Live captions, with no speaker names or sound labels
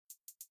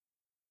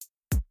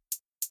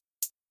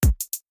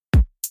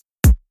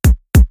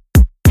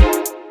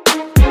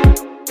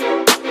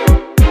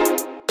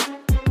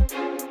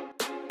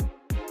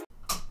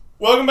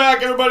Welcome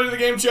back, everybody, to the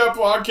Game Chat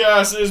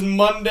Podcast. It is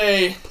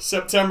Monday,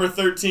 September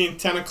 13th,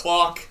 10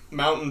 o'clock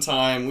Mountain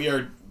Time. We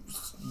are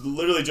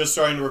literally just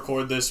starting to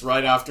record this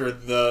right after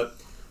the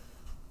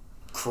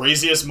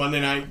craziest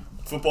Monday Night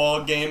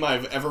Football game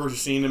I've ever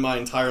seen in my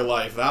entire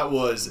life. That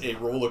was a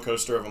roller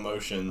coaster of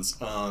emotions.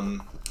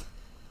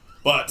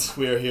 But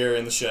we are here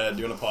in the shed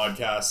doing a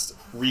podcast,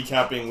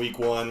 recapping Week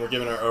 1. We're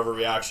giving our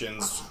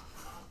overreactions.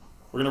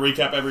 We're going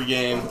to recap every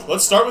game.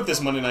 Let's start with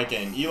this Monday night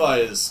game. Eli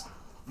is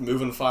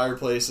moving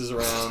fireplaces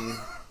around.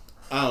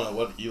 I don't know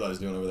what Eli's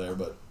doing over there,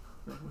 but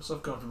making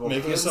myself comfortable.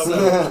 Making yourself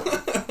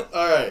comfortable.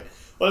 All right.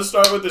 Let's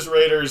start with this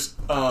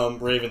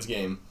Raiders-Ravens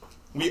game.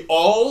 We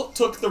all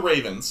took the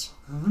Ravens,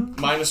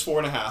 minus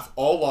 4.5.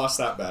 All lost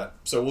that bet.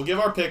 So we'll give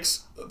our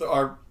picks,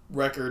 our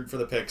record for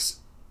the picks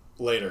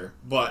later.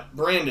 But,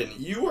 Brandon,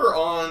 you were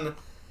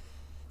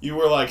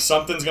like,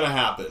 something's going to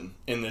happen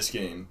in this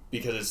game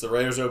because it's the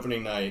Raiders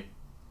opening night.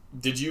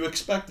 Did you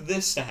expect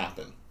this to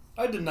happen?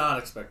 I did not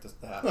expect this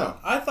to happen. No.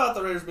 I thought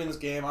the Raiders would be in this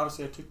game.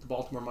 Obviously, I took the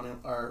Baltimore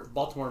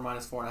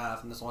minus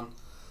 4.5 in this one.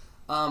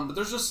 But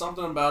there's just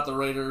something about the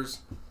Raiders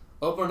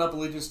opening up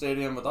Allegiant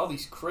Stadium with all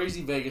these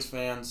crazy Vegas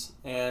fans,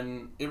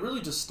 and it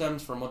really just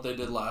stems from what they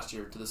did last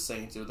year to the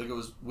Saints. I think it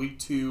was Week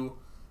 2.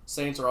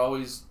 Saints are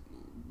always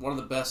one of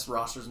the best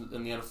rosters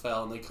in the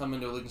NFL, and they come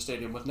into Allegiant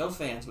Stadium with no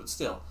fans, but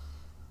still.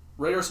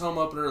 Raiders home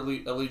opener at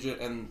Allegiant,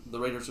 and the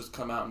Raiders just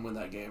come out and win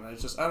that game. And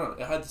it's just, I don't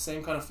know, I had the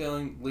same kind of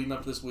feeling leading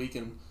up to this week,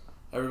 and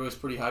everybody's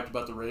pretty hyped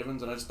about the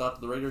Ravens, and I just thought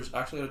that the Raiders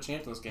actually had a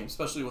chance in this game,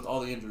 especially with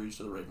all the injuries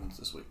to the Ravens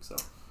this week. So,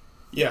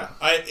 yeah,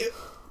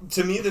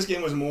 to me, this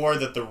game was more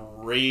that the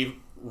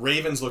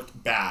Ravens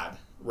looked bad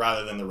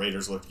rather than the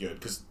Raiders looked good,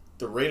 because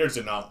the Raiders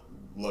did not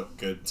look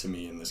good to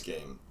me in this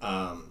game,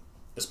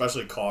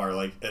 especially Carr.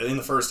 Like in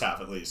the first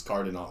half, at least,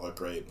 Carr did not look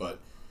great, but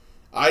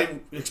I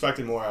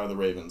expected more out of the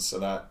Ravens, so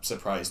that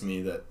surprised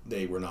me that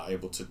they were not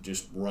able to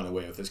just run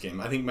away with this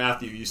game. I think,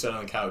 Matthew, you said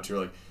on the couch, you're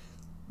like,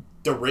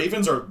 the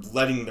Ravens are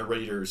letting the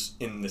Raiders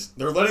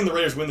they're letting the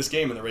Raiders win this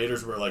game, and the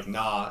Raiders were like,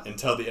 nah,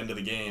 until the end of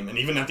the game. And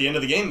even at the end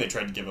of the game, they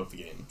tried to give up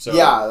the game. So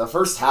yeah, the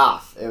first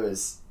half, it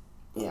was,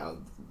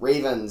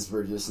 Ravens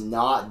were just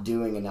not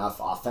doing enough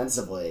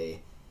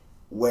offensively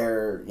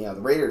where, the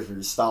Raiders were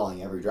just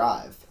stalling every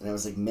drive. And I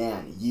was like,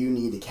 man, you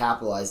need to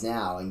capitalize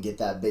now and get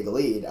that big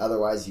lead.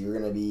 Otherwise, you're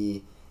going to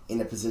be in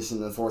a position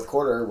in the fourth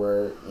quarter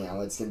where,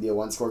 it's going to be a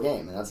one-score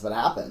game. And that's what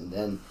happened.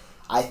 And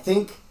I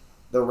think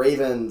the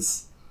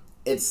Ravens,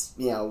 it's,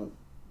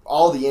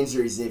 all the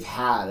injuries they've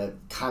had have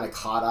kind of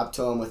caught up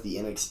to them with the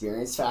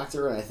inexperience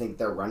factor. And I think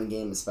their running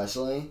game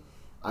especially.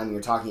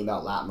 You're talking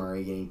about Lat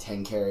Murray getting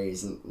 10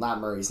 carries. And Lat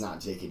Murray's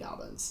not J.K.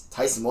 Dobbins.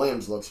 Tyson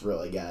Williams looks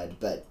really good,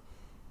 but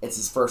it's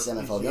his first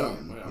NFL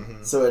game. Yeah.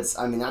 Mm-hmm. So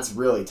that's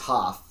really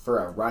tough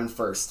for a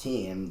run-first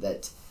team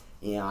that,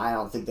 I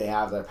don't think they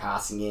have their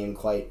passing game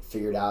quite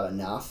figured out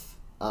enough.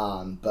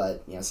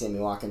 But, Sammy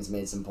Watkins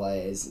made some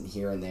plays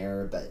here and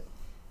there, but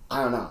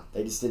I don't know.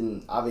 They just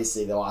didn't,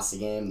 obviously they lost the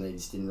game, they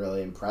just didn't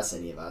really impress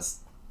any of us,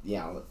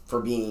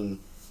 for being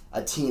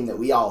a team that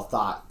we all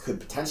thought could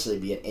potentially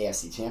be an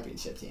AFC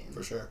Championship team.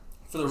 For sure.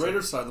 For the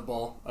Raiders side of the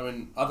ball, I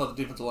thought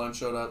the defensive line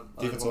showed up.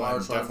 Defensive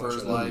line trying for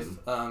his life.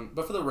 Mm-hmm.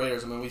 But for the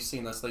Raiders, we've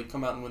seen this. They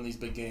come out and win these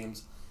big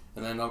games,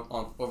 and then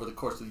over the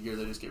course of the year,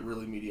 they just get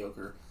really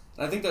mediocre.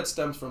 And I think that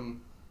stems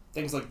from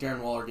things like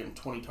Darren Waller getting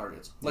 20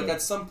 targets.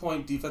 At some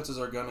point, defenses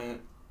are going to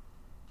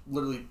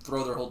literally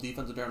throw their whole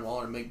defense at Darren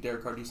Waller and make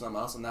Derek Carr do something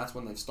else, and that's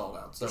when they've stalled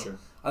out. So sure.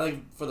 I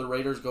think for the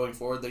Raiders going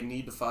forward, they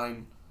need to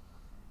find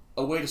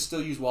a way to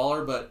still use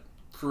Waller, but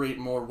create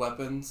more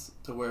weapons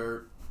to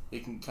where they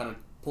can kind of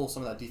pull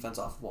some of that defense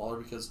off of Waller,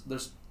 because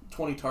there's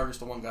 20 targets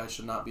to one guy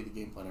should not be the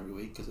game plan every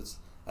week, because it's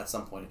at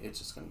some point it's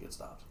just going to get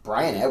stopped.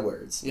 Brian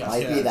Edwards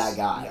might be that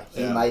guy.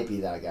 Yeah. He might be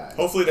that guy.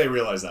 Hopefully they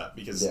realize that,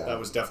 because that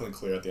was definitely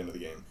clear at the end of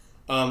the game.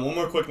 One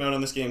more quick note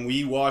on this game.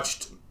 We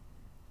watched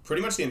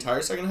pretty much the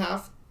entire second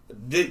half,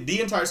 the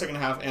entire second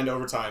half and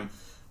overtime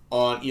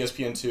on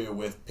ESPN2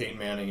 with Peyton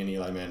Manning and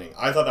Eli Manning.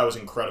 I thought that was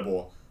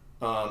incredible.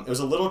 It was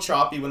a little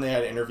choppy when they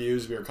had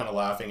interviews. We were kind of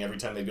laughing every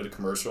time they'd go to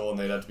commercial, and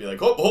they'd have to be like,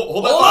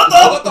 hold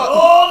that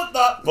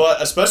thought.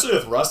 But especially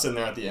with Russ in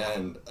there at the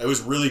end, it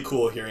was really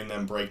cool hearing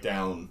them break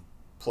down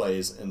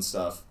plays and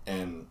stuff.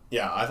 And,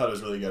 yeah, I thought it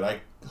was really good. I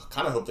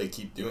kind of hope they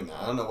keep doing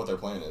that. I don't know what their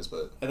plan is,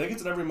 but I think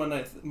it's an every Monday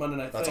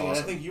night that's thing. awesome. And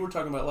I think you were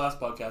talking about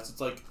last podcast.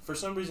 It's like, for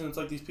some reason, it's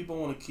like these people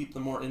want to keep the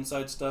more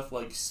inside stuff,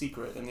 like,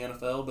 secret in the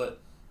NFL, but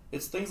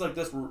it's things like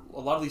this where a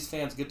lot of these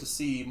fans get to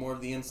see more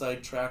of the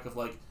inside track of,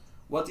 like,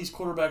 what these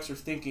quarterbacks are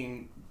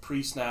thinking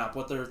pre-snap,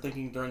 what they're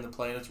thinking during the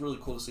play, and it's really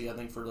cool to see, I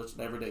think, for just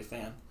an everyday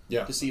fan.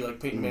 Yeah. To see, like,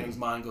 Peyton Manning's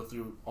mind go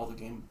through all the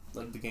game,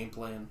 like, the game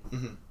plan.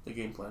 The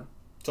game plan.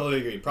 Totally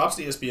agree. Props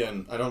to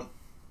ESPN.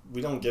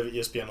 We don't give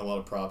ESPN a lot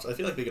of props. I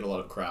feel like they get a lot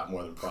of crap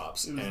more than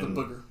props. It was the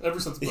booger. Ever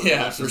since booger.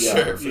 Yeah, for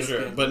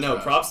sure. But no,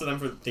 trash. props to them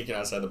for thinking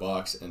outside the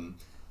box and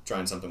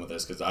trying something with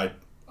this, because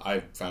I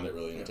found it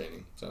really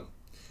entertaining. So,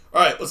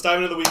 all right, let's dive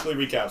into the weekly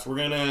recaps.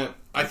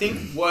 I think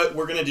what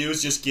we're gonna do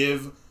is just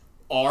give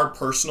our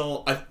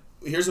personal.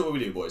 Here's what we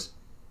do, boys.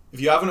 if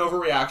you have an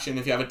overreaction,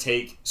 if you have a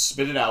take,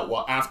 spit it out.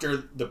 Well, after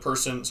the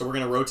person, so we're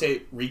going to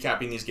rotate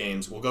recapping these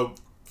games. We'll go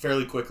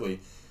fairly quickly.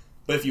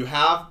 But if you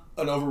have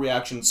an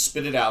overreaction,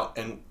 spit it out,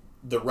 and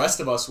the rest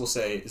of us will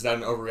say, is that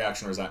an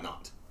overreaction or is that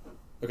not?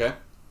 Okay?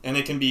 And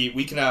it can be,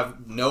 we can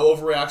have no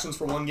overreactions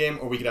for one game,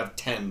 or we could have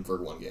 10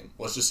 for one game.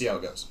 Let's just see how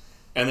it goes.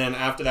 And then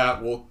after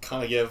that, we'll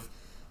kind of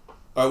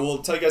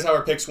we'll tell you guys how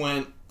our picks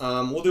went.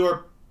 We'll do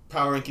our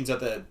power rankings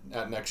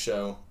at next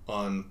show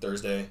on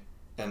Thursday.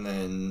 And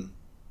then,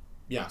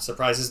 yeah,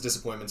 surprises,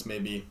 disappointments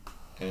maybe.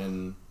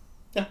 And,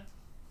 yeah.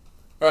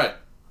 All right,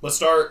 let's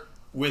start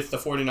with the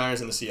 49ers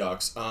and the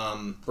Seahawks.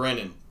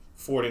 Brandon,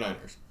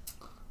 49ers.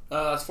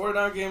 This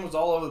 49er game was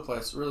all over the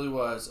place. It really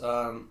was.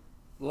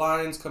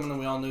 Lions coming in,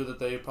 we all knew that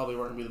they probably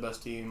weren't going to be the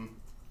best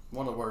team.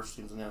 One of the worst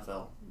teams in the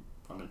NFL.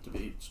 I mean, to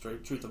be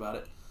straight truth about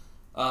it.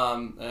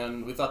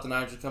 And we thought the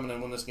Niners would come in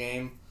and win this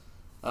game.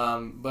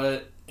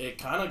 But it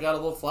kind of got a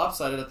little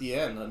flop-sided at the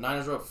end. The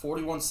Niners were up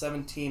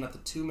 41-17 at the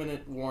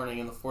 2-minute warning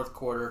in the fourth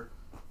quarter.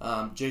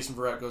 Jason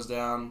Verrett goes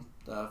down,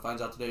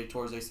 finds out today he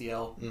tore his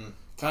ACL.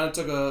 Kind of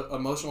took a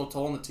emotional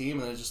toll on the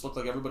team, and it just looked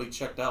like everybody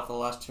checked out for the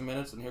last 2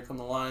 minutes. And here come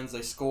the Lions.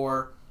 They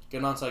score, get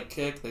an onside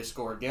kick, they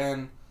score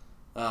again.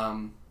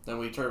 Then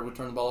we turn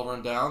the ball over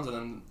on downs, and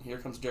then here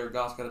comes Jared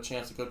Goff, got a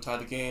chance to go tie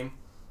the game.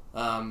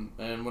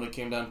 And when it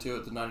came down to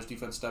it, the Niners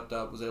defense stepped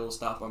up, was able to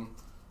stop them.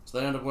 So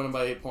they ended up winning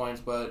by 8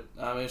 points, but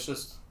it's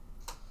just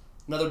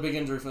another big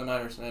injury for the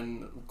Niners.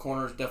 And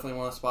corner is definitely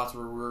one of the spots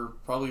where we're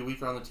probably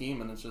weaker on the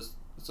team, and it's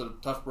a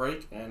tough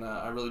break. And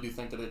I really do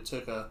think that it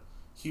took a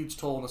huge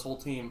toll on this whole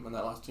team in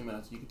that last 2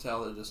 minutes. You could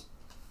tell that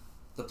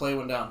the play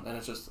went down, and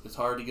it's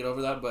hard to get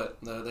over that, but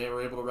they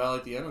were able to rally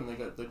at the end,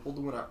 and they pulled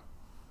the win out.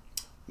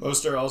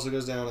 Mostert also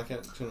goes down. I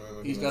can't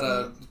remember. He's got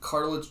a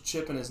cartilage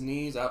chip in his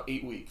knees, out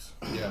 8 weeks.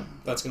 Yeah,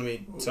 that's going to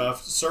be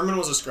tough. Sermon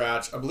was a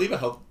scratch. I believe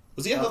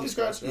was he a healthy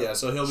scratch? Yeah,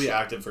 so he'll be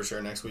active for sure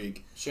next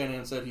week.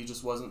 Shanahan said he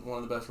just wasn't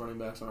one of the best running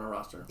backs on our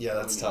roster. Yeah,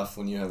 that's tough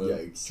when you have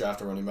a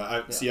draft a running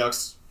back.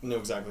 Seahawks know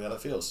exactly how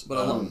that feels. But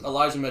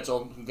Elijah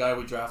Mitchell, the guy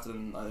we drafted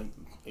in, I think,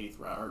 8th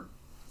round or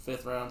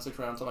 5th round, 6th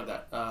round, something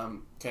like that,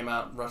 came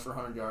out, rushed for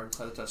 100 yards,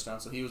 had a touchdown,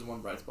 so he was one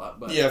bright spot.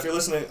 But yeah, if you're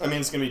listening,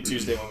 it's going to be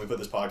Tuesday when we put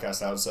this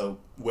podcast out, so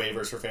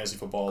waivers for fantasy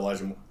football,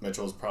 Elijah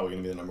Mitchell is probably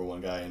going to be the number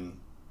one guy in,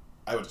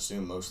 I would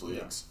assume, most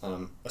leagues,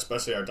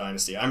 especially our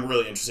Dynasty. I'm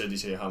really interested to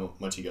see how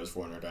much he goes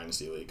for in our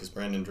Dynasty league, because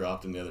Brandon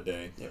dropped him the other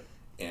day,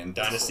 and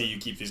Dynasty, you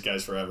keep these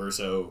guys forever,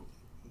 so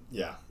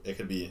yeah, it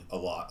could be a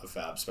lot of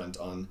fab spent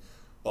on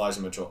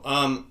Elijah Mitchell.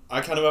 I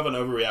kind of have an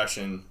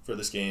overreaction for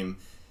this game.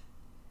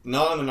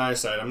 Not on the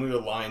Niners side. I'm going to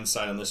go Lions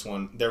side on this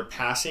one. Their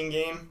passing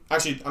game...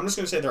 Actually, I'm just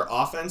going to say their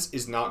offense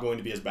is not going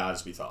to be as bad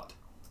as we thought.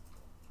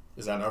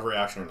 Is that an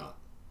overreaction or not?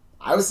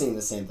 I was thinking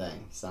the same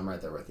thing, so I'm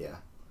right there with you.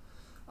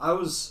 I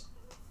was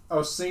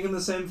thinking the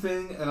same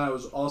thing, and I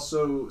was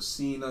also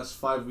seeing us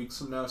 5 weeks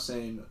from now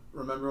saying,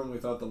 remember when we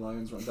thought the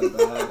Lions weren't that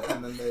bad,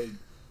 and then they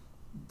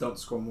don't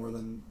score more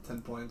than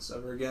 10 points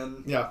ever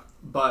again? Yeah.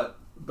 But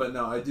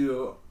no,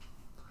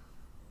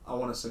 I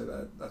want to say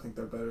that I think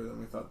they're better than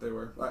we thought they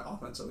were, like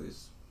offense at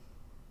least.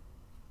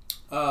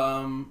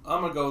 I'm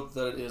going to go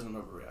that it is an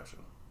overreaction.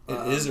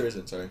 It is or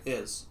isn't, sorry? It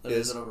is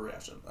an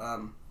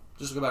overreaction.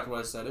 Just to go back to what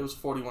I said, it was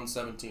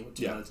 41-17 with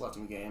 2 minutes left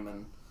in the game,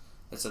 and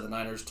I said the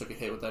Niners took a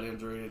hit with that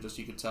injury, and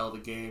you could tell the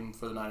game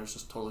for the Niners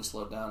just totally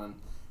slowed down, and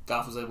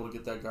Goff was able to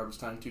get that garbage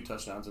time, 2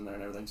 touchdowns in there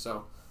and everything.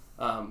 So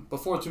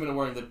before 2-minute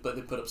warning, they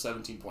put up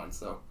 17 points.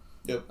 So,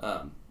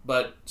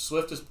 but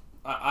Swift is,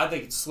 I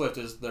think Swift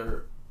is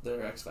their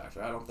X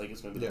factor. I don't think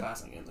it's going to be the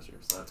passing game this year.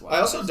 So that's why.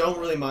 I also don't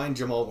really mind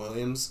Jamal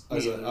Williams. I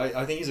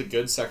think he's a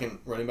good second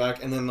running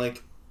back. And then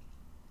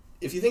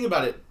if you think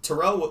about it,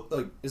 Tyrell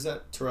Williams.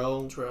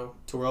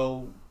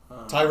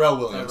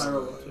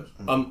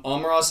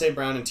 Amon-Ra St.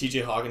 Brown and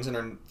T.J. Hawkinson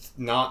are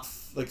not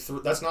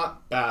that's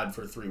not bad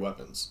for 3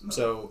 weapons. No.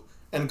 So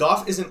and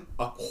Goff isn't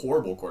a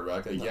horrible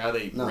quarterback.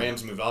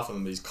 Rams moved off of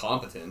him, but he's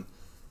competent.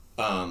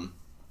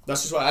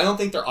 That's just why I don't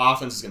think their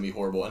offense is going to be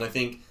horrible. And I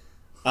think.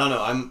 I don't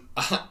know.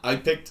 I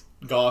picked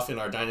Goff in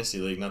our Dynasty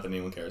League. Not that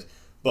anyone cares,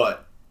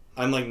 but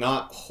I'm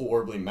not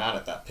horribly mad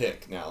at that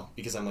pick now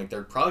because I'm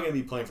they're probably gonna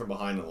be playing from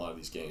behind in a lot of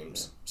these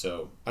games. Yeah.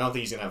 So I don't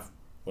think he's gonna have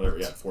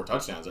 4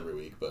 touchdowns every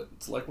week. But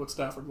it's like what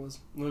Stafford was.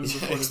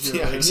 Exactly.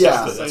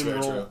 That's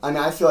very true.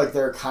 I feel like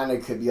they're kind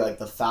of could be like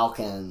the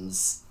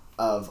Falcons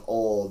of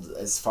old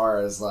as far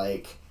as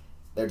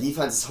their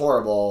defense is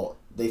horrible.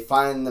 They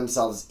find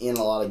themselves in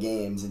a lot of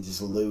games and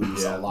just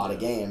lose a lot of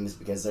games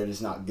because they're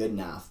just not good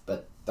enough.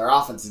 But their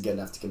offense is good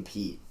enough to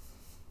compete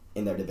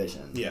in their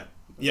division.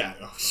 Yeah,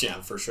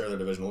 for sure their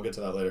division. We'll get to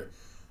that later.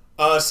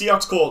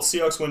 Seahawks Colts.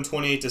 Seahawks win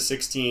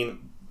 28-16.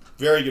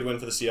 Very good win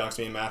for the Seahawks.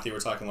 Me and Matthew were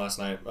talking last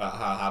night about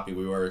how happy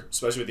we were,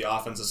 especially with the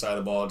offensive side of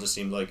the ball. It just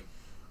seemed like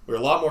we were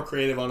a lot more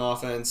creative on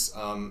offense.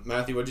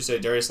 Matthew, what'd you say?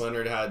 Darius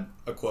Leonard had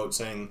a quote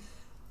saying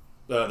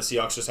the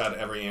Seahawks just had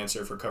every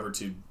answer for cover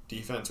 2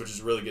 defense, which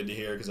is really good to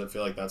hear because I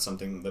feel like that's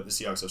something that the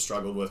Seahawks have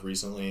struggled with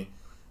recently.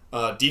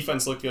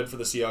 Defense looked good for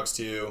the Seahawks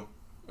too.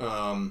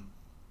 The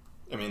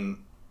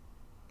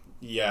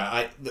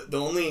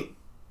only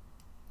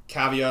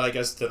caveat, I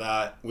guess, to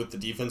that with the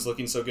defense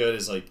looking so good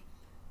is like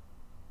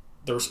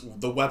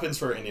the weapons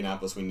for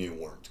Indianapolis we knew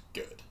weren't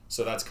good.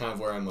 So that's kind of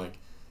where I'm like,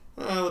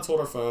 let's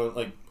hold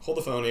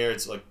the phone here.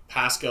 It's like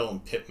Pascal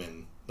and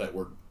Pittman that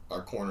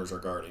our corners are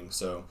guarding.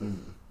 So,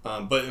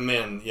 but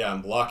man,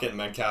 yeah, Lockett and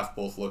Metcalf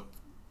both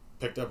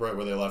picked up right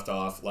where they left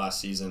off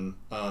last season.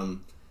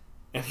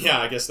 And yeah,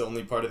 I guess the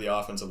only part of the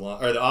offensive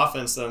line or the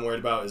offense that I'm worried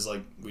about is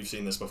like we've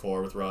seen this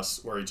before with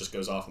Russ, where he just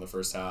goes off in the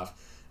first half,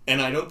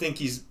 and I don't think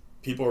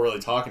people are really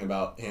talking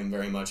about him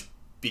very much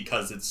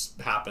because it's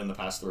happened the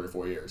past 3 or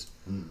 4 years.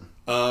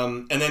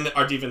 And then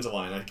our defensive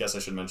line, I guess I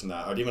should mention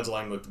that our defensive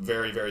line looked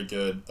very, very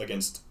good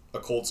against a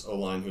Colts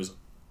O-line who's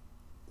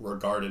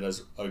regarded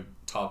as a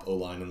top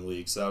O-line in the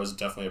league. So that was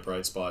definitely a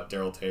bright spot.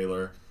 Darrell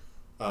Taylor,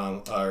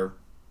 our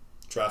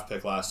draft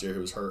pick last year,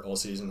 who was hurt all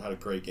season, had a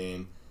great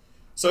game.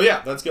 So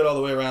yeah, that's good all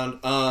the way around.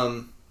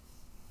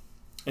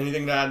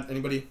 Anything to add?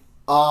 Anybody?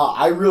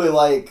 I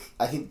really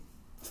I think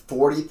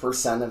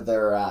 40% of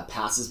their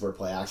passes were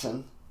play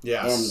action.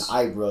 Yes. And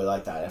I really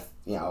like that.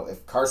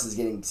 If Carson's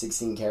getting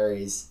 16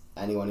 carries,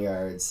 91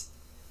 yards,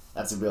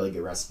 that's a really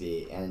good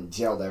recipe. And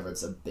Gerald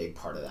Everett's a big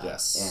part of that.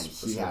 Yes. And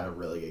he had a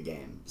really good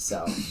game.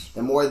 So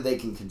the more they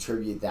can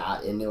contribute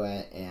that into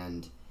it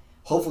and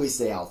hopefully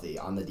stay healthy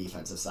on the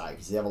defensive side,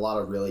 because they have a lot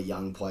of really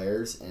young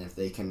players, and if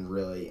they can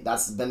really,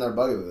 that's been their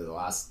bugaboo the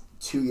last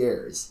 2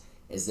 years,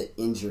 is the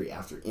injury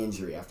after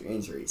injury after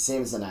injury.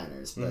 Same as the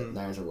Niners, but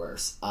Niners are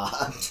worse.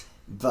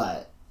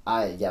 But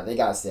they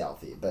gotta stay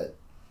healthy. But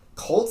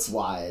Colts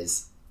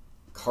wise,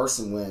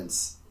 Carson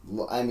Wentz,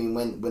 I mean,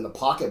 when the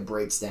pocket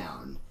breaks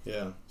down,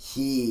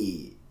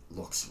 he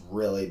looks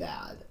really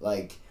bad.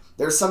 Like,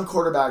 there's some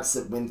quarterbacks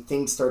that when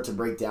things start to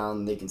break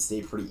down, they can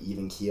stay pretty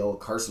even keel.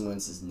 Carson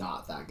Wentz is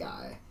not that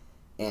guy.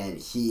 And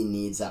he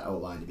needs that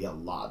O-line to be a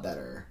lot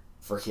better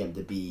for him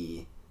to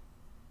be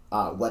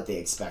what they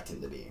expect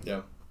him to be.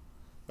 Yeah,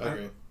 I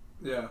agree.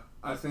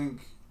 I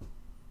think...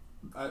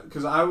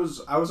 Because I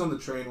was on the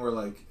train where,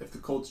 like, if the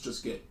Colts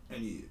just get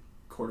any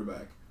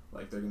quarterback,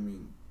 like, they're going to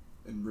be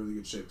in really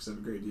good shape because they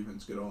have a great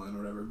defense, good O-line, or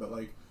whatever. But,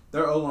 like,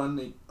 their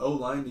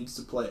O-line needs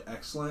to play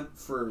excellent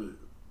for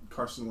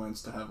Carson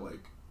Wentz to have,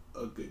 like,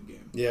 a good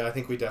game. Yeah, I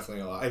think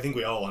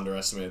we all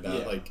underestimated that.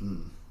 Yeah. Like,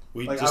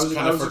 we like, just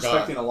kind of forgot.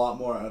 Expecting a lot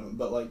more out of him,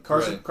 but like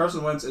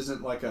Carson Wentz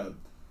isn't like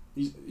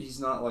he's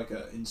not like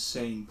a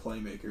insane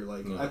playmaker.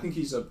 Like I think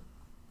he's a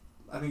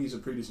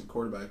pretty decent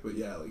quarterback, but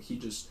yeah, like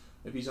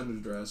if he's under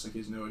duress, like he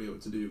has no idea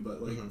what to do.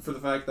 But like for the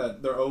fact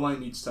that their O-line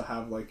needs to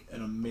have like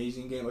an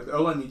amazing game, like the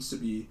O-line needs to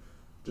be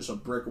just a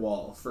brick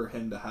wall for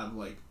him to have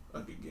like a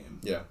good game.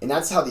 Yeah. And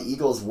that's how the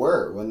Eagles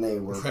were when they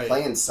were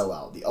playing so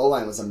well. The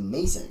O-line was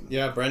amazing.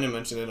 Yeah, Brandon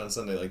mentioned it on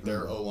Sunday. Like,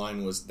 their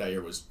O-line that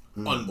year was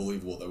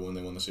unbelievable when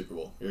they won the Super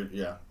Bowl.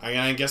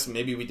 I guess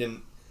maybe we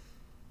didn't...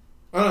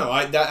 I don't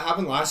know. That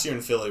happened last year in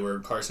Philly where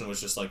Carson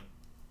was just, like,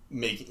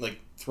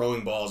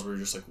 throwing balls. We were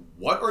just like,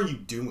 what are you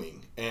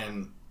doing?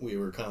 And we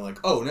were kind of like,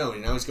 oh, no,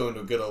 now he's going to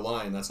a good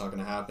O-line. That's not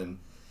going to happen.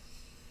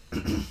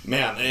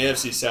 Man, the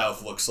AFC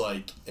South looks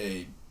like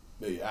a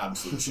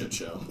absolute shit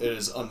show. It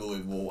is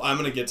unbelievable. I'm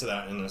going to get to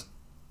that in a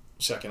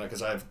second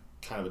because I have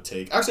kind of a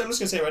take. Actually, I'm just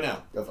going to say it right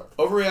now. Go for it.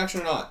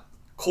 Overreaction or not,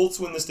 Colts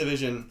win this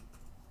division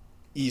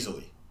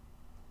easily.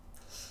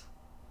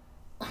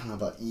 I don't know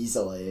about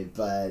easily,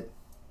 but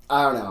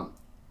I don't know.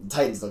 The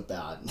Titans look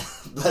bad.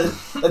 But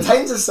the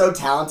Titans are so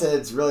talented,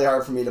 it's really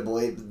hard for me to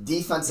believe.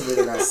 Defensively,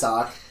 they're going to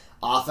suck.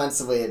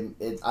 Offensively,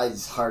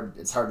 it's hard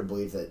to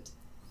believe that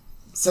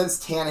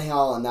since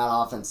Tannehill and that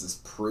offense has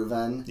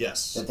proven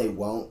that they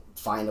won't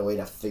find a way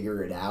to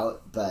figure it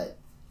out, but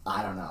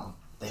I don't know.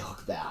 They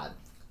look bad,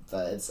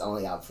 but it's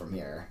only up from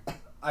here.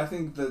 I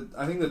think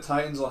the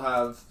Titans will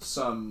have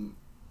some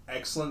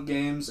excellent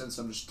games and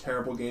some just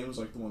terrible games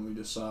like the one we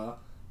just saw,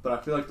 but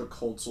I feel like the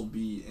Colts will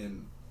be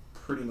in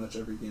pretty much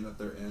every game that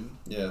they're in.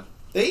 Yeah.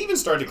 They even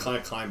started to kind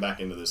of climb back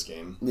into this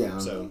game. Yeah.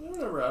 So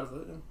They're never out of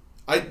it.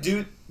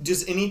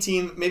 Does any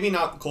team, maybe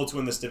not the Colts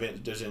win this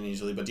division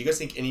easily, but do you guys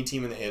think any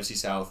team in the AFC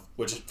South,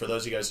 which for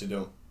those of you guys who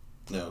don't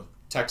know,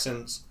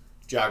 Texans,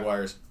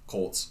 Jaguars,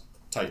 Colts,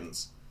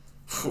 Titans.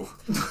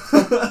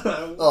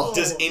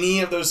 Does any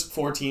of those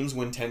 4 teams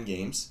win 10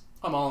 games?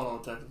 I'm all in on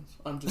the Texans.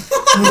 I'm just...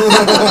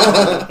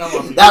 Come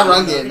on, people. That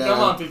run game, Come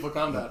on, people,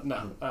 calm down.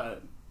 No.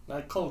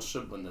 Colts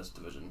should win this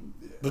division.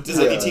 But does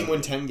any team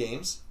win 10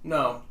 games?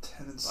 No.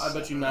 I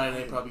bet you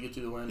 9-8 probably get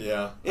you the win.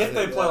 Yeah. If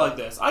they play like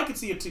this. I could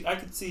see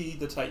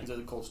the Titans or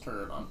the Colts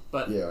turn it on.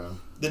 But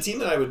the team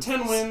that I would...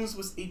 10 wins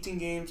with 18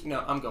 games.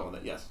 No, I'm going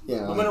with it, yes.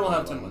 Yeah, the winner will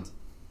have 10 wins.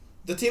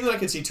 The team that I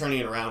could see turning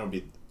it around would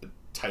be the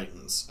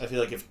Titans. I feel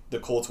like if the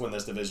Colts win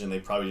this division, they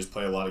probably just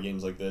play a lot of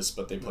games like this,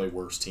 but they play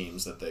worse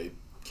teams that they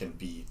can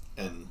beat,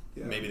 and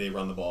maybe they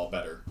run the ball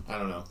better. I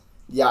don't know.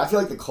 Yeah, I feel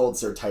like the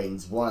Colts or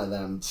Titans, one of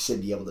them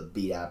should be able to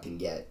beat up and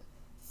get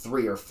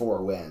 3 or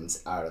 4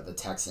 wins out of the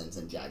Texans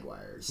and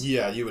Jaguars.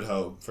 Yeah, you would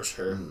hope, for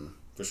sure.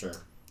 For sure.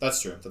 That's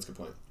true. That's a good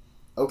point.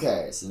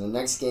 Okay, so the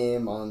next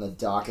game on the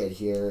docket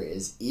here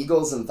is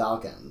Eagles and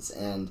Falcons.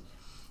 And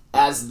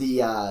as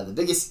the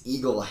biggest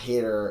Eagle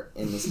hater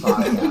in this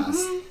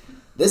podcast,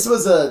 This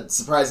was a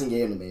surprising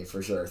game to me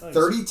for sure. Nice.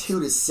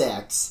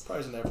 32-6.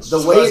 Surprising everyone. The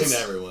way Surprising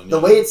to everyone, the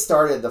yeah. way it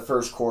started the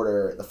first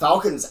quarter, the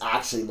Falcons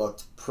actually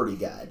looked pretty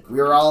good. We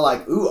were all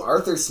like, "Ooh,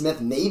 Arthur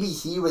Smith, maybe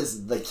he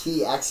was the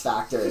key X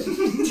factor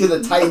to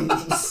the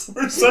Titans."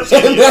 We're such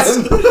And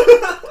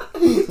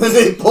idiots. then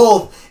they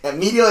pulled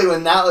immediately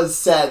when that was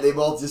said. They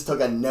both just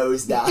took a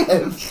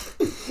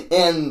nosedive.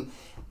 And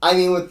I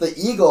mean, with the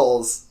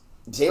Eagles,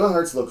 Jalen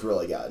Hurts looked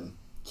really good.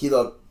 He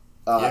looked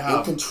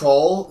in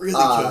control. Really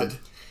good.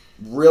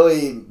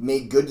 Really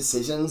made good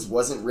decisions.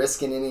 Wasn't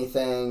risking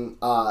anything.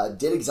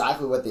 Did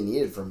exactly what they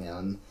needed from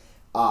him.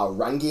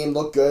 Run game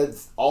looked good.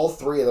 All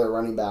three of their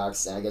running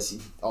backs, and I guess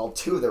all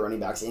two of their running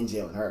backs in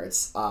Jalen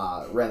Hurts,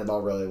 ran the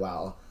ball really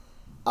well.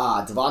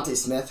 Devontae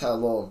Smith had a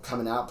little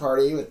coming out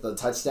party with the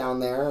touchdown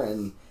there,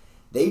 and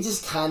they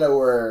just kind of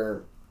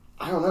were,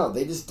 I don't know,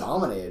 they just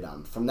dominated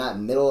them from that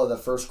middle of the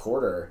first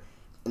quarter,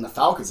 and the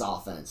Falcons'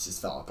 offense just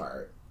fell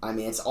apart. I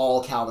mean, it's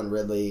all Calvin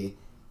Ridley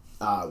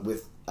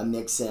with a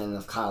mix-in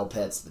of Kyle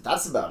Pitts, but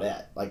that's about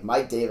it. Like,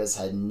 Mike Davis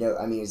had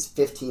he was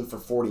 15 for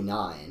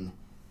 49, and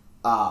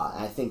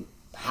I think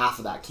half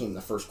of that came in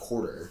the first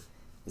quarter.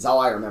 Because all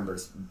I remember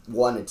is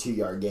 1 to 2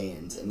 yard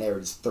gains, and they were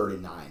just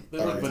 39 It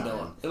looked every vanilla.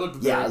 time. It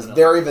looked Yeah, very it was vanilla.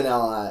 very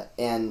vanilla,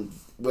 and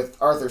with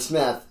Arthur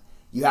Smith,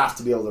 you have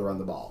to be able to run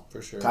the ball.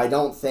 For sure. I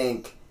don't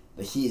think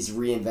that he's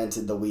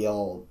reinvented the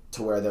wheel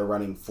to where they're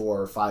running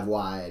 4 or 5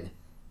 wide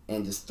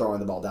and just throwing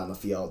the ball down the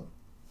field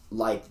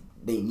like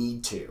they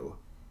need to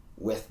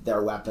with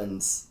their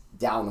weapons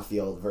down the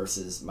field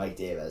versus Mike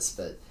Davis.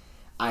 But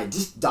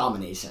just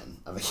domination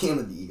of a game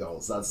of the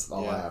Eagles. That's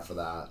all I have for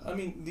that. I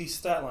mean, these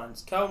stat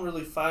lines. Calvin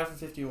Ridley, 5 for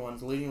 51,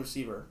 the leading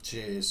receiver.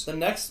 Jeez. The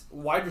next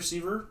wide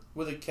receiver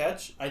with a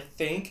catch, I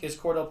think, is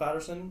Cordell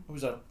Patterson,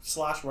 who's a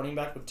slash running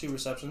back with 2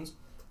 receptions.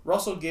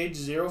 Russell Gage,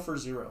 0 for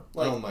 0.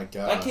 Like, oh my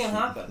god. that can't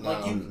happen. No.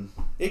 Like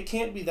it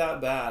can't be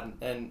that bad.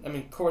 And I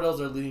mean, Cordell's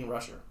their leading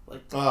rusher.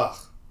 Like, Ugh.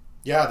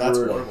 Yeah, that's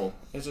Brutal. horrible.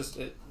 it's just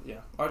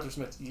Arthur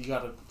Smith,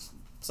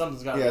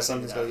 something's got to Yeah,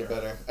 something's got to get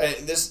better. Hey,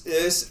 this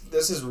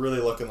is really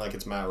looking like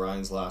it's Matt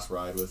Ryan's last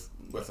ride with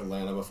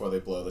Atlanta before they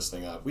blow this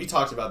thing up. We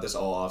talked about this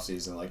all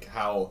offseason, like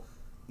how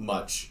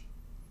much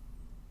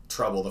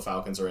trouble the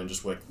Falcons are in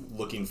just like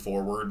looking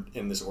forward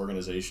in this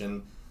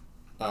organization.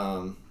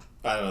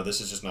 I don't know. This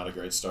is just not a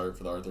great start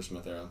for the Arthur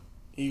Smith era.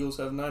 Eagles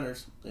have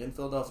Niners in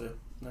Philadelphia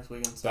next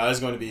weekend. That is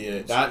going to be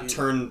it. That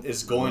turn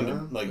is going to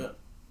like. Yeah,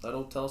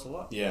 that'll tell us a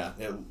lot. Yeah,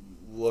 it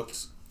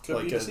looks Could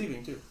like be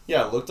deceiving too.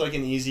 Yeah, it looked like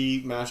an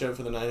easy matchup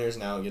for the Niners.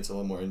 Now it gets a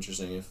little more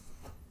interesting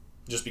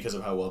just because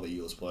of how well the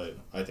Eagles played,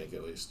 I think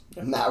at least.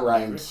 Yeah, Matt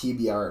Ryan, I agree.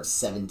 QBR of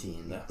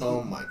 17. Yeah.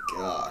 Oh my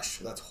gosh,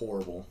 that's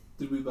horrible.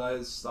 Did we buy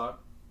his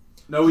stock?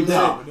 No, we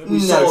No. didn't. We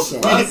No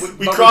sold. chance.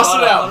 We crossed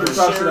it out. We We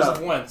crossed it shares out.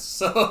 of Wentz,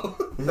 so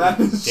That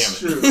is Damn it.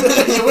 true.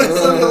 it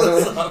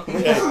was something.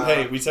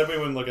 Hey, we said we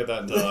wouldn't look at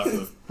that until after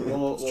the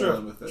We'll It's true.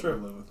 live with it. True.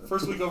 We'll live with it.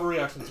 First week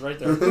overreactions right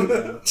there.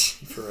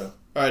 for real.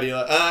 All right,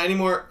 Eli.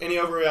 Any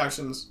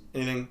overreactions?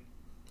 Anything?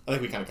 I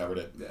think we kind of covered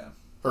it. Yeah.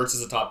 Hurts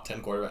is a top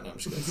 10 quarterback. No, I'm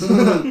just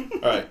kidding.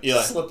 All right,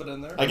 Eli. Slip it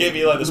in there. I gave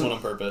Eli this one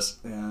on purpose.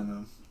 Yeah, I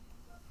know.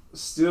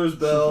 Steelers,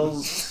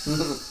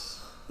 Bills.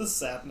 The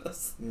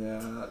sadness.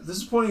 Yeah.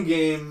 Disappointing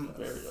game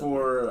Very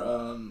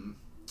for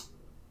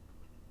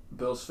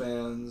Bills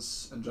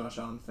fans and Josh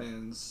Allen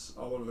fans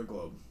all over the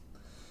globe.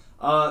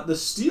 The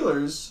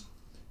Steelers,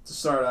 to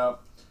start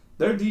out,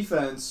 their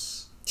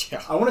defense,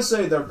 Yeah. I want to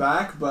say they're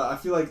back, but I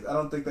feel like I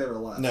don't think they ever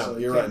left. No, so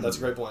you're can't- right. That's a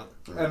great point.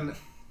 And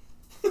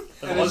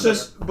And it's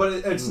just, but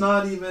it's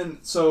not even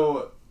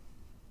so.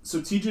 So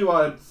TJ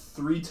Watt had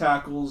 3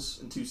 tackles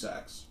and 2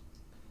 sacks,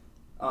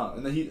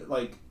 and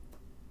then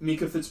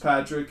Mika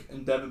Fitzpatrick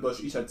and Devin Bush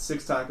each had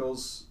 6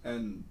 tackles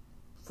and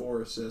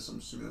 4 assists. I'm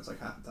assuming that's like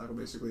half a tackle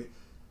basically.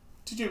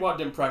 TJ Watt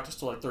didn't practice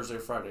till like Thursday or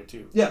Friday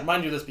too. Yeah.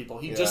 Mind you, this people.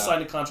 He Yeah. just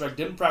signed a contract,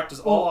 didn't practice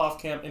all off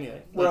camp,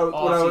 anything. What Like,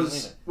 all I off-season, was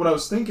anything. what I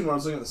was thinking when I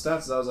was looking at the stats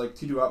is I was like,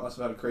 TJ Watt must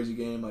have had a crazy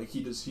game. Like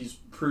he's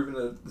proven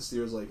to the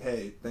Steelers like,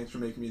 hey, thanks for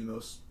making me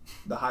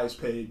the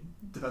highest paid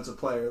defensive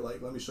player.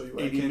 Like let me show you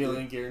what I $80 can do.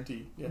 million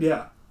guaranteed. Yeah.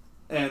 Yeah.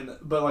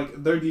 But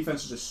like their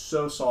defense is just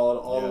so solid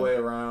all the Yeah. way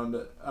around.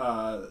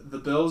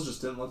 The Bills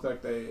just didn't look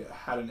like they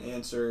had an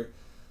answer.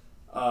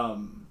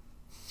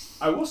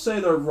 I will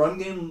say their run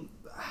game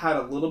had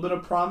a little bit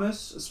of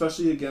promise,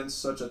 especially against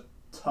such a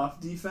tough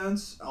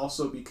defense.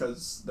 Also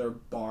because their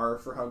bar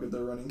for how good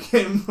their running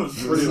game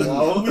was pretty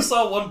low. We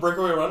saw one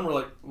breakaway run. We're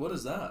like, what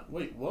is that?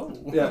 Wait, whoa.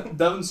 Yeah,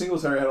 Devin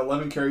Singletary had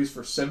 11 carries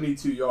for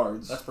 72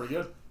 yards, That's pretty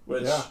good.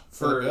 which Yeah,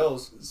 for the for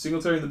Bills.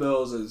 Singletary and the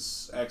Bills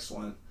is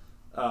excellent.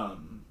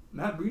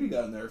 Matt Breida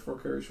got in there, 4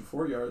 carries for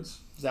 4 yards.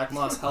 Zach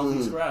Moss,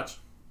 healthy scratch.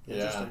 Yeah.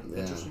 Interesting. Yeah.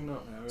 Interesting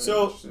note. Yeah, very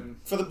So- interesting.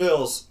 For the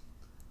Bills,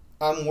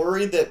 I'm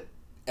worried that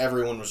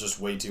everyone was just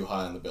way too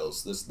high on the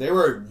Bills. They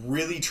were a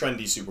really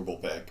trendy Super Bowl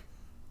pick.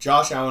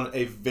 Josh Allen,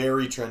 a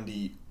very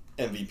trendy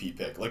MVP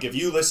pick. Like, if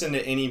you listen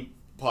to any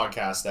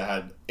podcast that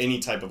had any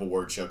type of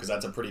award show, because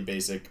that's a pretty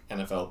basic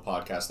NFL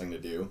podcast thing to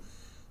do,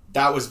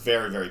 that was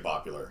very, very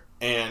popular.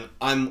 And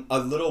I'm a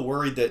little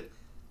worried that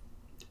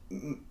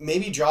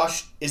maybe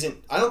Josh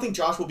isn't. I don't think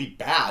Josh will be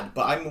bad,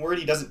 but I'm worried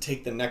he doesn't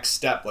take the next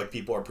step like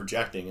people are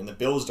projecting, and the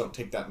Bills don't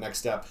take that next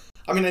step.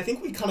 I mean, I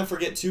think we kind of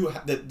forget too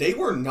that they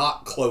were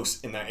not close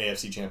in that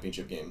AFC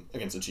Championship game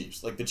against the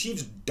Chiefs. Like the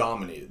Chiefs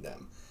dominated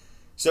them.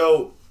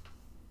 So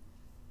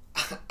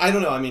I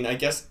don't know. I mean, I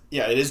guess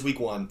it is week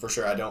 1 for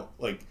sure. I don't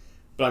like,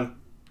 but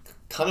I'm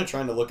kind of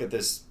trying to look at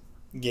this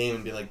game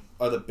and be like,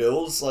 are the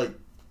Bills like?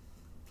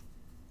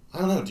 I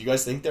don't know. Do you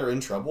guys think they're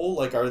in trouble?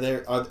 Like,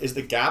 is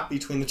the gap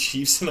between the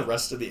Chiefs and the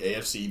rest of the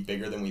AFC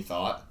bigger than we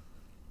thought?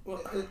 Well,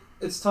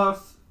 it's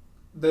tough.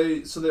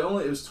 It was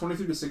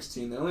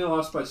 23-16. They only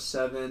lost by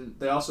 7.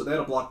 They had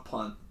a blocked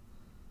punt.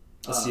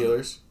 The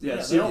Steelers. The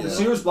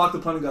Steelers blocked the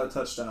punt and got a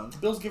touchdown. The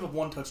Bills give up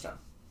 1 touchdown.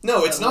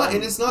 No, it's not,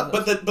 and it's not.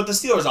 But the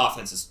Steelers'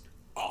 offense is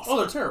awful. Oh,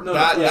 they're terrible. No,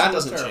 that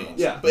doesn't terrible. change.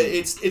 Yeah, but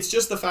it's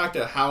just the fact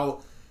of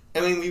how.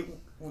 I mean,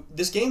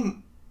 this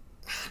game.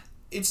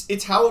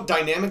 It's how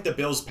dynamic the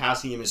Bills'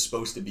 passing game is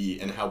supposed to be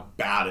and how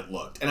bad it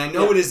looked. And I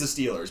know it is the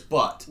Steelers,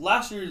 but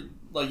last year,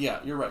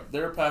 you're right.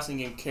 Their passing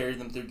game carried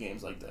them through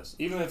games like this.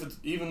 Even if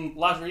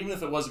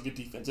it was a good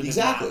defense, it didn't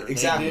matter.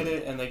 Exactly. They did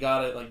it and they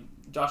got it. Like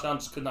Josh Allen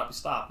just could not be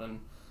stopped. And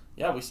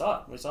we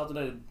saw it. We saw it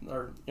today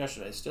or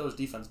yesterday. Steelers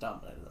defense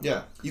dominated them.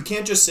 Yeah, you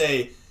can't just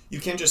say it's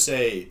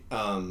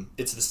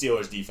the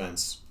Steelers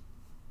defense.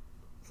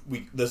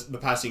 The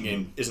passing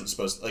game isn't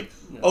supposed to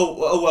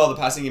the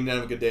passing game didn't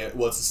have a good day.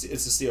 Well, it's the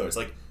Steelers.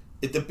 Like,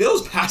 if the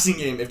Bills' passing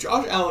game, if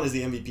Josh Allen is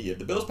the MVP, if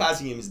the Bills'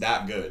 passing game is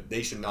that good,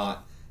 they should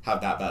not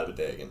have that bad of a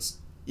day against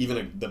even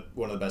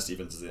one of the best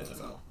defenses in the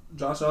NFL.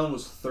 Josh Allen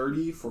was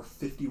 30 for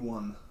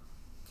 51.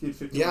 He had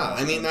 51. Yeah,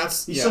 I mean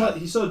he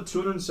still had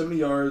 270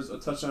 yards, a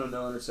touchdown, and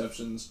no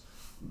interceptions,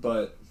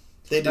 but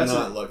they did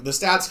not look. The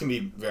stats can be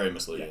very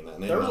misleading.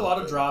 Yeah. There was a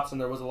lot of drops and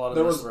there was a lot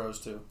of missed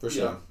throws too. For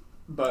sure. Yeah.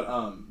 But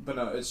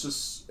no, it's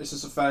just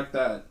a fact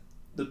that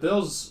the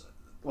Bills,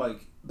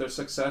 like, their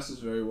success is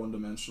very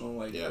one-dimensional.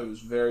 Like, it was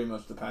very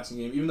much the passing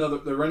game. Even though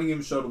the running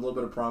game showed a little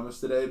bit of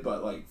promise today,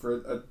 but, like,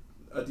 for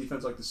a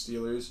defense like the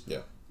Steelers,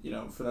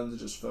 for them to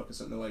just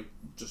focus on, they're like,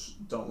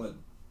 just don't let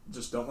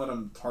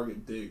them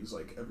target Diggs,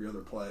 like, every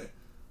other play.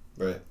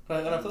 Right.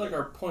 And I feel like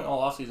our point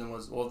all offseason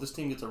was, well, if this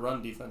team gets a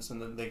run defense,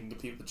 and then they can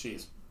compete with the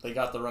Chiefs. They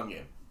got the run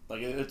game.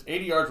 Like, it's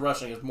 80 yards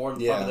rushing is more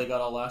than probably they got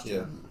all last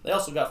year. They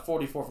also got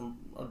 44 from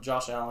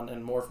Josh Allen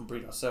and more from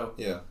Breida. So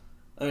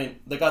I mean,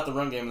 they got the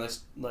run game and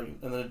and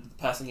then the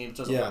passing game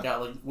doesn't work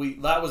out.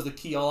 Like that was the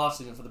key all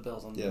offseason for the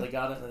Bills, and they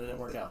got it and it didn't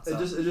work out. So. It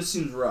just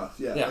seems rough.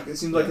 Yeah. Like, it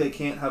seems like they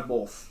can't have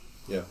both.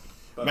 Yeah.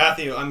 But,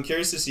 Matthew, I'm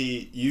curious to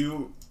see,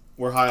 you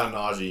were high on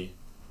Najee.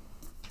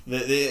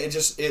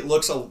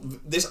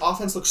 This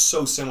offense looks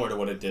so similar to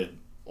what it did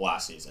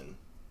last season.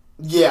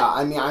 Yeah,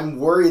 I mean, I'm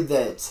worried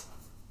that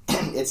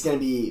it's going to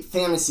be,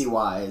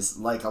 fantasy-wise,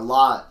 like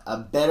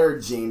a better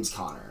James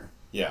Conner.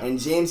 Yeah. And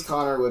James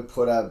Conner would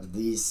put up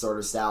these sort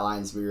of stat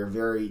lines where you're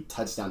very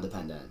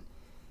touchdown-dependent.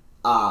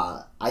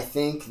 I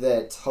think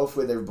that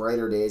hopefully there are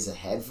brighter days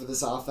ahead for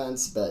this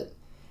offense, but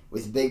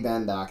with Big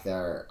Ben back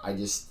there,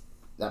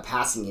 that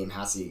passing game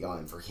has to get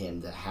going for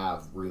him to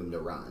have room to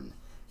run.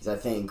 Because I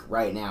think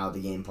right now the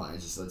game plan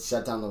is just, let's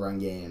shut down the run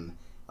game,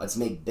 let's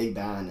make Big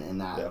Ben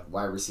and that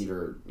wide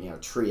receiver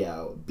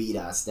trio beat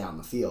us down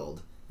the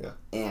field. Yeah.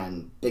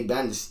 And Big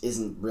Ben just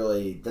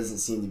doesn't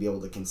seem to be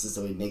able to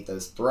consistently make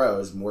those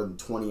throws more than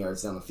 20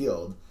 yards down the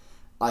field.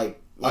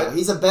 Like,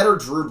 he's a better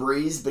Drew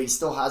Brees, but he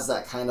still has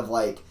that kind of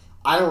like,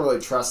 I don't really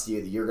trust you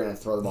that you're going to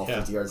throw the ball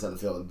 50 yards down the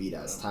field and beat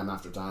us time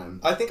after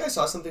time. I think I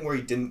saw something where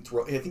he didn't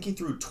throw. I think he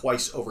threw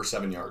twice over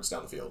 7 yards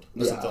down the field.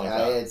 Something like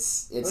that.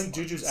 It's I think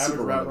Juju's average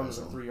route run was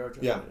a 3 yard.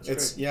 Yeah,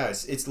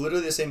 it's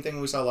literally the same thing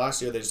we saw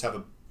last year. They just have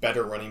a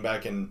better running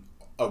back and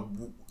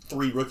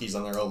 3 rookies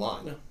on their O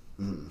line. Yeah.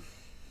 Mm-hmm.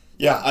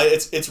 Yeah,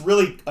 it's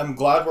really. I'm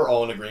glad we're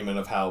all in agreement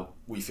of how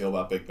we feel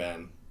about Big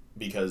Ben,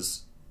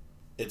 because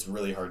it's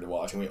really hard to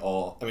watch, and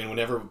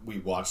whenever we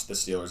watch the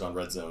Steelers on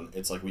Red Zone,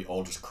 it's like we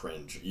all just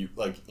cringe,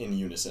 in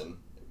unison,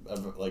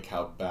 of like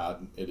how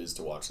bad it is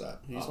to watch that.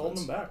 He's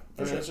holding them back.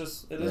 It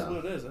is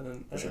what it is,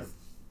 and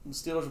the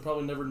Steelers will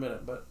probably never admit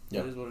it, but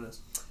it is what it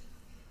is.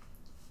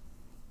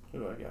 Who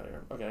do I got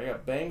here? Okay, I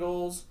got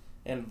Bengals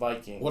and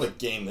Vikings. What a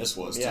game this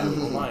was! Yeah,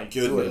 too. My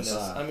goodness.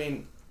 I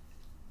mean,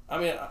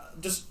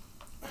 just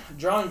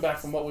drawing back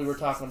from what we were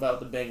talking about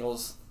the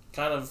Bengals,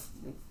 kind of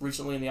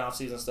recently in the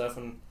offseason stuff,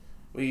 and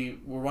we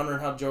were wondering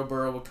how Joe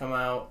Burrow would come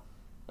out,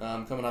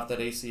 coming off that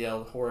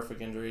ACL horrific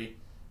injury.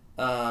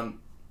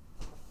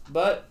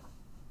 But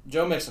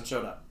Joe Mixon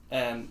showed up,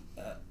 and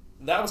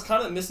that was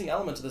kind of the missing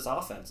element to this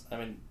offense. I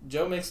mean,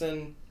 Joe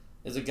Mixon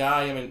is a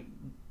guy,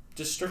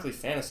 just strictly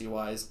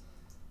fantasy-wise,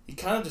 he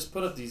kind of just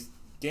put up these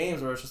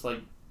games where it's just like,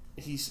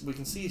 we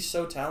can see he's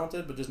so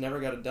talented, but just never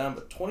got it done.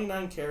 But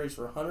 29 carries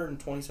for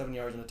 127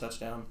 yards and a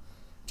touchdown.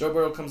 Joe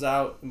Burrow comes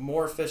out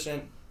more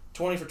efficient,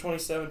 20 for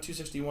 27,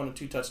 261 and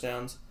 2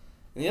 touchdowns.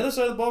 And the other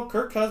side of the ball,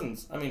 Kirk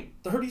Cousins.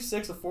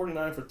 36 of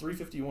 49 for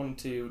 351 and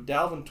 2.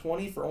 Dalvin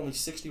 20 for only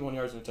 61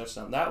 yards and a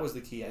touchdown. That was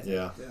the key, I think.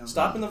 Yeah.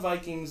 Stopping the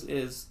Vikings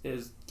is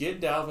get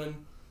Dalvin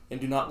and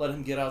do not let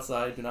him get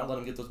outside. Do not let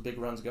him get those big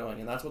runs going.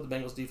 And that's what the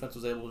Bengals defense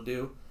was able to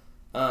do.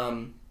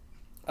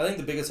 I think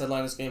the biggest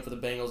headline of this game for the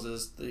Bengals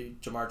is the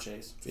Jamar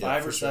Chase.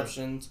 5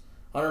 receptions,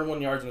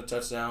 101 yards and a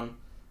touchdown.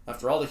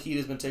 After all the heat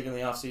has been taken in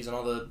the offseason,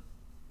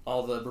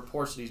 all the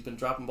reports that he's been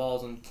dropping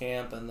balls in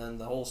camp, and then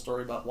the whole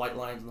story about white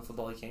lines in the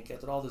football he can't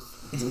catch it, all this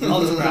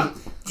crap.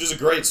 Which is a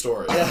great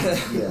story.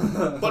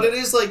 Yeah. But it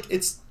is like,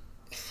 it's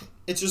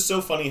just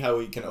so funny how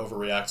we can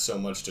overreact so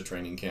much to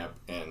training camp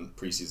and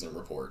preseason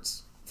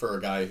reports for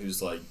a guy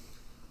who's like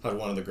had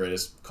one of the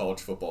greatest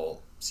college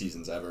football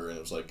seasons ever, and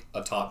it was like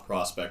a top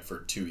prospect for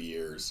 2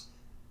 years,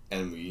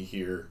 and we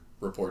hear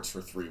reports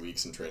for 3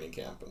 weeks in training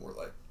camp, and we're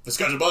like, this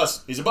guy's a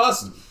bust. He's a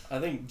bust. I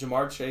think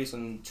Jamar Chase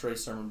and Trey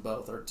Sermon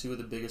both are two of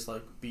the biggest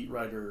like beat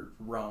writer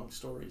wrong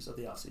stories of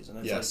the offseason.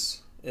 It's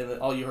Yes. Like, and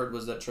all you heard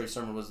was that Trey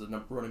Sermon was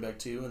the running back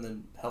 2, and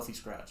then healthy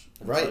scratch.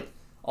 And Right. It's like,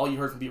 all you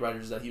heard from beat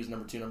writers is that he was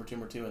number two,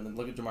 and then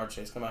look at Jamar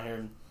Chase come out here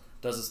and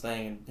does his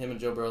thing, and him and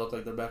Joe Burrow look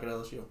like they're back at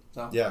LSU.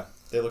 So Yeah,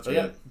 they looked so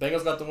good. yeah,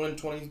 Bengals got the win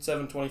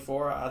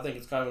 27-24. I think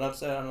it's kind of an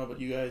upset. I don't know about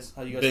you guys.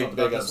 How you guys felt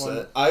Big about this one?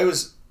 upset.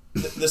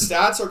 The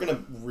stats are going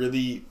to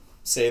really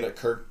say that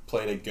Kirk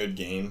played a good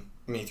game.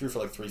 I mean, he threw for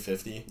like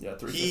 350. Yeah,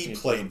 350. He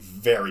played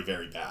very,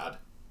 very bad.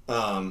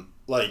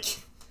 Like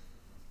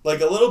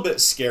a little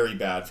bit scary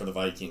bad for the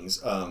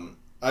Vikings.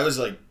 I was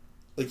like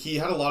he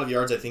had a lot of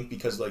yards, I think,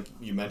 because like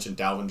you mentioned,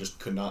 Dalvin just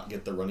could not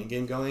get the running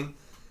game going.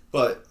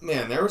 But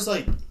man, there was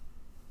like,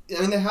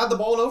 I mean, they had the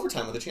ball in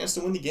overtime with a chance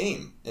to win the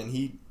game, and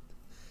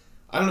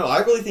I don't know. I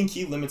really think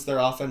he limits their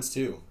offense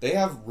too. They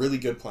have really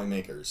good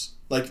playmakers.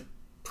 Like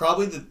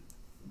probably the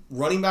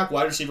running back,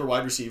 wide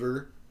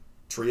receiver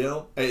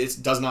trio. It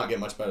does not get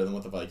much better than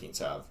what the Vikings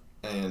have,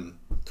 and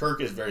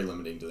Kirk is very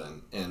limiting to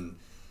them. And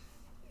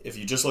if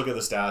you just look at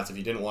the stats, if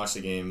you didn't watch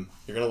the game,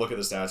 you're going to look at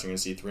the stats. You're going to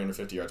see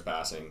 350 yards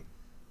passing.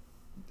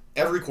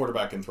 Every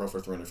quarterback can throw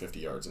for 350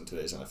 yards in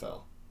today's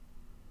NFL,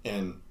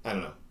 and I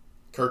don't know.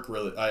 Kirk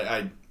really,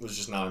 I was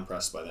just not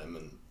impressed by them,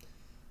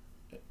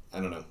 and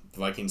I don't know. The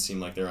Vikings seem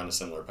like they're on a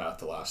similar path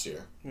to last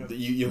year. Yeah.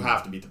 You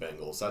have to beat the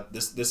Bengals.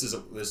 This is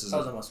a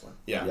must win.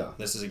 Yeah,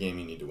 this is a game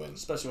you need to win.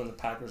 Especially when the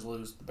Packers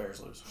lose, the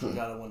Bears lose. You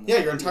gotta win. Yeah,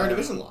 your entire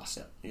division lost.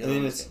 Yeah, I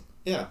mean, it's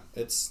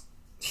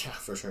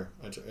for sure.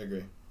 I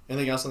agree.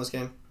 Anything else on this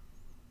game?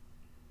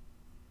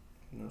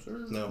 No,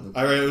 sir. No.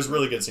 It was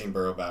really good seeing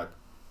Burrow back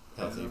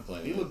healthy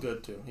playing. He looked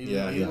good too. He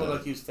looked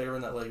like he was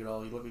favoring that leg at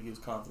all. He looked like he was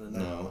confident.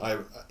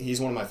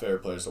 He's one of my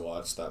favorite players to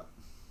watch. That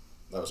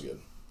was good.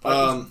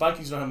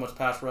 Vikings don't have much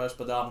pass rush,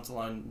 but the offensive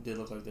line did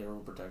look like they were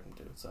protecting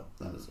too. So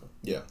that's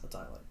a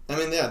highlight. I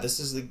mean, yeah, this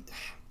is and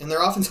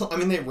their offensive. I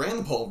mean, they ran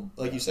the ball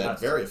like you said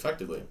very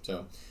effectively.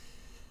 So,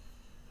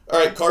 all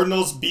right,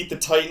 Cardinals beat the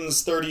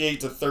Titans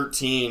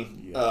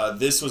 38-13. Yeah.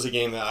 This was a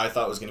game that I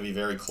thought was going to be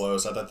very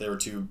close. I thought they were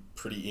two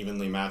pretty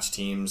evenly matched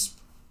teams,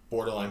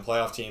 borderline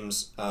playoff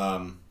teams.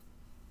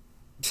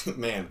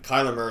 Man,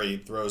 Kyler Murray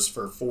throws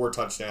for 4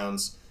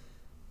 touchdowns.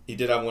 He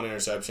did have 1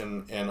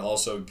 interception and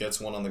also gets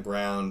 1 on the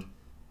ground.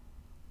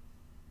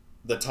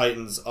 The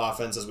Titans'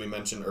 offense, as we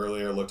mentioned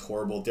earlier, looked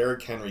horrible.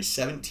 Derrick Henry,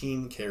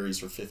 17 carries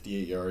for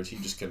 58 yards. He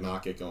just could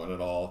not get going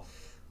at all.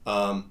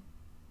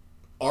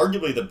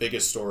 Arguably, the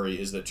biggest story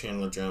is that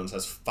Chandler Jones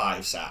has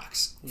 5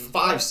 sacks. He's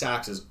 5 back.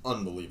 sacks is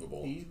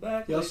unbelievable. He's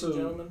back, He ladies also,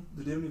 and gentlemen.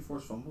 did he have any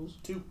forced fumbles?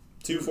 2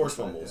 forced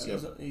fumbles. Yeah.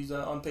 Yep. He's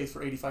on pace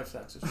for 85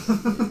 sacks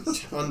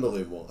this year.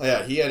 Unbelievable.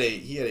 Yeah, he had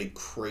a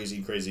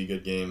crazy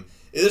good game.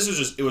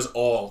 It was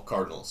all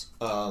Cardinals.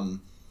 Yeah,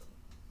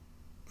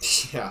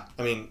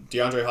 I mean,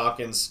 DeAndre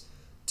Hopkins,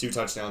 2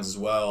 touchdowns as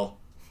well.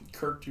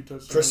 Kirk, 2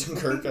 touchdowns. Christian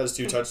Kirk has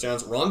 2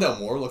 touchdowns. Rondell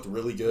Moore looked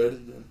really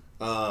good.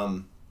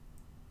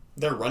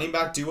 Their running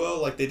back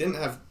duo, like they didn't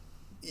have,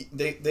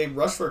 they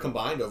rushed for a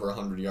combined over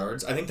 100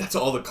 yards. I think that's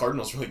all the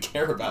Cardinals really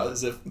care about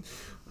is if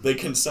they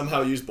can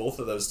somehow use both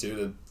of those two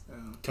to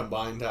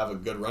combine to have a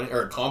good running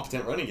or a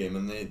competent running game,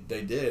 and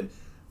they did.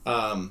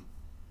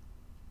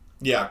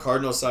 Yeah,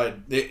 Cardinals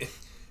side.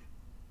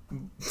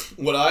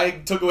 What I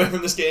took away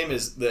from this game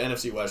is the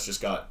NFC West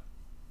just got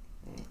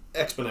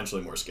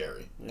exponentially more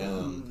scary.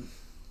 Yeah.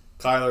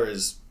 Kyler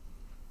is.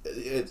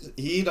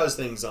 He does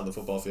things on the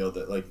football field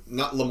that like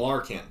not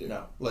Lamar can't do.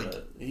 No, like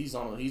he's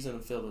in a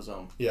field of his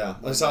own. Yeah,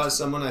 I saw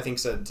someone I think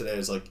said today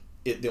is like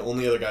the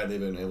only other guy they've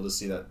been able to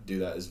see that do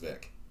that is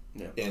Vic.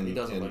 Yeah, he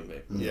doesn't like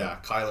Vic. Yeah,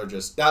 Kyler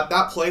just that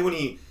play when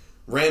he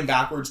ran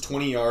backwards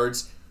 20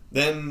 yards,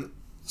 then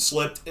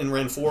slipped and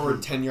ran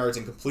forward 10 yards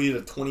and completed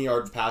a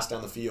 20-yard pass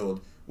down the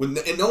field and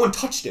no one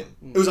touched him.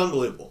 It was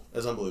unbelievable.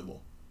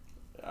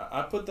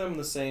 I put them in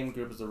the same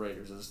group as the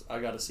Raiders. I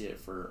got to see it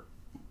for.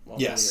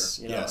 Yes,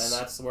 year, and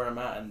that's where I'm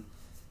at,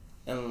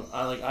 and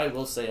I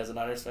will say as a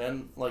Niners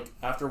fan, like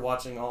after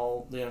watching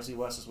all the NFC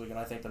West this weekend,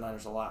 I think the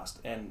Niners are last,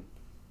 and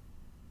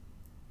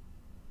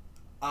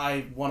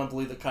I want to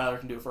believe that Kyler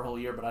can do it for a whole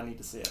year, but I need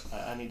to see it.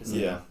 I need to see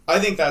it. Yeah, I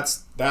think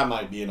that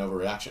might be an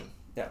overreaction.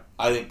 Yeah,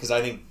 I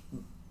think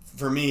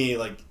for me,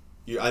 like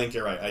I think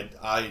you're right.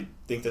 I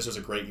think this was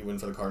a great win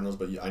for the Cardinals,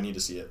 but I need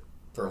to see it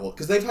for a whole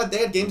because they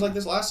had games like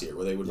this last year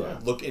where they would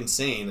look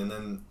insane and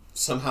then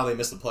somehow they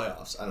missed the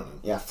playoffs. I don't know.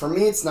 Yeah, for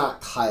me, it's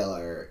not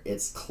Kyler.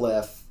 It's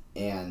Cliff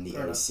and the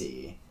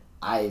OC.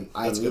 I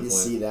need to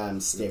see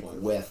them stick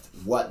with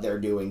what they're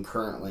doing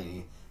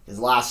currently. Because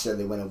last year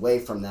they went away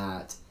from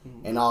that,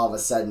 and all of a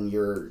sudden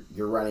you're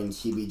running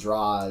QB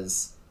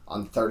draws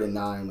on 3rd and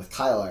 9 with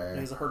Kyler. He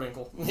has a hurt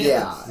ankle.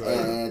 Yeah, Right.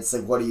 and it's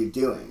like, what are you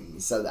doing?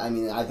 So, I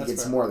mean, I think That's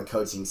it's fair. more the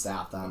coaching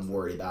staff that I'm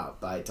worried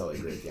about, but I totally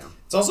agree with you.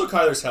 It's also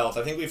Kyler's health.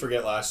 I think we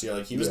forget last year,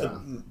 like, he was Yeah.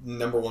 the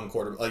number one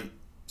quarterback. Like,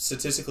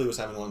 statistically was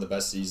having one of the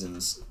best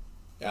seasons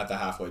at the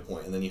halfway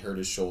point, and then he hurt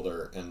his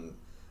shoulder, and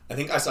I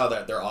think I saw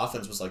that their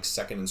offense was, like,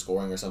 second in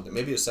scoring or something.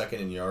 Maybe a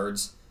second in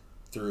yards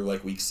through,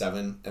 like, week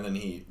 7, and then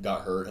he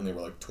got hurt, and they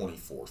were, like,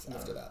 24th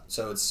after that.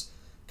 So it's...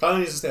 Kyler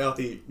needs to stay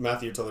healthy.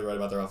 Matthew, you're totally right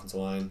about their offensive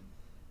line.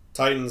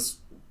 Titans,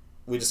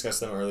 we discussed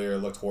them earlier,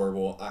 looked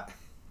horrible.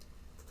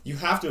 You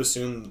have to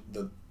assume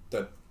that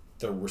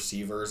the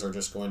receivers are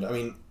just going to... I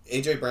mean,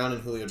 A.J. Brown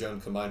and Julio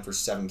Jones combined for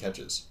 7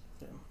 catches.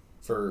 Yeah.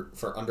 For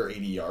under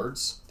 80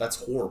 yards. That's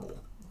horrible.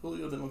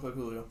 Julio didn't look like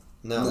Julio.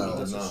 No, No. he That's did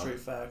just not. straight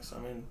facts. I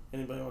mean,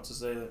 anybody wants to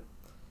say that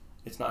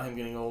it's not him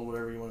getting old,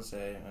 whatever you want to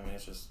say. I mean,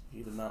 it's just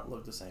he did not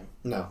look the same.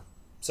 No.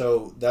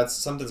 So that's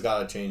something's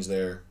got to change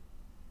there.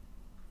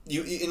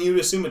 You would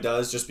assume it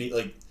does. Just be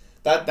like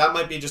that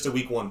might be just a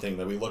week 1 thing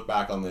that we look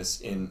back on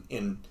this in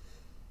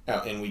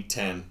week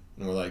 10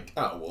 and we're like,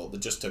 oh well, it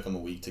just took them a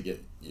week to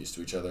get used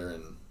to each other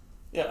and.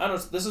 Yeah, I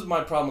don't. This is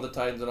my problem with the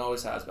Titans, and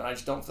always has been. I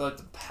just don't feel like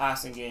the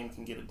passing game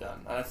can get it done.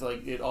 And I feel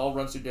like it all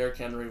runs through Derrick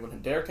Henry.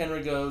 When Derrick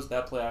Henry goes,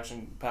 that play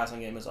action passing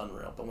game is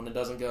unreal. But when it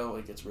doesn't go,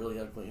 it gets really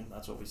ugly, and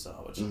that's what we saw.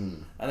 Which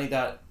I think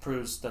that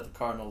proves that the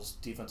Cardinals'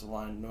 defensive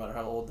line, no matter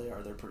how old they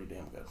are, they're pretty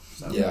damn good.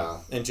 So. Yeah.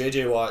 And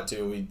J.J. Watt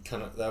too.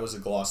 That was a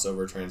gloss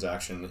over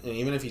transaction. And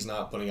even if he's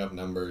not putting up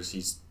numbers,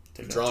 he's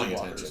Taking out drawing 2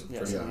 blockers. attention. Yeah,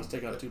 for so sure. he's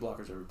taking out 2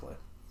 blockers every play.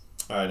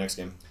 All right, next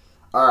game.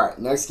 All right,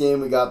 next game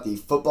we got the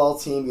football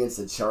team against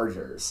the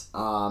Chargers.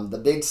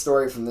 The big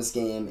story from this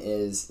game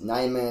is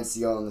 9 minutes to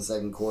go in the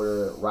second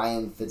quarter.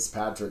 Ryan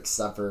Fitzpatrick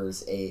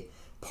suffers a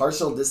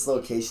partial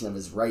dislocation of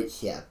his right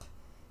hip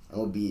and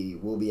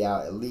will be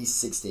out at least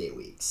 6 to 8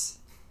 weeks.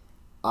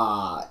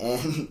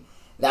 And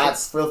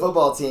that's for the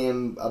football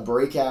team. A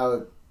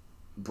breakout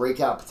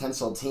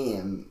potential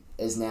team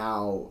is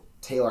now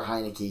Taylor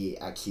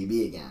Heineke at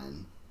QB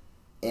again,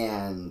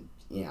 and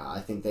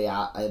I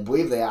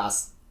believe they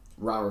asked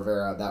Ron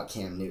Rivera about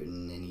Cam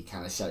Newton, and he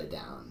kind of shut it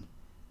down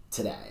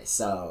today.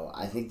 So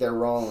I think they're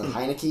rolling with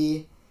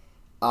Heineke.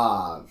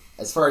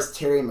 As far as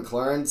Terry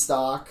McLaurin's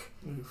stock,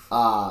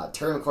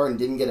 Terry McLaurin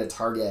didn't get a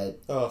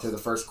target through the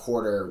first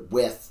quarter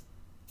with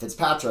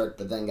Fitzpatrick,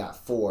 but then got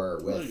 4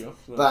 with. There you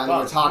go. But I mean,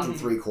 we're talking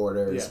 3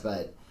 quarters. Yeah.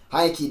 But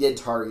Heineke did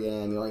target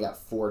him. He only got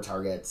 4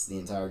 targets the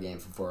entire game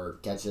for 4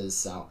 catches.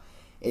 So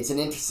it's an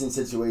interesting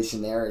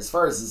situation there. As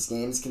far as this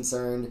game is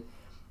concerned,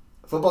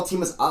 football team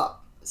was up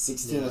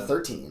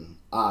 16-13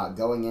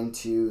 going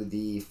into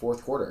the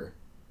fourth quarter.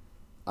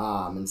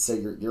 And so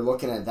you're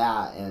looking at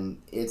that,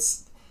 and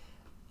it's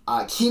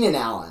Keenan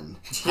Allen.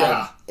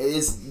 Yeah.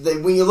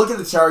 When you look at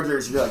the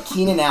Chargers, you're like,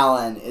 Keenan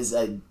Allen is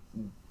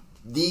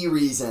the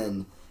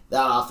reason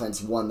that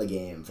offense won the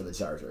game for the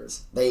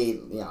Chargers.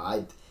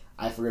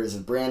 I forget if it was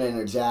Brandon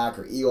or Jack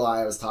or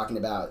Eli I was talking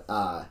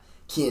about.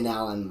 Keenan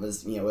Allen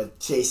was, with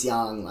Chase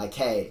Young, like,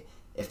 hey,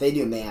 if they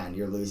do man,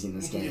 you're losing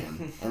this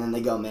game. And then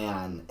they go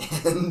man,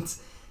 and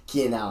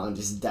Keenan Allen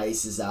just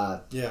dices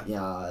up,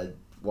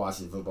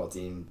 Washington football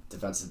team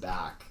defensive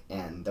back,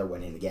 and they're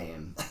winning the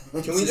game.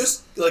 Can we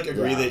just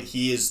agree that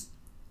he is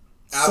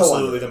So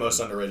absolutely the most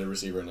underrated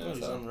receiver in the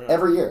He's NFL? unreal.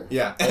 every year?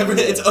 Yeah, Every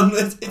year.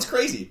 it's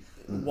crazy.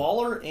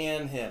 Waller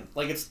and him.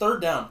 It's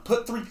 3rd down.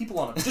 Put 3 people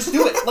on him. Just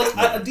do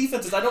it.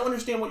 Defenses, I don't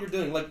understand what you're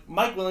doing.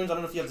 Mike Williams, I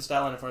don't know if you have the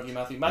stat line in front of you,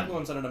 Matthew. Mike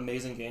Williams had an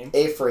amazing game.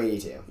 8 for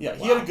 82. Yeah,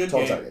 he had a good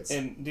 12 game. targets.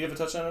 And do you have a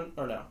touchdown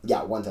or no?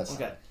 Yeah, 1 touchdown.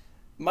 Okay.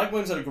 Mike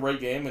Williams had a great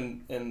game,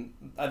 and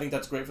I think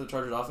that's great for the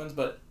Chargers offense,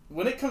 but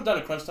when it comes down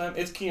to crunch time,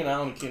 it's Keenan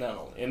Allen and Keenan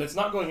Allen only, and it's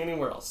not going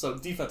anywhere else. So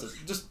defenses,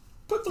 just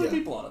put 3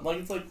 people on him.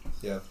 It's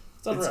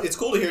unreal. It's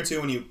cool to hear too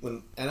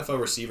when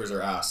NFL receivers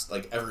are asked,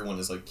 everyone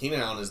is like,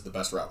 Keenan Allen is the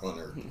best route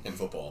runner in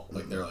football.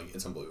 They're like,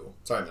 it's unbelievable.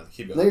 Sorry, man,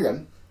 keep going. No, you're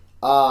good.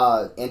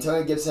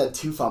 Antonio Gibson had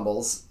 2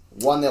 fumbles.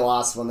 1 they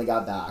lost, 1 they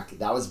got back.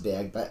 That was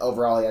big, but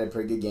overall he had a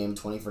pretty good game,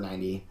 20 for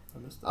 90. I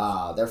missed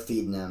that. They're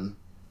feeding him.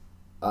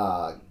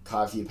 Caught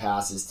a few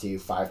passes to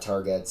 5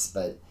 targets,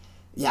 but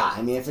yeah,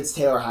 I mean, if it's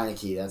Taylor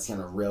Heineke, that's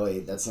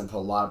gonna put a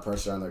lot of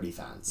pressure on their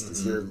defense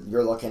because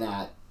you're looking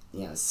at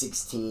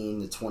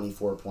 16 to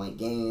 24 point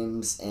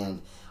games,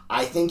 and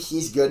I think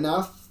he's good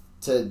enough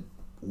to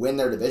win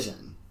their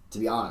division. To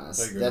be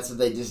honest, I agree. that's what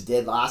they just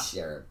did last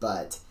year,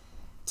 but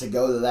to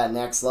go to that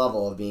next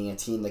level of being a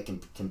team that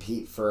can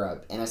compete for a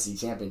NFC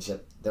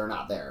championship, they're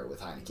not there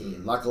with Heineke.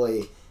 And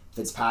luckily,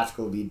 Fitzpatrick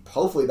will be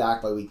hopefully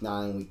back by week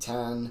 9, week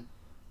 10.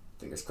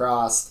 Fingers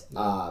crossed.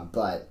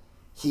 But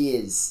he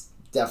is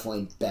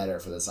definitely better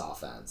for this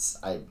offense,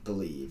 I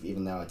believe,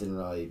 even though it didn't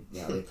really,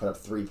 they put up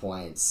 3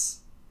 points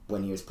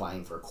when he was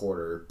playing for a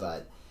quarter.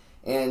 But,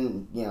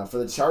 and, for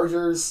the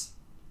Chargers,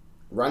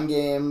 run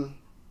game,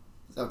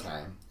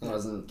 okay. It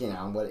wasn't,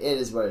 what it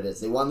is what it is.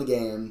 They won the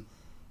game,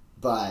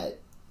 but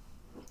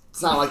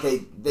it's not like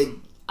they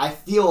I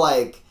feel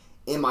like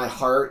in my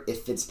heart,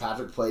 if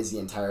Fitzpatrick plays the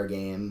entire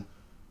game,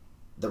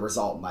 the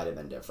result might have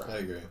been different. I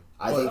agree.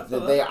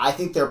 I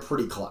think they're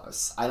pretty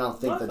close. I don't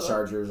think the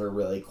Chargers are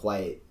really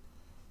quite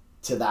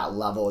to that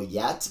level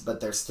yet, but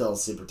they're still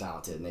super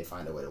talented and they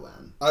find a way to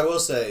win. I will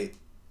say,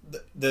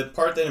 the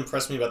part that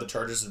impressed me about the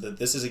Chargers is that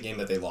this is a game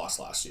that they lost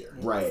last year.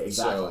 Right,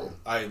 exactly.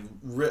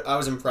 So I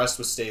was impressed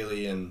with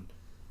Staley, and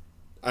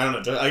I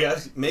don't know. I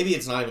guess maybe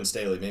it's not even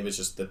Staley. Maybe it's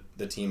just that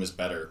the team is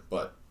better.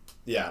 But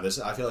yeah,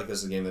 I feel like this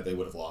is a game that they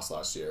would have lost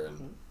last year.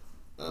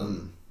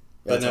 And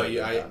but no,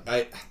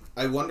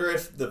 I wonder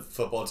if the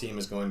football team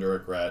is going to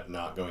regret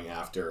not going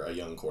after a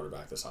young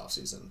quarterback this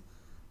offseason,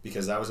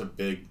 because that was a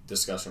big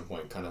discussion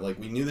point. Kind of like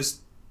we knew this.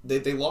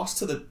 They lost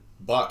to the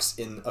Bucs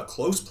in a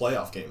close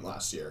playoff game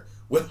last year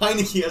with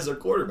Heineke as their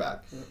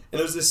quarterback, and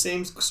it was the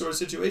same sort of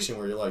situation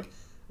where you're like,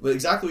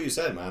 exactly what you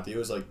said, Matthew. It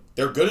was like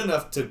they're good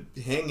enough to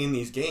hang in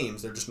these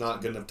games, they're just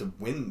not good enough to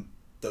win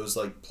those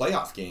like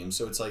playoff games.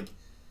 So it's like,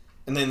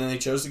 and then they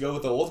chose to go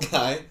with the old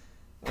guy,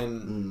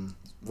 and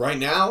right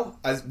now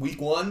as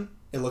week 1,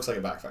 it looks like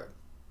it backfired,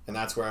 and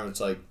that's where I'm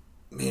just like,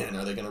 man,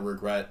 are they going to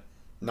regret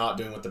not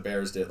doing what the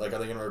Bears did? Like, are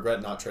they going to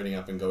regret not trading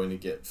up and going to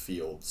get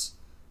Fields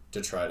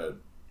to try to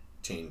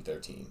change their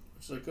team?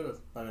 Which they could have.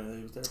 I mean,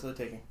 he was there for the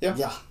taking.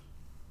 Yeah.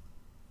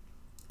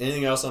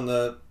 Anything else on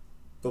the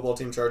football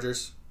team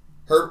Chargers?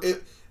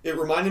 It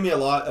reminded me a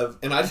lot of,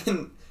 and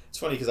it's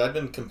funny because I've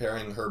been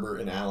comparing Herbert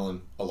and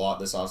Allen a lot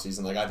this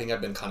offseason. Like, I think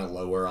I've been kind of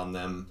lower on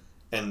them,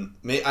 and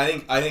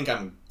I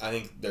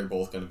think they're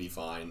both going to be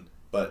fine,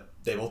 but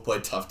they both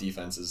played tough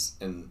defenses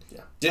and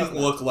didn't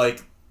look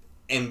like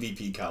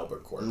MVP caliber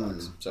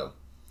quarterbacks. So,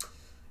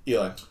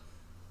 Eli.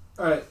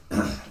 All right,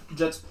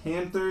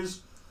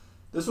 Jets-Panthers.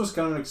 This was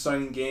kind of an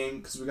exciting game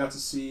because we got to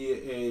see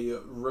a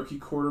rookie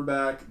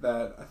quarterback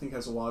that I think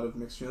has a lot of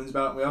mixed feelings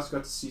about. We also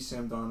got to see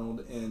Sam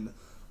Darnold in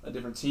a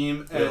different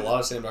team. And a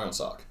lot of Sam Darnold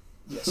stock.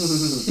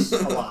 Yes,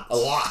 a lot. A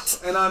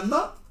lot. And I'm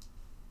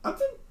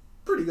feeling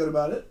pretty good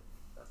about it.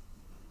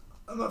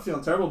 I'm not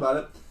feeling terrible about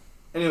it.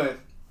 Anyway,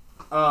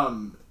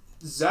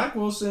 Zach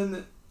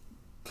Wilson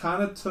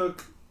kind of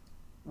took,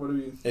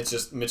 It's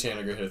just Mitch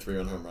Haniger hit a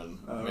 3-run home run.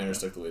 Mariners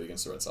took the lead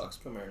against the Red Sox.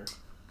 Go Mariners.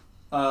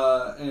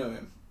 Anyway,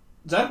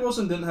 Zach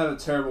Wilson didn't have a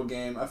terrible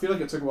game. I feel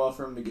like it took a while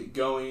for him to get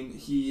going.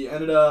 He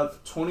ended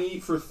up 20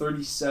 for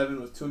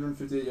 37 with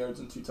 258 yards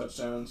and 2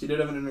 touchdowns. He did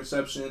have an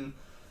interception.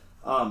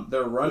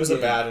 Their run It was game,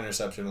 a bad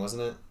interception,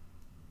 wasn't it?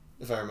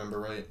 If I remember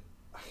right.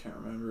 I can't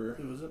remember.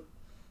 Who was it?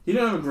 He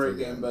didn't have a great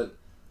game, but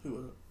Who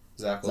was it?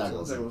 Zach Wilson.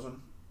 Zach Zach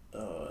Wilson.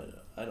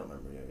 I don't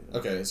remember either.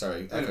 Okay,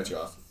 sorry. I cut you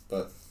off.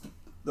 But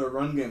The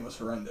run game was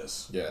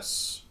horrendous.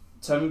 yes.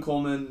 Tevin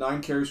Coleman,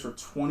 9 carries for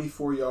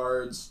 24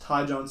 yards.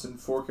 Ty Johnson,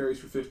 4 carries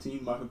for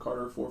 15. Michael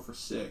Carter, 4 for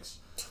 6.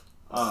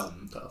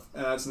 Tough.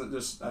 And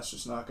that's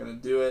just not going to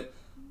do it.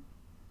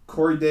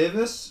 Corey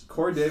Davis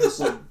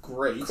looked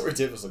great. Corey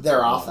Davis looked Their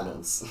phenomenal.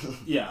 offense.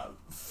 Yeah,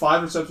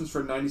 5 receptions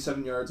for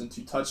 97 yards and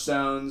 2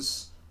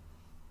 touchdowns.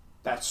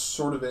 That's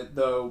sort of it,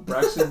 though.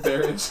 Braxton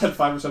Berrios had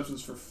 5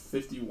 receptions for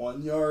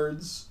 51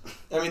 yards.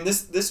 I mean,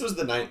 this was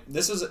the night.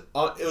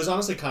 It was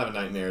honestly kind of a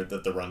nightmare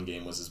that the run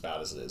game was as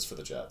bad as it is for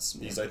the Jets,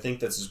 because I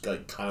think that's just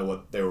like kind of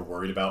what they were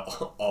worried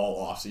about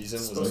all offseason.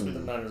 It's supposed to be the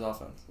Niners'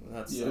 offense.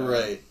 That's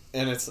right,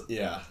 and it's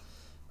Mekhi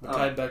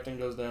Becton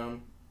goes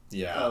down.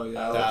 Yeah. Oh,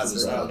 yeah.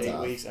 That's out tough. 8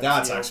 weeks.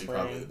 That's MCL actually sprain.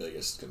 probably the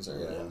biggest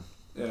concern.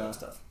 Yeah. Yeah. That's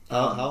tough.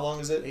 How long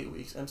is it? 8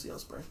 weeks. MCL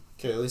sprain.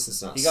 Okay, at least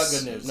it's not. He got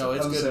good news. No,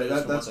 it's good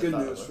news. That's good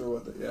news for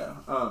what they,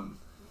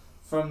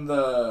 From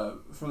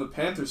the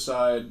Panthers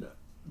side,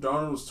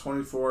 Darnold was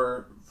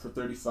 24 for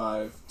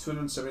 35,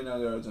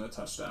 279 yards and a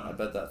touchdown. I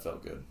bet that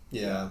felt good.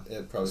 Yeah,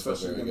 it probably felt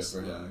Especially very against,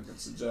 good for him.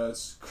 against the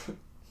Jets.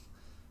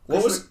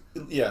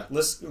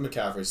 List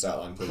McCaffrey's stat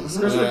line, please.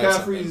 Chris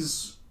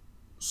McCaffrey's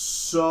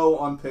so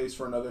on pace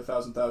for another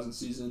 1,000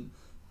 season.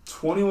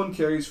 21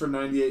 carries for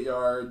 98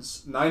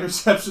 yards, 9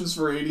 receptions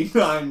for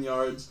 89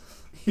 yards.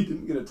 He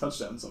didn't get a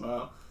touchdown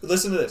somehow.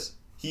 Listen to this.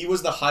 He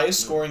was the highest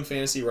scoring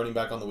fantasy running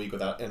back on the week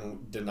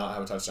and did not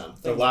have a touchdown.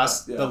 The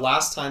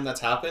last time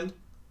that's happened,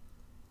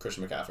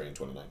 Christian McCaffrey in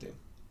 2019.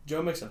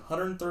 Joe Mixon,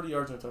 130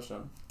 yards and a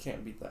touchdown.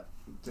 Can't beat that.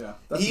 Yeah,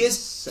 he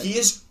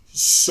is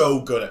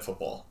so good at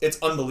football.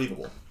 It's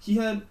unbelievable. He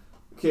had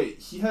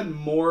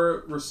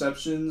more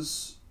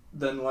receptions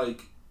than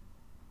like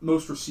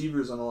most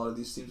receivers on a lot of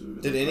these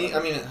teams.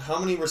 How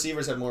many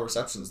receivers had more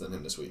receptions than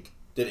him this week?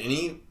 Did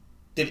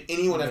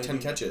anyone have 10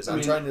 catches?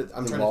 I'm trying to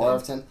think.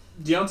 10.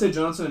 Deontay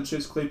Johnson and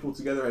Chase Claypool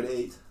together had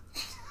 8.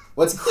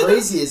 What's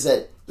crazy is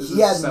that he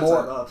had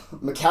more. Up.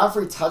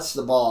 McCaffrey touched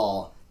the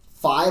ball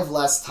 5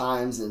 less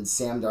times than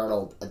Sam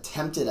Darnold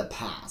attempted a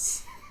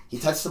pass. He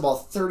touched the ball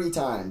 30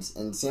 times,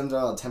 and Sam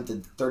Darnold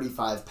attempted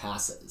 35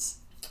 passes.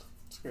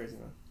 It's crazy,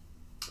 man.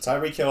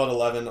 Tyreek Hill at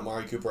 11,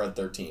 Amari Cooper at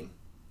 13.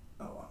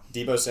 Oh wow.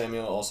 Debo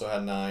Samuel also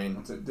had 9.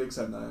 That's it. Diggs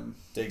had 9.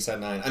 Diggs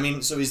had 9. I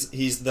mean, so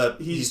he's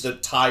the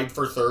tied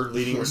for third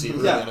leading receiver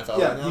in the NFL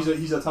right now.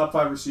 He's a top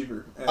 5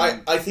 receiver.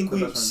 I think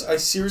I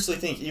seriously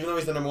think, even though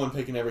he's the number 1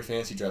 pick in every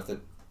fantasy draft, that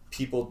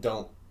people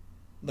don't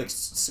we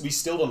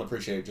still don't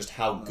appreciate just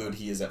how good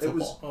he is at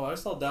football. I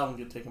saw Dalvin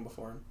get taken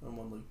before him in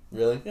one league.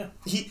 Really? Yeah.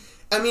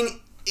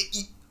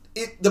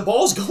 The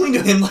ball's going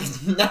to him like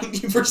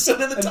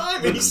 90% of the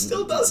time, and he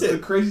still does it. The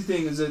crazy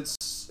thing is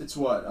it's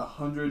what,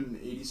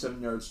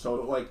 187 yards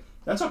total. Like,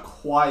 that's a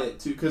quiet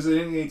too, because they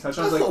didn't get any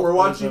touchdowns. Like, we're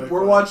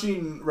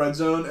watching Red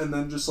Zone, and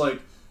then just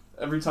like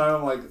every time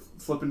I'm like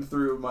flipping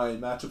through my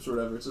matchups or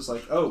whatever, it's just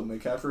like, oh,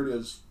 McCaffrey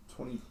has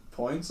 20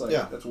 points. Like,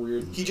 that's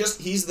weird.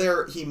 He's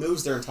there. He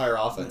moves their entire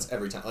offense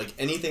every time. Like,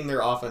 anything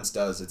their offense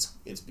does,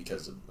 it's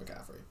because of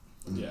McCaffrey.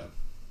 Yeah.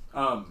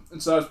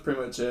 And so that was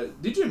pretty much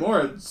it. DJ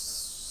Moore had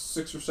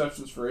 6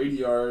 receptions for 80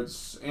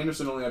 yards.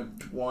 Anderson only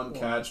had 1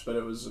 catch, but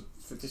it was a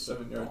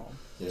 57-yard.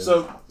 Yeah.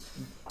 So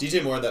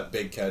DJ Moore had that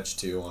big catch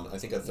too on, I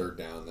think, a third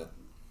down that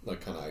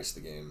like kind of iced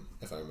the game,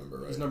 if I remember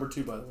right. He's number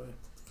 2, by the way.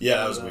 Yeah,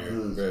 that was weird.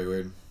 Very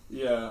weird.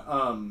 Yeah.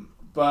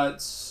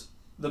 But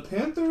the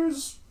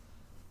Panthers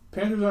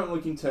aren't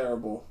looking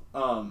terrible.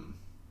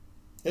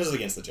 It was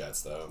against the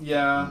Jets though.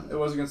 Yeah, it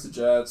was against the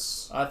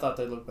Jets. I thought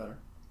they'd look better.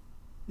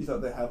 You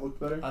thought they have looked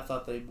better? I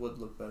thought they would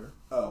look better.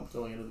 Oh.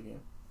 Going into the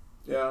game.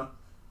 Yeah.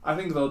 I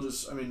think they'll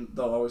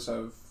always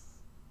have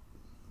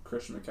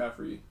Christian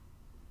McCaffrey,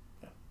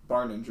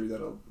 bar an injury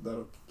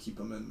that'll keep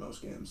him in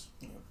most games.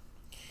 Yeah.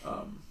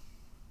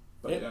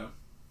 But yeah.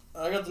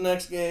 I got the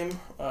next game.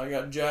 I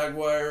got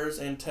Jaguars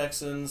and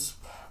Texans.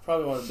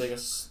 Probably one of the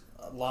biggest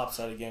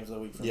lopsided games of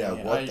the week for me.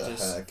 What the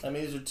heck? I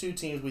mean, these are 2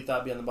 teams we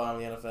thought would be on the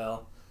bottom of the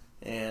NFL,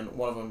 and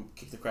one of them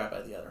kicked the crap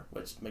out of the other,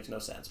 which makes no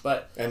sense.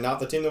 And not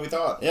the team that we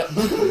thought. Yep.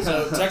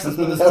 So Texans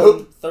win this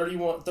one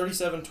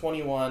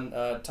 37-21.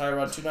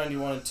 Tyrod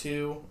 291 and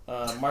 2.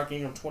 Mark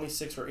Ingram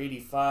 26 for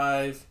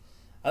 85.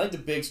 I think the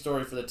big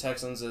story for the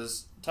Texans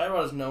is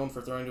Tyrod is known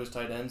for throwing to his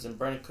tight ends, and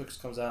Brandon Cooks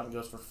comes out and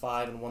goes for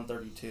 5 and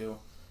 132.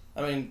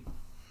 I mean,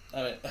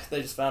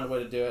 they just found a way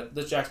to do it.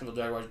 This Jacksonville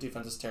Jaguars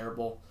defense is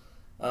terrible.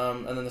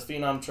 And then the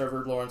phenom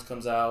Trevor Lawrence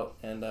comes out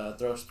and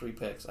throws 3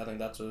 picks. I think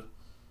that's a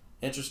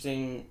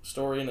interesting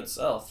story in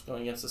itself,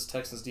 going against this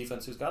Texans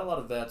defense, who's got a lot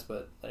of vets,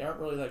 but they aren't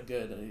really that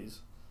good. And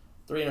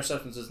 3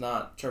 interceptions is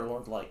not Trevor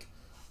Lawrence like.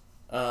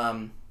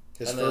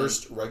 His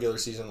first regular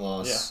season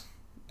loss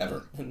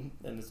ever in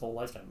his whole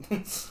lifetime.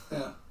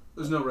 Yeah,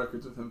 there's no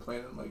records of him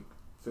playing in like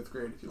 5th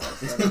grade if you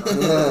lost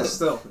that.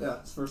 Still,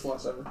 his first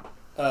loss ever.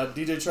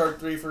 DJ Chark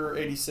 3 for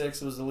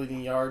 86 was the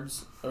leading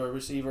yards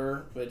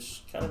receiver,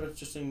 which kind of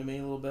interesting to me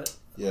a little bit.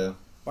 Yeah.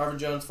 Marvin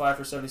Jones 5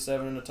 for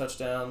 77 and a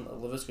touchdown.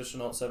 Laviska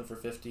Shenault 7 for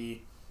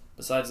 50.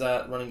 Besides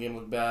that, running game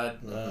looked bad.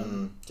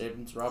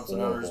 James Robinson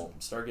owners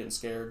started getting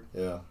scared.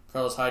 Yeah.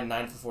 Carlos Hyde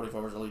 9 for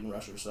 44 was a leading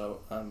rusher.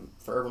 So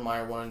for Urban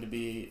Meyer wanting to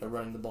be a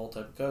running the ball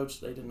type of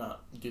coach, they did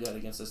not do that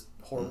against this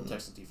horrible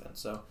Texans defense.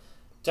 So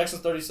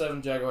Texans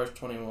 37, Jaguars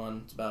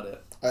 21. That's about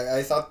it.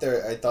 I thought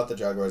the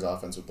Jaguars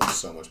offense would look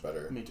so much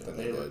better. Me too. Than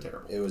They looked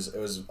terrible. It was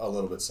a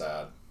little bit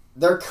sad.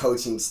 Their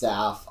coaching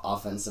staff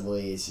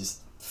offensively is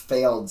just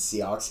failed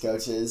Seahawks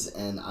coaches,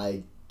 and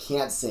I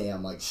can't say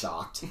I'm like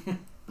shocked,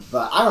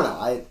 but I don't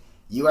know.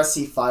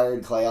 USC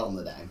fired Clay Elton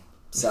today,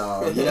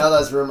 so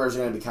those rumors are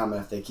going to be coming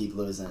if they keep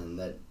losing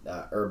that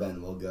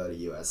Urban will go to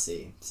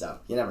USC. So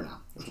you never know.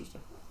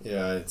 Interesting.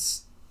 Yeah,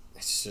 it's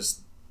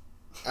just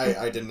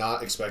I did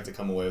not expect to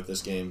come away with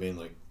this game being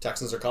like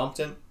Texans are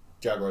competent,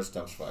 Jaguars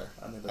dumpster fire.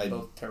 I think they're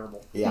both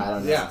terrible. Yeah, I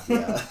don't know.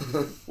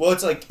 Yeah. Well,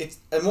 it's like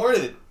more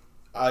that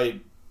I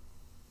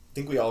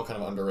think we all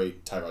kind of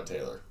underrate Tyrod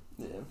Taylor.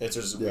 Yeah. It's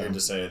just weird to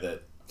say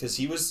that because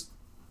he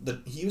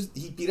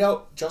beat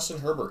out Justin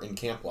Herbert in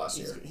camp last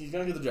year. He's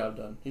gonna get the job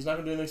done. He's not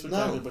gonna do anything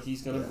spectacular, but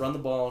he's gonna run the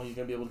ball and he's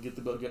gonna be able to get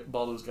the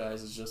ball to those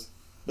guys. It's just.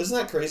 Isn't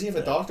that crazy? If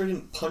a doctor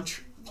didn't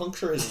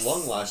puncture his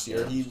lung last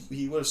year,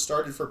 he would have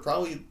started for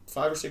probably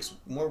 5 or 6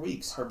 more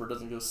weeks. Herbert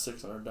doesn't go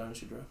 6 on our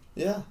dynasty draft.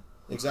 Yeah,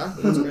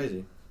 exactly. That's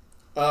crazy.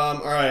 All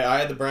right, I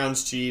had the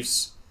Browns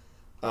Chiefs.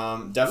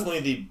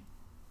 Definitely the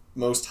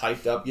most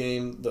hyped up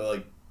game,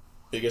 the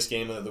biggest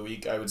game of the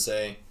week, I would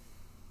say.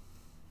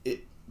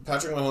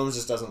 Patrick Mahomes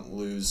just doesn't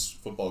lose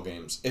football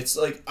games. It's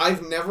like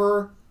I've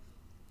never,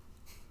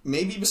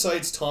 maybe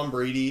besides Tom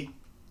Brady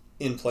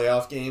in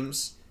playoff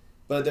games,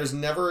 but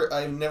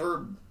I've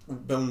never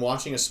been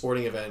watching a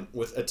sporting event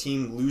with a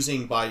team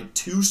losing by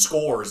 2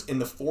 scores in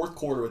the 4th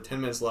quarter with 10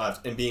 minutes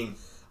left and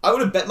I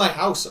would have bet my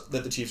house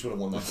that the Chiefs would have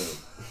won that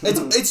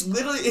game. It's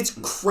literally, it's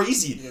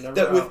crazy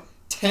that with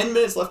 10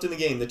 minutes left in the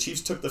game, the Chiefs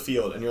took the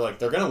field and you're like,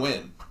 they're going to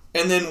win.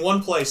 And then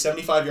one play,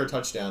 75-yard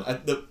touchdown.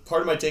 The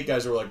part of my take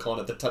guys were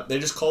calling it they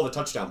just call it a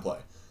touchdown play.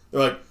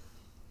 They're like,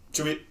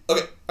 should we?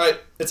 Okay, all right.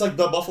 It's like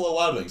the Buffalo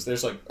Wild Wings. They're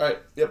just like, all right,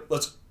 yep,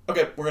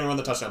 we're gonna run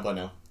the touchdown play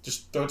now.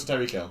 Just throw it to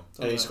Tyreek Hill,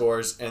 and he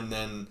scores. And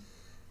then,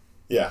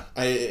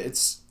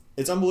 it's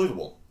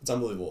unbelievable. It's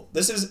unbelievable.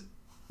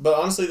 But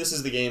honestly, this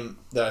is the game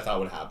that I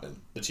thought would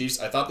happen. I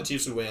thought the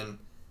Chiefs would win,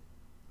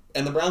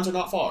 and the Browns are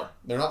not far.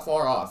 They're not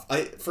far off.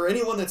 For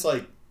anyone that's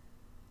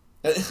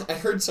I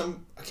heard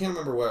I can't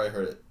remember where I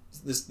heard it.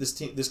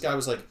 This guy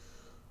was like,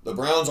 the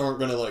Browns aren't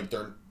gonna like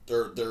they're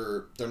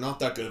not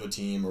that good of a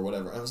team or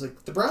whatever. And I was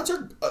like, the Browns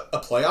are a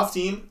playoff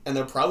team and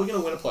they're probably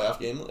gonna win a playoff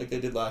game like they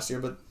did last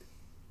year.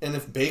 And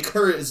if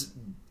Baker is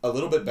a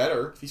little bit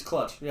better, if he's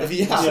clutch, to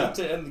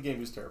end the game, he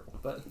was terrible.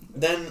 But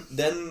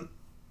then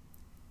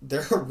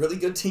they're a really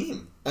good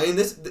team. I mean,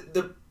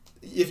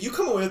 if you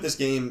come away with this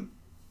game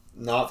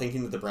not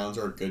thinking that the Browns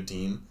are a good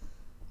team,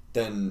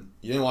 then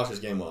you didn't watch this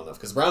game well enough,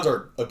 because the Browns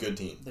are a good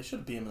team. They should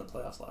have beat them in the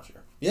playoffs last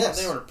year. Yes.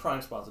 They were in a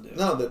prime spot to do it.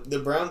 No, the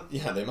Browns,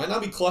 they might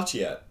not be clutch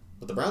yet,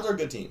 but the Browns are a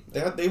good team.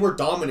 They were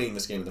dominating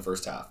this game in the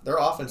first half. Their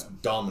offense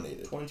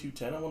dominated.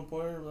 22-10 at one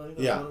point, or like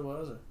Yeah. what it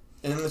was.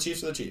 And the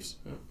Chiefs are the Chiefs.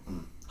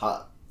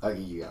 Okay,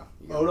 you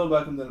go. Odell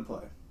Beckham didn't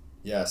play.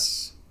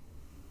 Yes.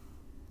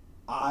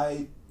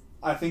 I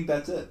think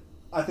that's it.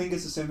 I think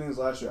it's the same thing as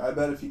last year. I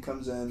bet if he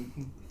comes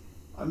in,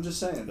 I'm just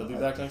saying. He'll be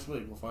back next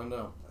week. We'll find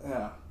out.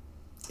 Yeah.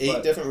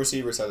 8 different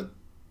receivers had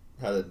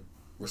a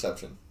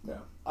reception. Yeah.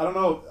 I don't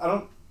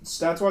know.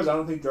 Stats wise, I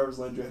don't think Jarvis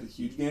Landry had a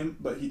huge game,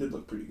 but he did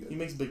look pretty good. He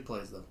makes big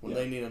plays though. When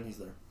they need him, he's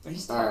there.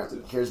 He's All right.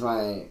 too. Here's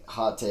my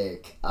hot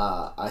take.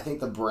 I think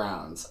the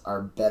Browns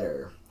are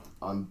better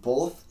on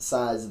both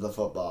sides of the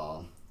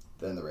football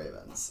than the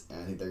Ravens,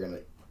 and I think they're gonna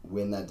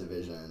win that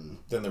division.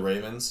 Than the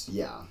Ravens?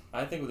 Yeah.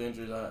 I think with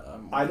injuries,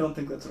 I don't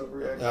think that's an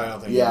overreaction. I don't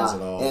think it is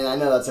at all. And I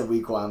know that's a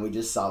weak one. We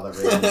just saw the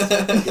Ravens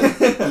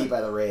get beat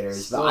by the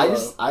Raiders,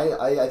 but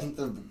I think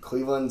the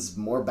Cleveland's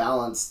more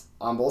balanced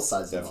on both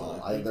sides of the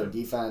ball. I think their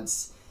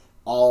defense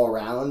all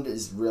around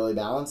is really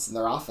balanced, and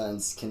their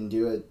offense can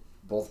do it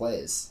both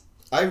ways.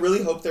 I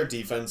really hope their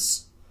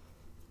defense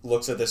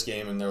looks at this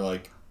game and they're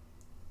like,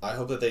 I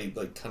hope that they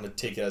like kind of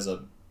take it as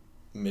a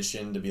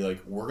mission to be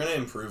like, we're going to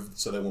improve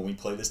so that when we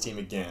play this team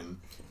again,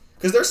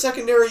 because their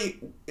secondary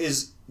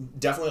is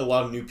definitely a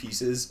lot of new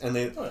pieces, and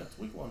it's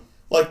week 1.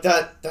 Like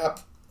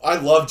that I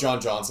love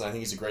John Johnson. I think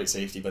he's a great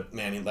safety, but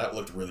man, that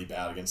looked really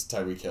bad against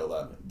Tyreek Hill.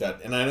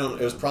 And I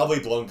don't. It was probably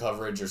blown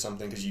coverage or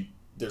something, because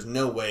there's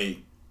no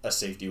way a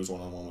safety was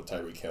 1-on-1 with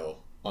Tyreek Hill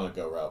on a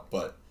go route.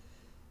 But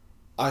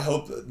I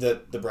hope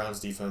that the Browns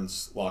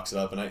defense locks it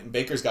up, and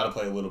Baker's got to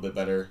play a little bit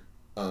better.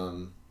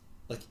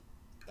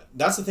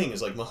 That's the thing,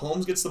 is like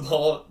Mahomes gets the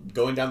ball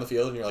going down the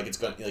field, and you're like,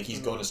 he's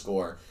going to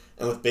score.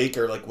 And with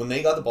Baker, like when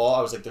they got the ball,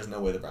 I was like, there's no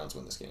way the Browns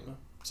win this game.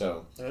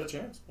 So they had a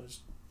chance.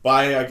 But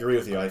I agree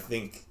with you. I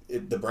think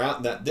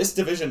this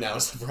division now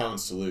is the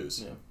Browns to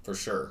lose, for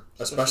sure.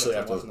 Especially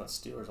after watching that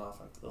Steelers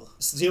offense.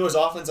 Steelers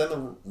offense and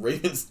the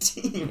Ravens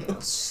team.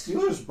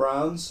 Steelers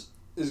Browns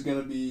is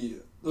gonna be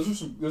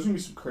those are gonna be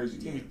some crazy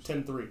games. It's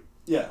gonna be 10-3.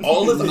 Yeah,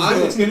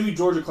 it's gonna be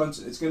Georgia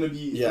Clemson. It's gonna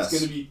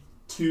be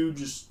two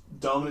just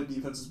dominant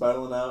defenses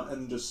battling out,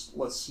 and just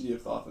let's see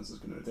if the offense is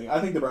gonna do anything.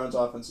 I think the Browns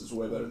offense is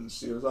way better than the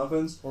Steelers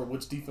offense. Or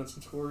which defense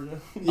can score?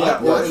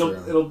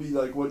 It'll be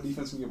like what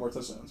defense can get more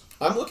touchdowns.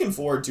 I'm looking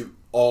forward to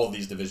all of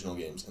these divisional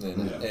games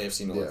in the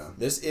AFC North. Yeah.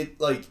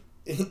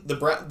 I think the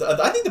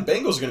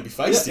Bengals are going to be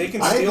feisty. Yeah, they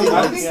can steal.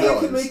 I think they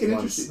can make it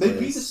interesting. They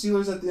beat the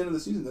Steelers at the end of the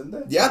season, didn't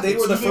they? Yeah, they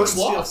were the first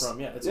loss.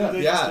 It's who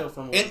they can steal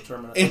from.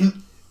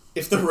 And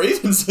if the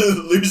Ravens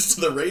lose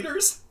to the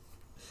Raiders,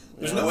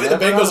 there's no way the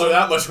Bengals are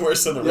that much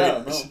worse than the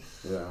Raiders.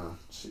 Yeah.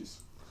 Jeez.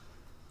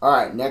 All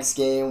right, next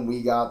game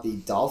we got the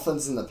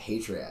Dolphins and the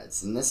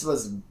Patriots, and this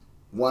was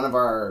one of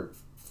our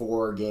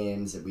 4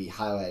 games that we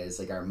highlighted as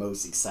like our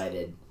most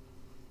exciting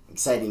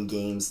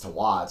games to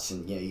watch.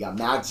 And you got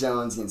Mac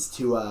Jones against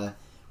Tua.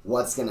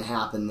 What's going to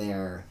happen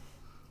there?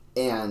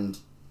 And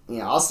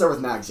I'll start with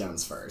Mac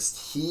Jones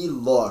first. He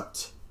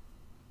looked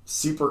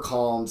super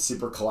calm,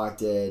 super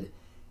collected.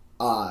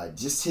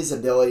 Just his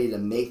ability to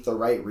make the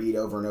right read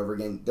over and over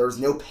again. There was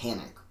no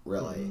panic,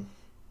 really. Mm-hmm.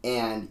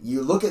 And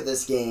you look at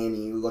this game,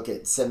 and you look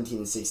at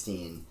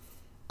 17-16.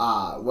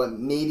 What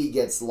maybe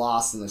gets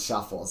lost in the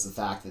shuffle is the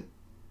fact that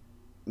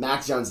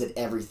Mac Jones did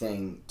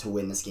everything to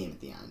win this game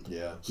at the end.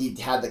 Yeah. He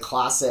had the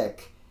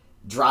classic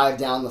drive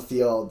down the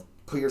field,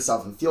 put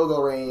yourself in field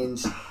goal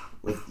range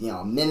with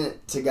a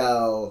minute to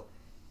go,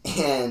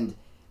 and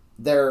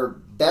their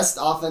best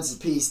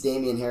offensive piece,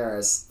 Damian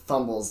Harris,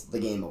 fumbles the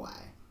game away.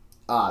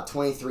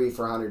 23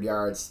 for 100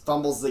 yards,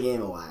 fumbles the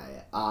game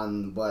away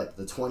on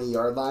the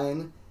 20-yard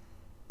line.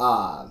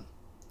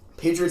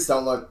 Patriots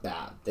don't look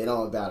bad. They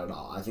don't look bad at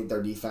all. I think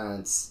their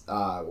defense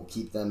will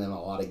keep them in a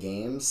lot of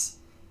games.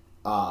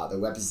 Their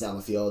weapons down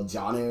the field.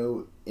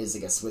 Jonnu is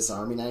like a Swiss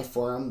Army knife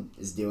for him,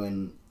 is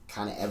doing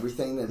kind of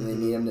everything that they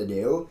need him to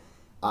do.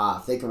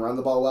 If they can run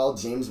the ball well,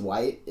 James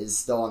White is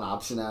still an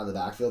option out of the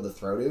backfield to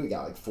throw to. He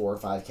got 4 or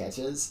 5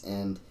 catches,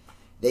 and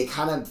they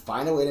kind of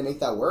find a way to make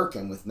that work.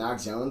 And with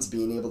Mac Jones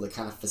being able to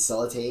kind of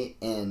facilitate,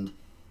 and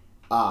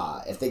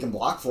if they can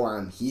block for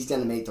him, he's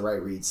going to make the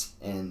right reads,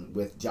 and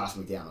with Josh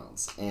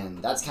McDaniels.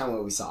 And that's kind of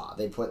what we saw.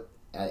 They put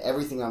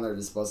everything on their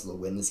disposal to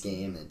win this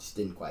game, and it just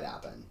didn't quite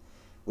happen.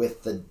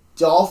 With the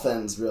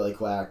Dolphins, really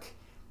quick,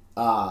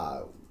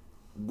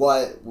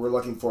 what we're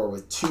looking for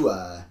with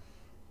Tua,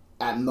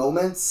 at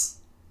moments,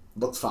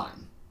 looked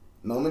fine.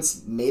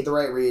 Moments made the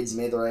right reads,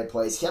 made the right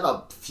plays. He had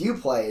a few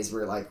plays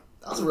where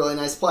that was a really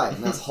nice play.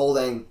 And that's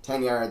holding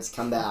 10 yards,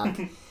 come back.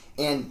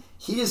 And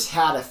he just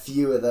had a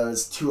few of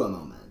those Tua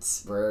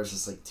moments where it was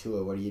just like,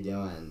 Tua, what are you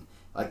doing?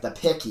 Like the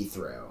pick he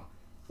threw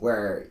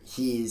where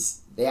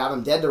they have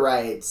him dead to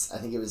rights. I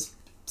think it was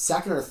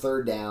second or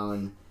third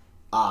down.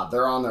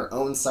 They're on their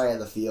own side of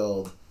the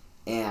field,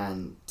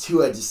 and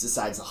Tua just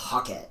decides to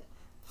huck it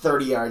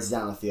 30 yards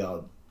down the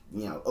field,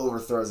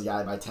 overthrows a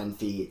guy by 10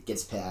 feet,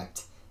 gets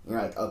picked. And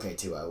you're like, okay,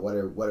 Tua, what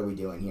are we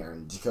doing here?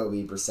 And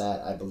Jacoby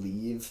Brissett, I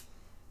believe,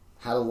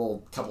 had a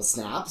couple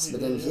snaps,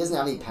 but then he doesn't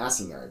have any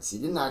passing yards. He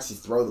didn't actually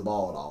throw the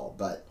ball at all,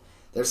 but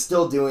they're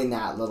still doing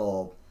that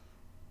little,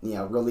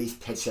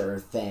 relief pitcher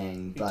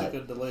thing. He but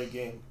took a delayed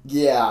game.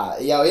 Yeah,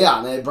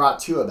 and they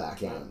brought Tua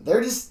back in.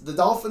 The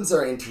Dolphins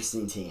are an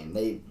interesting team.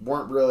 They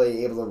weren't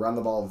really able to run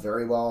the ball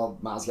very well.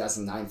 Myles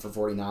Gaskin 9 for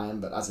 49,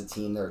 but as a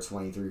team they're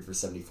 23 for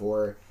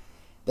 74.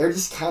 They're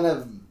just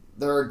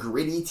they're a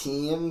gritty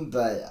team,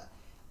 but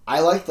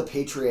I like the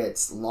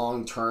Patriots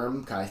long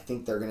term because I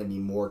think they're going to be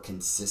more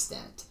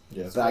consistent.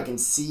 Yes, but I can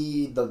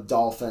see the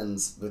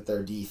Dolphins with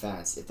their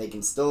defense, if they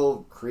can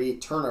still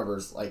create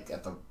turnovers like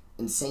at the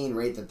insane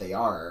rate that they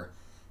are,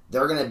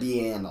 they're going to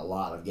be in a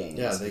lot of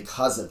games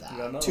because of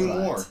that. Two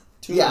more.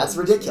 It's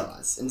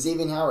ridiculous. And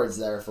Xavier Howard's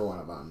there for one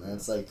of them. And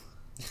it's like...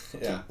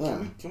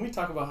 Can we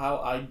talk about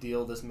how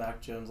ideal this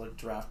Mac Jones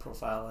draft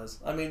profile is?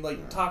 I mean,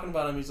 talking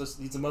about him, he's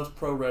the most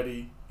pro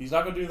ready. He's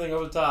not going to do anything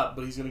over the top,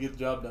 but he's going to get the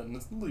job done.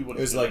 That's literally what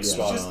he's doing. He's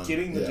just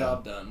getting the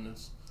job done.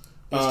 It's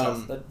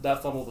tough.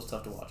 That fumble was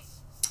tough to watch.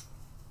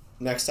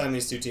 Next time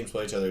these two teams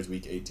play each other is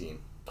week 18.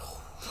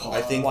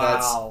 I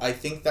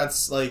think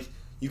that's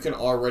you can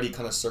already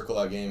kind of circle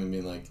that game and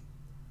be like,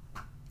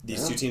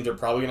 these two teams are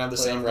probably gonna have the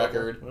same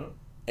record,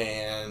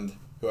 and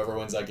whoever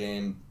wins that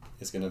game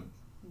is gonna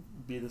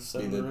be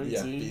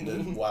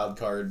the wild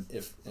card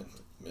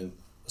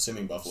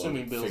assuming Buffalo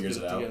figures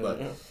it out. Together,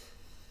 but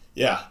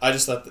yeah, I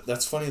just thought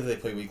that's funny that they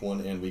play week 1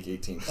 and week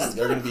 18.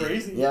 They're gonna be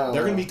crazy. They're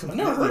gonna be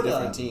completely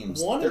different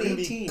teams. 1 they're and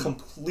gonna 18. be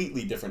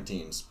completely different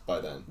teams by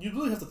then. You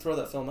really have to throw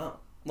that film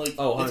out. It's 100%.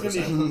 gonna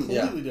be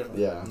completely different.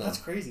 Yeah, that's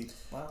crazy.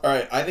 Wow. All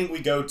right, I think we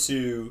go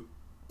to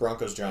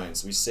Broncos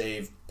Giants. We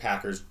save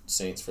Packers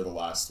Saints for the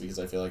last because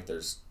I feel like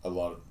there's a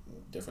lot of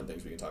different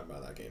things we can talk about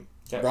in that game.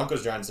 Okay.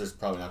 Broncos Giants, there's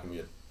probably not going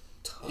to be a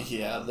ton.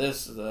 Yeah,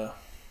 this is the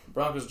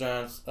Broncos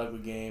Giants ugly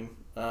game.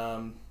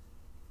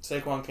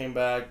 Saquon came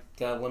back,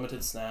 got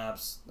limited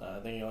snaps. I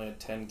think he only had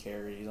 10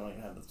 carries. He's only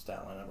going to have the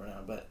stat line up right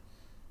now, but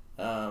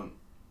I don't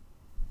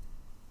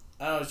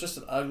know. It's just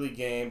an ugly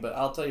game. But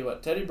I'll tell you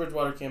what, Teddy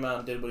Bridgewater came out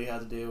and did what he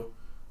had to do.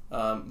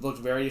 Looked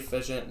very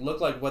efficient.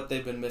 Looked like what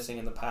they've been missing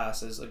in the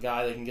past is a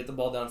guy that can get the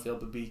ball downfield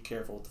but be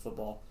careful with the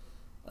football.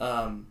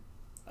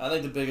 I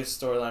think the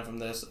biggest storyline from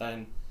this,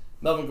 and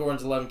Melvin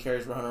Gordon's 11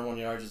 carries for 101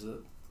 yards is a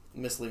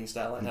misleading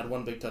stat line. Had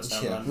one big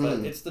touchdown run, but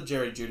it's the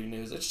Jerry Jeudy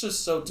news. It's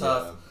just so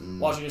tough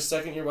watching a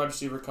second-year wide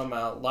receiver come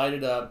out, light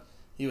it up.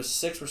 He was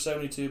 6 for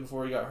 72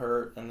 before he got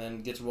hurt, and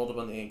then gets rolled up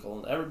on the ankle.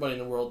 And everybody in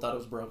the world thought it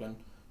was broken.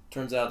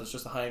 Turns out it's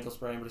just a high ankle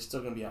sprain, but he's still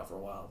going to be out for a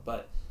while.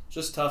 But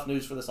just tough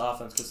news for this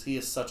offense because he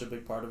is such a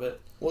big part of it.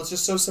 Well, it's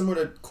just so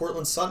similar to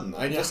Cortland Sutton.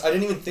 I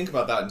didn't even think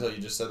about that until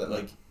you just said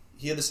that.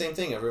 He had the same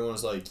thing. Everyone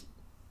was like,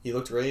 he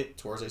looked great,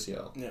 tore his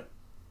ACL. Yeah.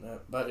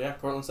 But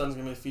Cortland Sutton's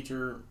going to be the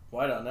feature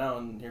wideout now,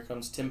 and here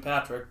comes Tim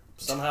Patrick.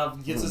 Somehow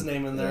gets his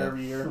name in there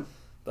every year.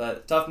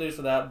 But tough news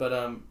for that.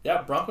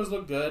 But, Broncos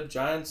look good.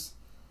 Giants,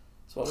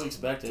 it's what we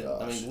expected.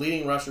 Gosh. I mean,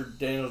 leading rusher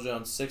Daniel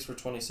Jones, 6 for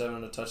 27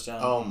 and a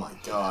touchdown. Oh, my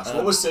gosh.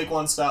 What was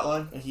Saquon's stat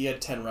line? He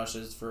had 10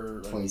 rushes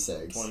for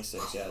 26.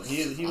 26, yeah.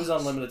 He was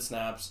on limited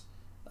snaps.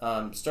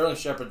 Sterling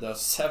Shepard, though,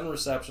 7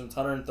 receptions,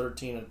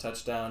 113 and a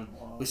touchdown.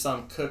 Wow. We saw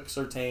him cook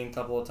Surtain a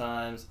couple of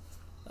times.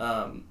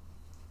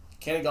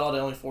 Kenny Galladay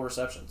only 4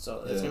 receptions,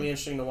 so it's going to be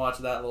interesting to watch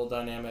that little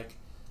dynamic.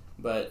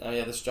 But,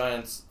 this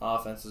Giants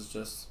offense is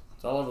it's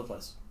all over the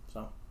place.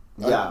 So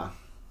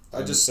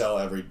I just sell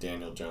every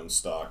Daniel Jones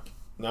stock.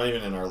 Not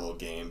even in our little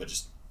game, but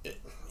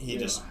he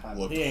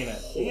looked He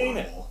ain't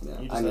it.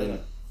 Yeah.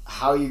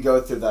 How you go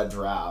through that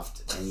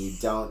draft and you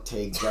don't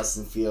take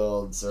Justin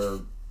Fields or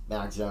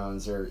Mac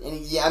Jones or any.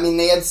 Yeah, I mean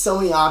they had so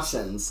many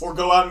options. Or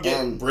go out and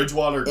get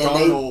Bridgewater,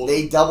 Donald.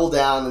 They double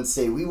down and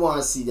say we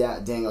want to see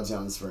Daniel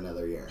Jones for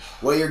another year.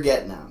 Well, you're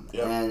getting him,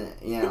 and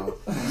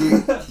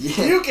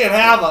you can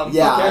have him.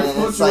 Yeah,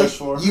 and it's like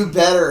you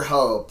better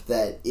hope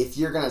that if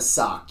you're gonna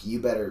suck, you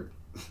better.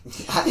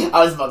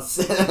 I was about to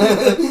say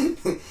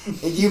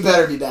you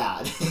better be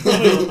bad.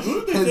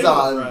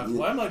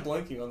 Why am I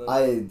blanking on this?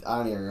 I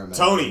don't even remember.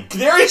 Tony.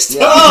 Kadarius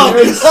Tony!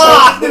 Oh,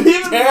 God!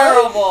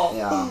 Terrible!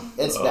 Yeah,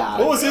 it's bad.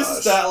 What was his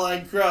stat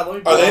line? Crap.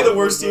 Are they the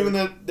worst team in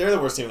that? They're the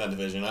worst team in that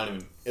division.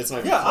 It's not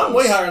even close. I'm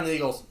way higher than the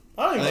Eagles.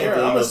 I don't even care.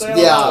 I'm going to say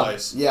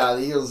twice. Yeah,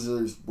 the Eagles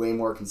are way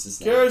more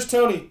consistent. Kadarius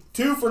Tony,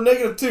 2 for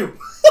 -2.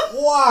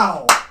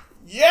 Wow!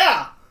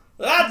 Yeah!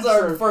 That's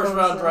our first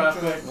round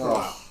draft pick.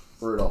 Oh,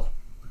 brutal.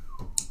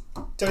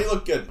 Tony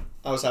looked good.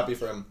 I was happy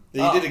for him. He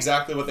did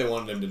exactly what they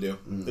wanted him to do.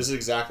 This is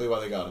exactly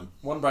why they got him.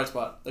 One bright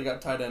spot. They got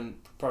tight end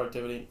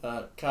productivity.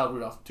 Kyle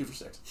Rudolph, 2 for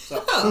 6.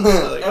 So,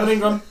 Evan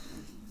Ingram,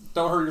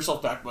 don't hurt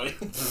yourself back, buddy.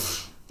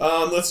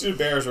 Let's do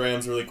Bears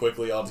Rams really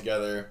quickly all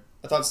together.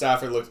 I thought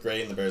Stafford looked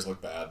great and the Bears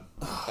looked bad.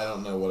 I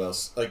don't know what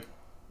else. Like,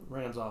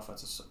 Rams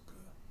offense is so good.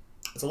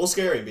 it's a little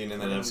scary being in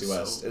the Rams NFC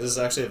West. so It is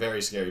actually a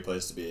very scary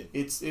place to be.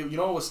 You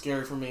know what was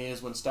scary for me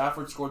is when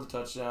Stafford scored the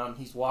touchdown,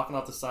 he's walking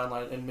off the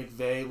sideline, and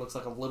McVay looks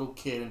like a little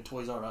kid in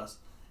Toys R Us.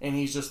 And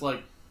he's just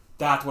like,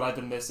 that's what I've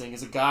been missing,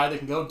 is a guy that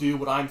can go do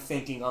what I'm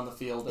thinking on the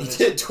field. And He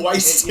did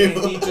twice, too.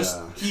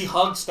 And he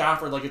hugged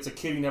Stafford like it's a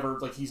kid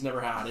he's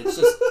never had. It's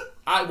just,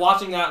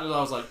 watching that, and I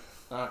was like,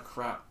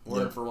 crap,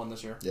 we're in for one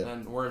this year. Yep.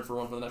 And we're in for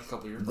one for the next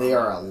couple of years. They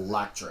are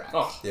electric.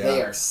 Oh, yeah.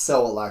 They are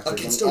so electric.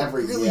 Against and a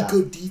really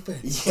good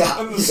defense.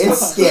 Yeah, And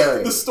it's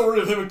scary. The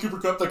story of him and Cooper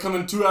Kupp, they come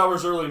in 2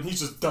 hours early, and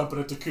he's just dumping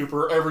it to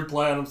Cooper every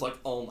play, and I'm just like,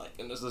 oh my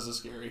goodness, this is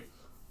scary.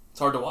 It's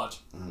hard to watch.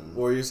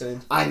 What were you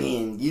saying? I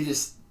mean,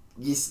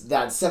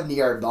 that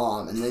 70-yard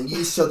bomb, and then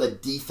you show the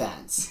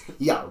defense.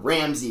 You got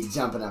Ramsey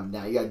jumping up and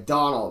down. You got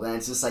Donald, and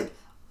it's just like,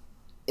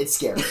 it's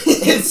scary.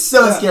 It's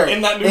so scary.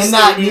 In that new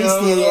stadium,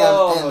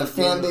 oh, and the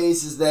fan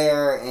base is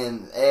there,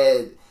 and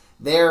I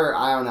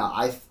don't know.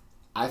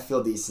 I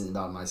feel decent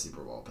about my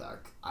Super Bowl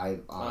pick. I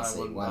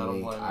honestly,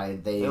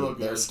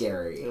 they're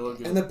scary. They look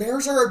good. And the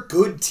Bears are a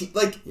good team.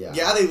 Like,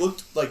 yeah, they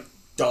looked like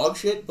dog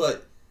shit,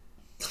 but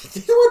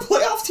they were a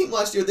playoff team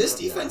last year. This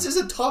defense is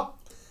a top,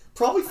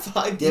 probably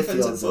 5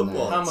 defense in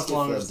football. How much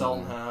longer does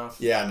Dalton have?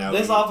 Yeah, no.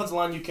 This offensive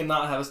line, you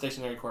cannot have a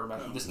stationary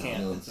quarterback. You just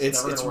can't. No.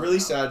 It's It's really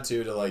sad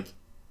too to like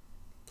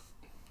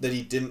that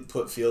he didn't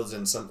put Fields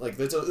in some like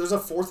there's a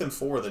 4th and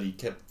 4 that he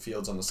kept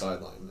Fields on the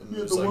sideline. And Yeah,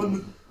 it was the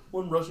like,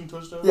 one rushing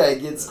touchdown. Yeah,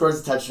 he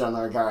scores a touchdown.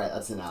 Like, all right,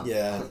 that's enough.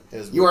 yeah,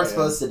 You weren't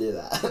supposed to do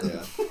that.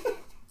 Yeah.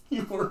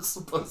 You weren't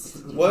supposed to.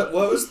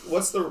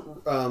 What's the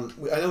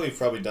I know we've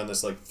probably done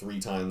this like 3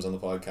 times on the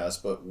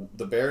podcast, but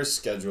the Bears'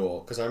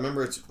 schedule, because I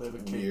remember it's They have a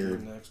kick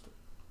weird. game next.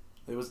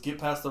 It was get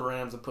past the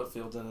Rams and put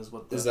Fields in is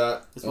what. Is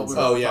that? Is what we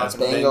Oh were yeah,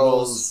 talking about.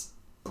 Bengals,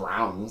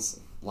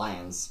 Browns,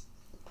 Lions.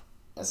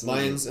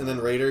 Lions and then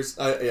Raiders.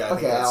 I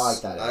think I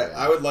like that.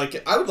 I would like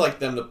it. I would like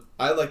them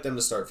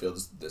to start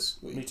Fields this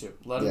week. Me too.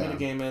 Let him get a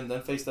game in,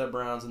 then face that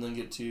Browns, and then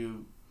get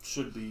to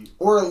should be.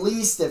 Or at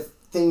least if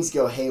things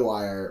go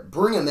haywire,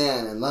 bring him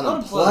in and let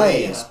him play.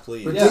 play. Yeah.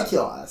 Please.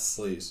 Ridiculous.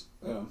 Please.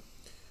 Yeah.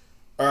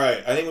 All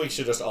right, I think we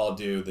should just all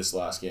do this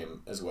last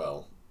game as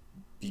well,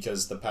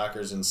 because the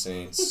Packers and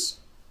Saints.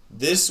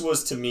 This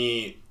was to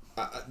me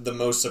the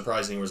most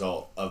surprising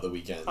result of the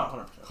weekend.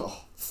 100%.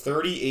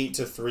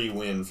 38-3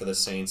 win for the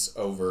Saints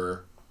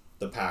over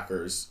the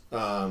Packers.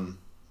 Not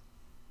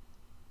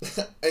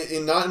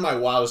in my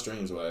wildest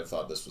dreams would I have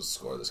thought this was the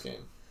score of this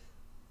game.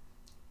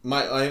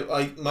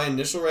 My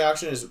initial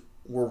reaction is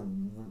we're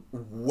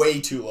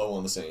way too low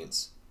on the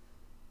Saints,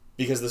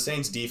 because the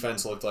Saints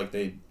defense looked like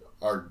they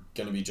are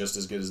going to be just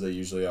as good as they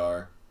usually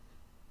are.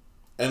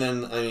 And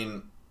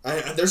then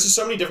there's just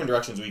so many different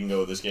directions we can go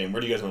with this game.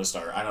 Where do you guys want to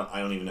start? I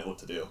don't even know what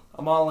to do.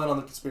 I'm all in on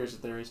the conspiracy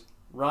theories.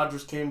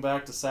 Rodgers came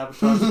back to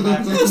sabotage the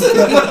Packers.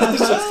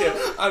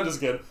 I'm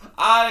just kidding.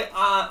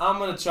 I'm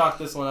gonna chalk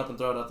this one up and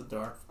throw it out the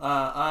door.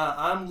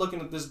 I'm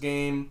looking at this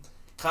game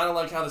kind of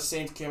like how the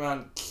Saints came out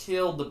and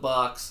killed the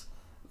Bucs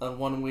on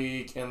 1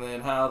 week, and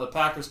then how the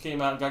Packers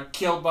came out and got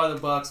killed by the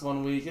Bucs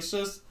 1 week. It's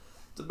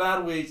a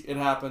bad week. It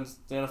happens.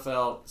 The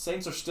NFL.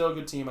 Saints are still a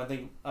good team. I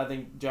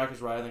think Jack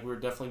is right. I think we're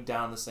definitely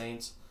down the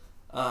Saints.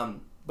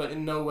 But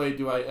in no way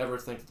do I ever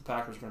think that the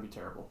Packers are going to be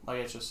terrible. Like,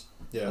 it's just,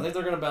 I think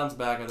they're going to bounce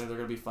back. I think they're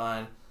going to be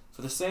fine.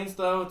 For the Saints,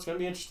 though, it's going to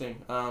be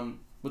interesting.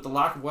 With the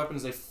lack of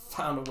weapons, they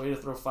found a way to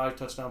throw 5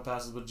 touchdown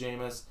passes with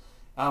Jameis.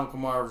 Alvin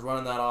Kamara was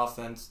running that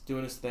offense,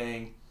 doing his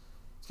thing.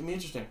 It's going to be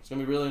interesting. It's going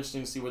to be really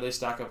interesting to see where they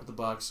stack up with the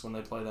Bucs when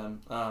they play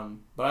them.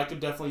 But I could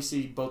definitely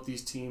see both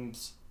these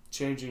teams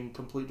changing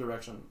complete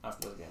direction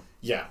after the game.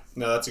 Yeah,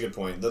 no, that's a good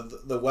point.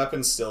 The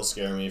weapons still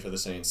scare me for the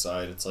Saints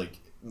side. It's like,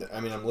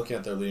 I'm looking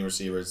at their leading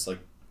receiver. It's like,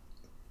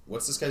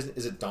 what's this guy's name?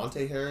 Is it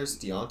Deontay Harris?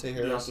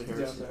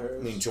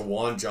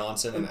 Jawan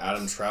Johnson and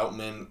Adam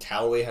Troutman.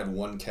 Callaway had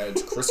 1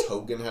 catch. Chris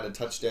Hogan had a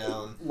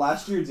touchdown.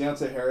 Last year,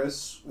 Deontay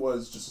Harris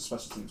was just a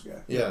special teams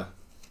guy.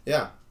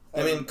 Yeah.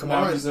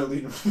 Kamara is their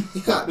leader.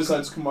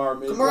 Besides Kamara.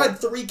 Kamara had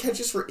 3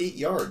 catches for 8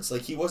 yards.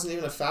 Like, he wasn't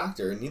even a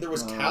factor, and neither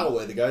was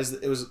Callaway. The guys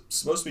it was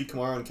supposed to be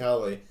Kamara and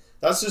Callaway.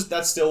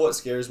 That's still what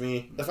scares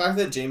me. The fact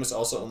that Jameis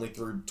also only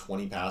threw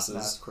 20 passes.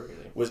 That's crazy.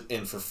 Was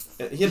in for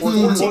he had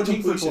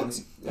 14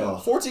 completions. Yeah.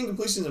 14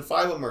 completions and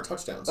 5 of them are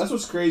touchdowns. That's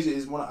what's crazy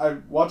is when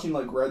I'm watching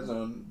like Red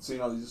Zone,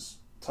 seeing all these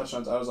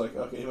touchdowns, I was like,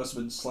 okay, he must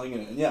have been slinging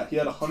it. And yeah, he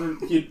had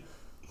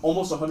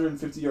almost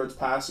 150 yards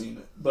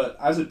passing, but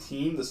as a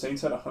team, the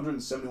Saints had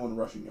 171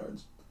 rushing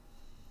yards.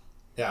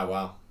 Yeah,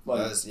 wow.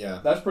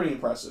 That's pretty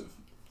impressive.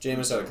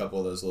 Jameis had a couple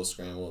of those little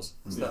scrambles.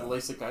 It's that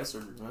LASIK eye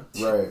surgery, man.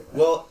 Right.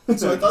 Well,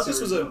 so I thought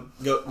this was go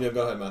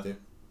ahead, Matthew.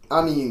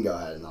 I mean, you can go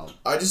ahead and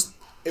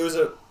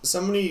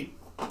somebody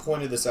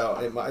pointed this out.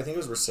 I think it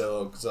was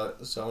Rosillo, so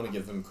I want to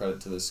give him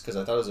credit to this because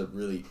I thought it was a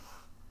really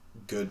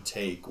good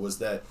take. Was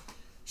that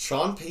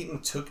Sean Payton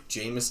took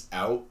Jameis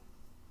out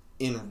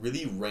in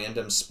really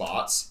random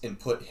spots and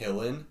put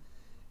Hill in,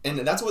 and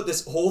that's what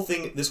this whole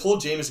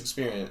Jameis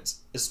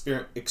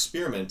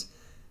experiment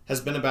has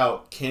been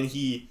about can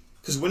he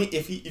because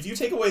if you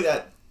take away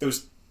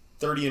those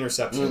 30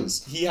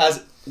 interceptions, he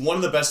has one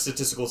of the best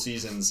statistical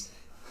seasons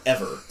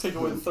ever. Take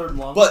away the third and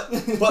long. But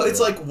it's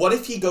like, what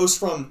if he goes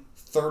from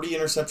 30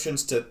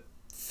 interceptions to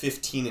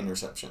 15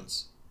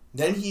 interceptions?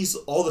 Then he's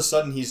all of a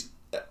sudden he's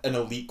an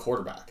elite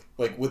quarterback.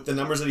 Like with the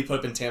numbers that he put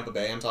up in Tampa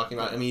Bay, I'm talking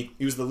about. I mean,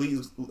 he was the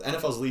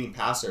NFL's leading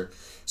passer.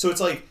 So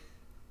it's like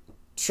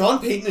Sean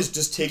Payton is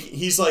just taking.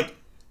 He's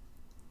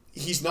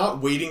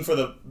not waiting for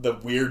the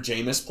weird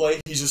Jameis play.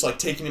 He's just like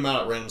taking him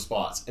out at random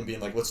spots and being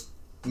like, let's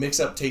mix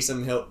up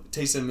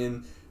Taysom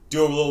in,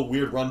 do a little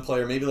weird run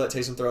play, or maybe let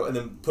Taysom throw, and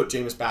then put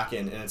Jameis back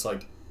in. And it's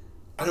like,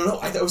 I don't know.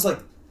 I was like,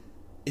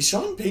 is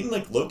Sean Payton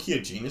like low key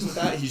a genius with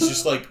that? He's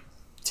just like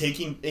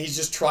he's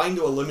just trying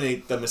to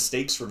eliminate the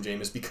mistakes from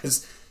Jameis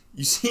because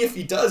you see if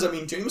he does. I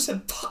mean, Jameis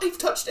had 5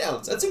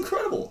 touchdowns. That's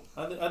incredible.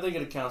 I think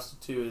it accounts to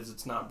too is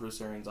it's not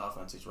Bruce Arians'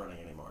 offense he's running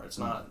anymore. It's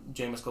not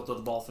Jameis go throw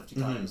the ball 50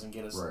 times and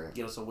get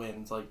us a win.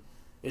 It's like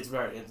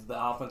the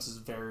offense is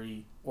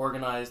very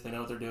organized. They know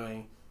what they're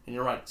doing. And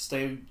you're right.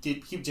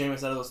 Keep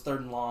Jameis out of those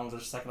third and longs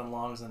or second and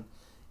longs and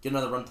get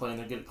another run play and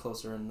they get it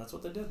closer. And that's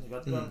what they did. They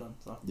got the job done.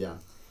 So. Yeah,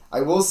 I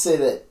will say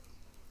that.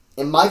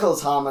 And Michael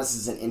Thomas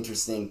is an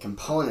interesting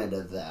component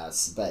of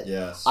this, but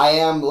yes. I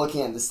am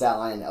looking at the stat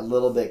line a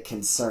little bit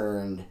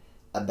concerned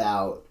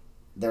about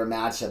their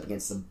matchup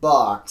against the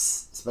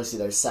Bucs, especially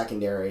their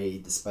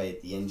secondary,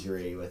 despite the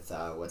injury with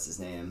what's his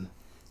name,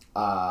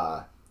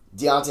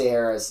 Deontay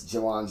Harris,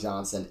 Jawan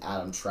Johnson,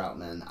 Adam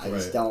Troutman. I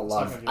just don't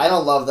love. I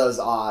don't love those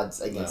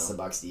odds against the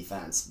Bucs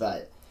defense,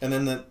 but and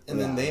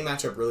then they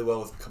match up really well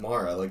with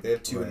Kamara. Like they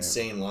have 2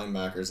 insane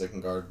linebackers that can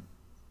guard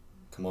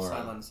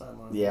Kamara.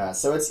 Sideline. Yeah,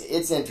 so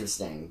it's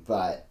interesting,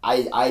 but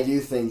I do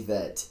think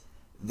that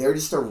they're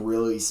just a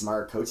really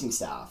smart coaching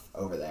staff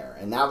over there,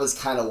 and that was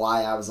kind of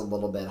why I was a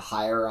little bit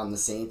higher on the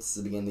Saints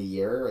at the beginning of the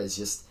year.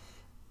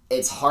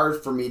 It's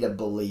hard for me to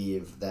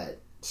believe that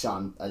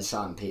Sean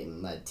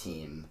Payton led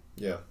team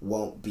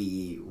won't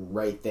be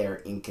right there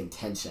in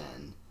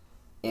contention,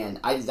 and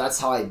that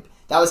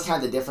was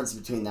kind of the difference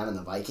between them and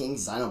the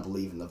Vikings. I don't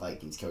believe in the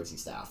Vikings coaching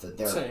staff that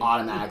they're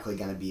automatically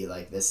going to be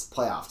like this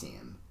playoff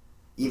team.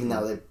 Even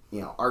though they,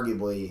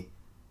 arguably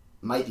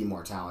might be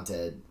more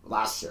talented.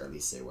 Last year, at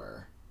least they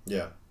were.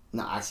 Yeah.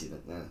 No, actually,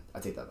 I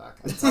take that back.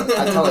 I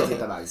totally take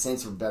that back. The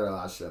Saints were better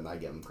last year than I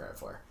give them credit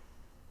for.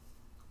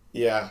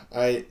 Yeah,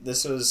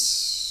 this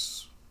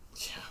was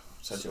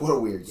such what a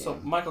weird game. So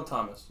Michael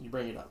Thomas, you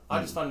bring it up. I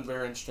just find it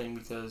very interesting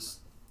because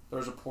there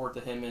was a report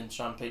that him and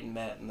Sean Payton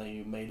met and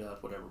they made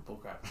up whatever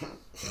bullcrap.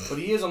 But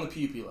he is on the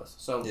PUP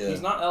list, so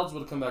he's not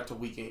eligible to come back till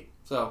week 8.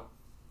 So.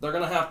 They're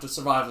going to have to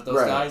survive with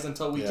those guys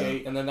until week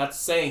 8, and then that's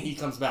saying he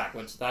comes back,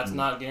 which that's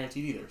not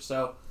guaranteed either.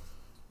 So,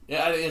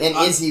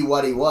 is he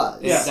what he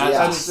was? Yeah,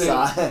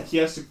 that's he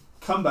has to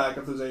come back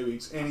after those 8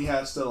 weeks, and he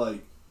has to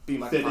be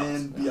Michael fit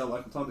Thomas, in, be on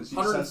Michael Thomas.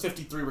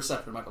 153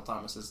 receptor Michael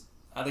Thomas is.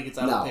 I think it's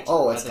out of the picture.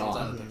 Oh, it's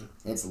gone.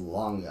 It's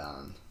long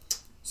gone.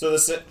 So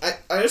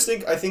I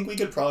think we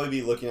could probably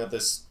be looking at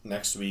this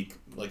next week,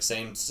 like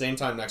same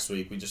time next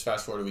week. We just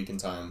fast forward a week in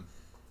time.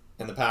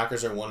 And the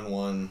Packers are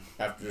 1-1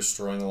 after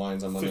destroying the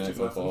Lions on Monday Night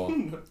Football.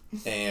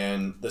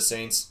 And the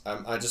Saints,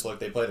 I just looked,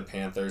 they play the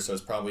Panthers, so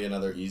it's probably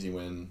another easy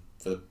win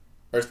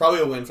it's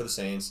probably a win for the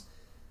Saints.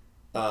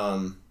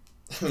 I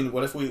mean,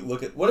 what if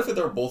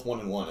they're both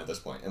 1-1 at this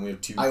point, and we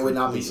have 2? I would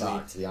not be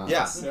shocked, to be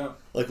honest. Yeah,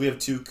 like we have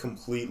 2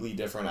 completely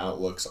different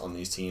outlooks on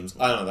these teams.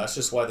 I don't know. That's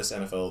just why the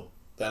NFL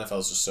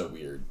is just so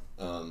weird.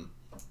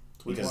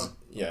 Because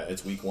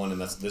it's week 1,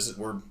 and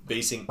we're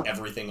basing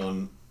everything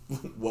on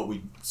what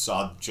we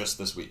saw just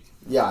this week.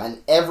 Yeah,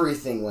 and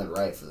everything went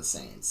right for the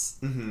Saints.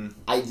 Mm-hmm.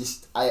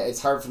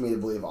 It's hard for me to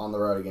believe on the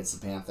road against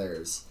the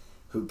Panthers,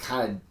 who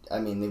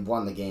they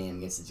won the game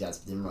against the Jets,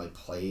 but didn't really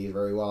play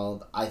very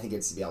well. I think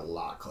it's to be a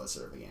lot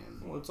closer of a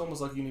game. Well, it's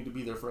almost like you need to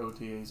be there for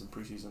OTAs and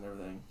preseason and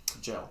everything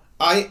to gel.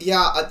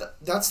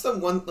 That's the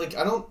one. Like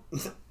I don't.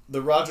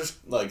 The Rodgers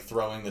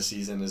throwing the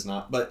season is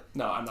not. But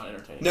no, I'm not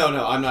entertaining. No,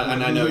 I'm not,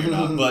 and I know you're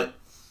not, but.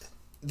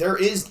 There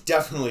is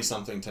definitely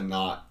something to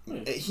not...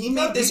 He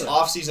made this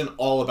offseason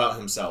all about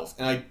himself,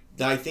 and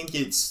I think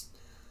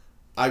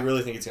I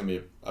really think it's going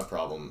to be a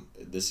problem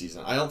this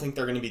season. I don't think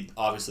they're going to be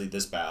obviously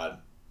this bad.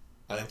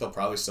 I think they'll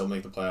probably still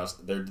make the playoffs.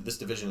 This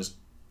division is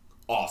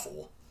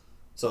awful,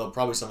 so they'll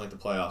probably still make the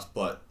playoffs,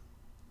 but,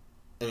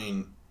 I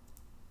mean,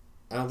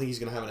 I don't think he's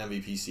going to have an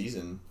MVP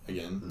season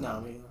again.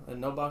 No,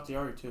 and no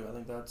Bakhtiari, too. I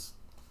think that's...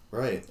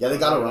 Right. Yeah, they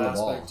got to run the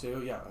ball.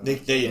 Too. Yeah.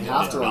 They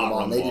have to run the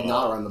ball. They did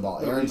not run the ball.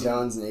 Aaron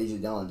Jones and A.J.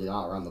 Dillon did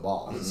not run the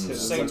ball.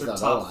 Saints are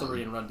top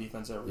 3 in run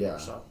defense every year,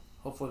 so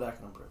hopefully that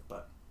can improve.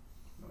 But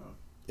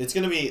it's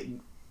going to be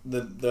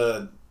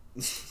the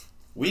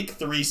week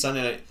 3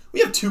 Sunday night. We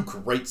have 2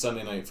 great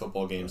Sunday night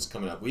football games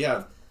coming up. We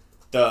have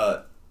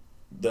the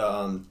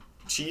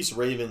Chiefs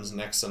Ravens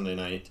next Sunday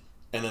night,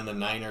 and then the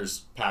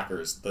Niners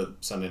Packers the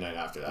Sunday night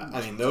after that.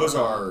 I mean, those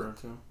are.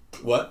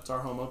 What? It's our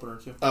home opener,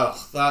 too.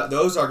 Oh,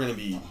 those are going to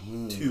be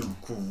 2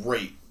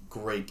 great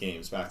great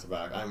games back to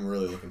back. I'm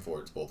really looking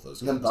forward to both of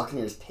those And then games.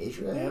 Buccaneers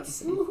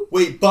Patriots.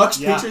 Wait, Bucks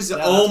Yeah, Patriots. yeah,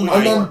 Oh that's my!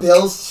 And then Lord.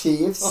 Bills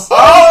Chiefs.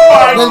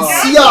 Oh And then my!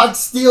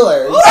 Seahawks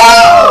Steelers.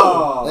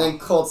 Oh! And then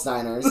Colts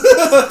Niners.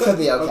 Could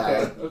be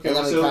okay. Okay, And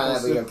then we so- kind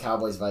of so- we go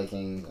Cowboys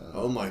Vikings.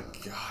 Oh my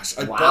gosh!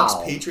 Wow. Bucks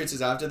Patriots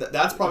is after that.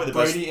 That's probably the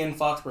best. Brady in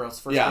Foxborough's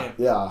first Yeah. game.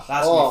 Yeah.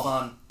 That's oh, gonna be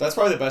fun. That's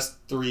probably the best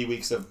 3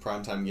 weeks of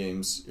primetime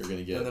games you're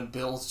gonna get. And then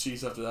Bills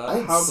Chiefs after that. I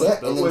think How sick.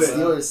 about And then Bills?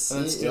 Steelers. And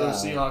then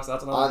Steelers yeah. Seahawks.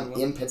 That's another good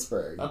one. In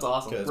Pittsburgh. That's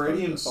awesome. Good.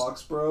 Brady and Yes.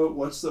 Foxborough.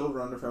 What's the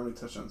over/under for how many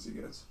touchdowns he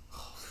gets?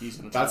 He's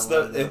gonna try That's to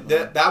line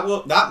it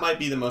up, that might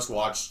be the most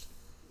watched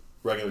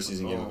regular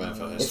season game of Oh, NFL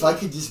man. history. If I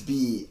could just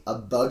be a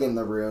bug in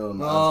the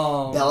room of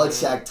Oh,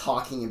 Belichick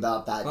talking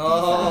about that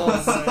Oh,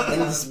 defense man.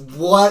 and just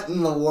what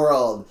in the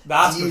world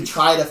That's do you gonna be-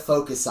 try to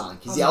focus on?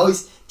 Because he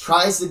always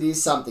tries to do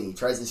something. He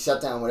tries to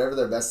shut down whatever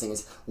their best thing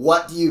is.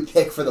 What do you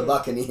pick for the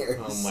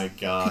Buccaneers? Oh my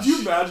gosh! Could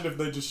you imagine if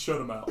they just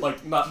shut him out?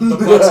 Like, not the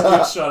Bucks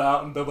get shut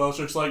out, and Bill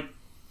Belichick's like,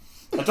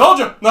 "I told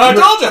you, no, I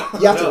told you."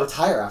 You have to No.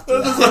 retire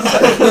after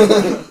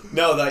that.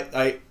 No,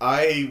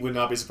 I would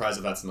not be surprised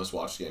if that's the most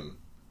watched game.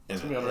 In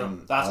It's gonna be it. unreal.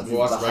 That's I'll We do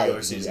watched the a regular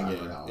hype, season yeah,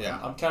 game. unreal. Yeah,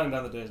 I'm counting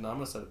down the days now. I'm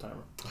gonna set a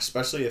timer.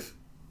 especially if.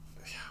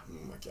 Yeah,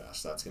 oh my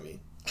gosh, that's gonna be.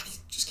 I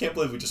just can't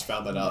believe we just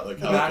found that out. Like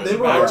how Mac, they good-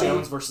 were Mac already-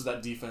 Jones versus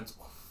that defense.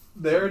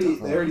 They already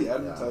Yeah.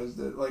 advertised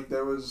it. Like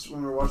there was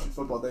when we were watching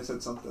football, they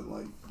said something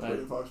like Right.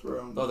 Brady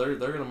Foxborough. Oh, they're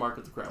gonna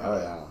market the crap. Oh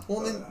yeah.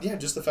 Well, then, yeah,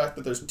 just the fact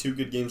that there's 2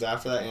 good games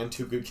after that and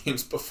 2 good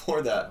games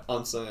before that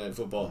on Sunday Night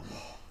Football.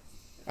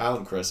 Al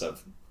and Chris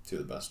have 2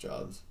 of the best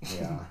jobs.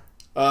 Yeah.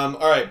 All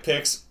right,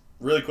 picks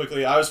really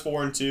quickly. I was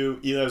 4-2.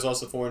 Eli was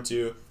also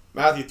 4-2.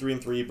 Matthew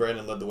 3-3.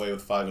 Brandon led the way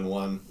with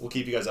 5-1. We'll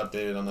keep you guys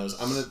updated on those.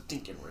 I'm gonna.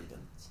 Stinking Ravens.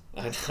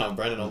 I know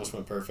Brandon almost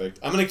went perfect.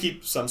 I'm gonna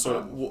keep some sort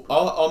of.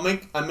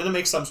 I'm gonna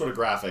make some sort of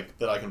graphic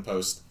that I can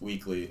post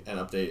weekly and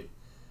update.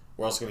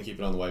 We're also gonna keep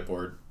it on the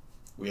whiteboard.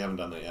 We haven't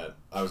done that yet.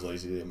 I was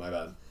lazy. My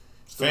bad.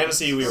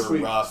 Fantasy, we were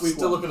Sweet- rough. sweet.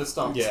 Still looking at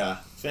stumps. Yeah,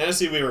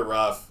 fantasy we were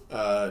rough.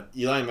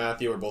 Eli and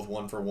Matthew were both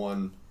 1 for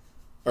 1,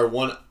 or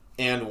 1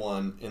 and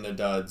 1 in their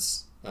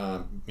duds.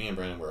 Me and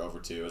Brandon were over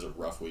 2. It was a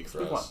rough week for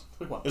Week us. one.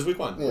 Week one. It was week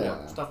 1.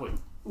 Yeah. It's a tough week.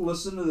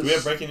 Listen to Do this. we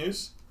have breaking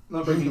news?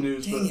 Not breaking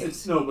news, but Dang it.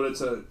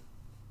 it's a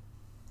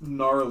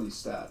gnarly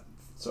stat.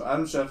 So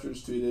Adam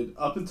Schefter's tweeted,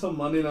 up until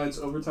Monday night's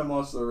overtime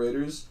loss to the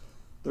Raiders,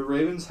 the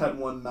Ravens had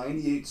won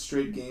 98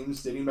 straight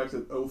games dating back to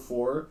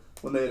 2004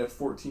 when they had a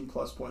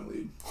 14-plus point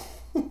lead.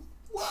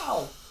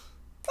 Wow.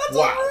 That's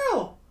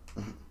Wow.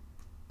 unreal.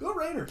 Go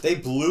Raiders. They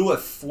blew a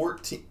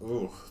 14.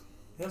 Ooh,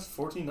 Yes,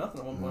 14-0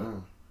 at one point. Yeah.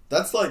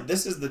 that's like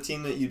this is the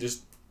team that you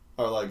just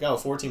are like,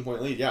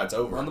 14-point lead. Yeah, it's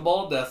over. Run the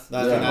ball to death.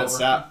 That, Yeah. and that Over.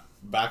 stat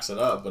backs it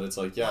up, but it's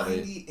like, yeah, they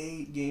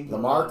 98 games in a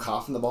Lamar row.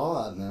 coughing the ball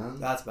out, man.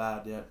 That's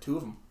bad, yeah. 2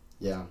 of them.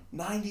 Yeah.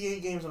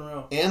 98 games in a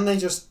row. and they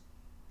just.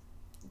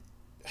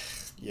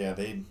 Yeah,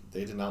 they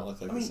did not look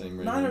like I the mean, same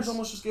Ravens. Niners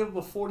almost just gave up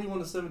a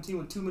 41-17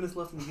 with 2 minutes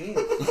left in the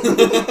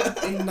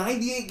game. In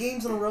 98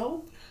 games in a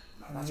row?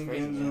 That's 98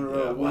 crazy, games in a man.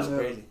 row. Yeah, We that's had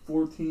crazy.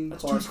 14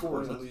 That's 2 plus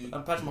scores. point lead.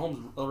 Patrick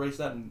Mahomes erased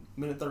that in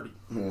minute 30.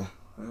 Yeah.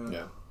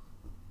 Yeah.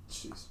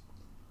 Jeez.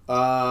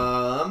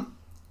 I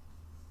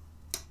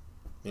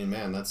mean,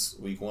 man, that's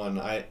week 1.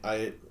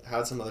 I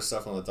had some other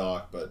stuff on the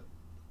dock, but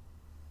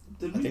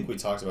Did I we? think we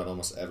talked about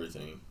almost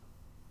everything.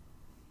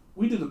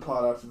 We did the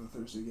pod after the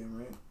Thursday game,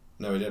 right?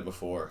 No, we did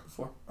before.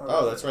 Before.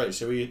 Oh, that's right.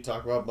 Should we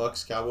talk about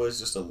Bucks Cowboys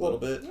just a little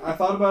bit? I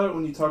thought about it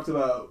when you talked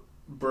about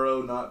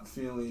Burrow not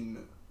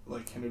feeling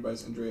like hindered by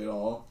his injury at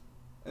all.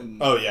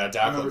 And Oh yeah, I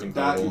Dak remember looked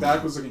incredible.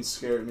 Dak was looking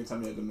scared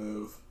anytime he had to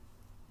move.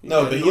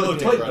 No, but he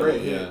looked played incredible.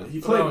 great. Yeah.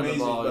 He played Throwing the amazing,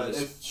 ball, but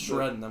just if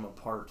shredding them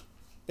apart.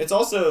 It's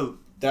also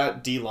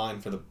that D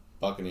line for the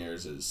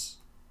Buccaneers is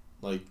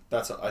like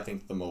that's I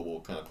think the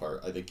mobile kind of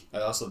part. I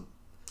also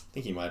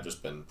think he might have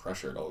just been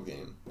pressured all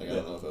game. Like I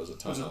don't know if it was a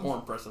Which ton is of. more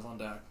impressive on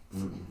Dak.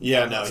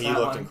 Yeah, no, he Stat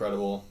looked line.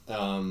 incredible.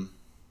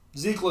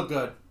 Zeke looked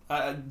good.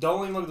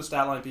 Don't even look at the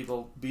stat line,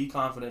 people. Be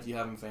confident if you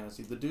have him in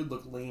fantasy. The dude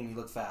looked lean. He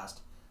looked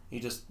fast.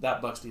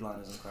 That Bucks D line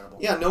is incredible.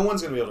 Yeah, no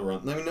one's gonna be able to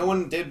run. I mean, no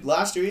one did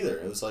last year either.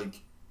 It was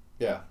like,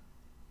 yeah,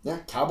 Yeah.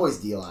 Cowboys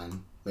D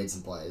line made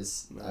some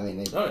plays. I mean,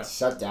 they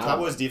shut down.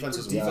 Cowboys defense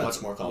was Defense.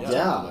 much more competent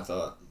Yeah. than I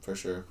thought for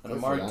sure. And Good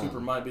Amari for them. Cooper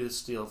might be the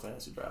steal of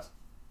fantasy draft.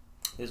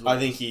 I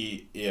think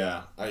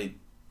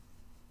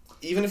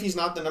even if he's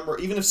not the number,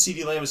 even if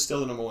CeeDee Lamb is still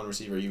the number 1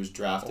 receiver, he was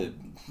drafted.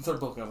 They're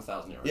both going to have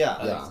 1,000 yards. Yeah,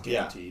 I think it's yeah.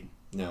 guaranteed.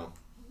 No.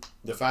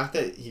 The fact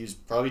that he was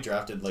probably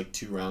drafted like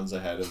 2 rounds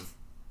ahead of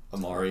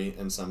Amari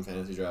in some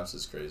fantasy drafts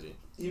is crazy.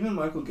 even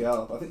Michael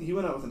Gallup, I think he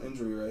went out with an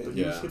injury, right? But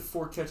Yeah. he just hit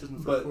 4 catches in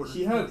the first But quarter.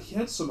 he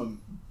had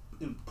some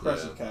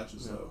impressive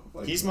catches Yeah. though.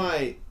 Like, He's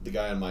the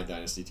guy on my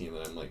dynasty team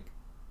that I'm like,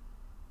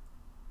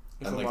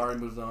 If I'm like- Amari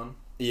moves on.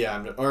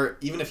 yeah, or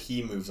even if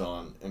he moves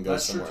on and goes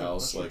That's true, somewhere too.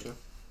 else, That's true, like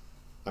too.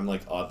 I'm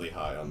like oddly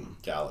high on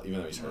Gallup, even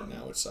though he's hurt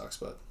now, which sucks.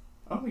 But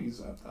I don't think he's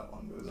that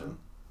long ago. No.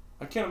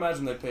 I can't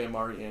imagine they pay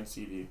Amari and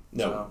CD.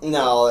 No. So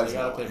No, they there's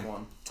gotta no pick way.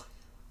 one.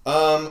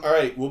 all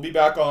right, we'll be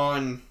back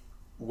on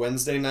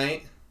Wednesday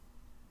night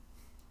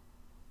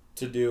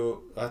to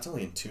do. That's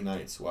only in 2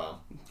 nights. Wow,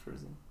 It's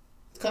crazy.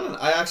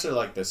 I actually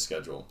like this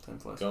schedule. 10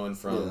 place. Going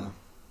from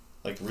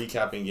like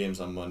recapping games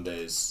on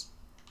Mondays,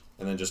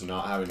 and then just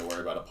not having to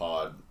worry about a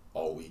pod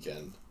all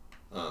weekend.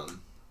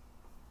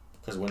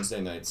 Because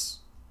Wednesday nights,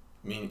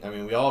 I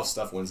mean, we all have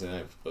stuff Wednesday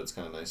night, but it's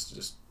kind of nice to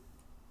just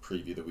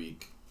preview the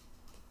week.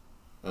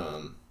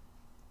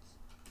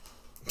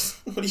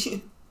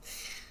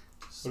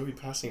 What are we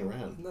passing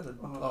around?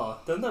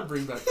 Doesn't that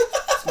bring back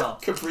smell?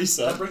 Capri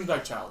Sun. That brings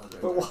back childhood.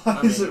 Right But there.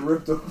 why is it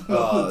ripped open?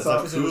 Oh, it's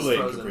top? like Kool-Aid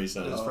frozen. Capri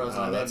Sun. It was frozen.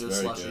 Oh, I that's made it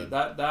very slushy. good.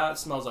 That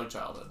smells like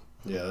childhood.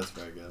 Yeah, that's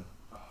very good.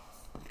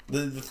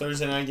 The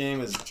Thursday night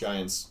game is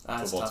Giants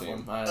That's a football tough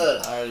team. one. I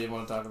don't even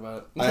want to talk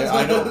about it.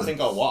 I don't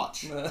think I'll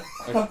watch. I'll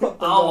I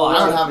watch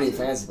don't it. have any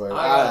fancy players.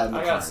 I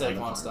got McLaurin,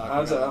 Saquon stock.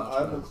 I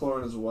have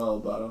McLaurin as well,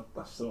 but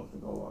I still don't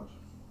think I'll watch.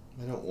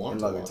 I don't And want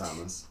to Logan watch.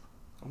 Thomas.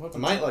 I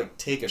might like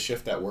take a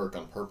shift at work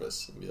on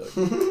purpose and be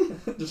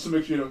like, Just to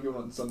make sure you don't get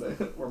one on Sunday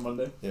or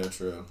Monday. yeah,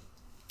 true.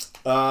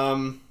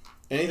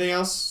 Anything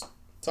else to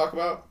talk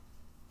about?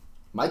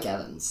 Mike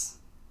Evans.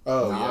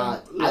 Oh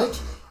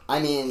I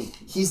mean,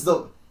 he's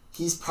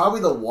probably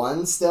the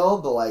one still,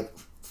 but like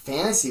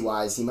fantasy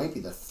wise, he might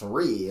be the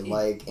 3.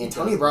 Like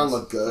Antonio Brown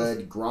looked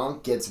good.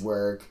 Gronk gets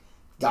work.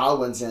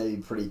 Godwin's gonna be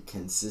pretty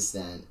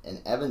consistent,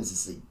 and Evans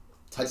is like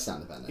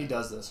touchdown dependent. He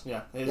does this,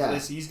 yeah. Yeah.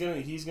 He's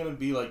gonna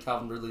be like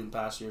Calvin Ridley in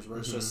past years, where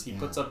it's just he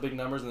puts up big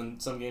numbers, and then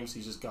some games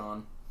he's just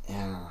gone.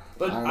 Yeah,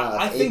 But don't know,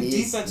 I if think AB's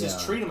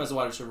defenses treat him as a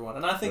wide receiver 1,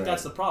 and I think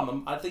that's the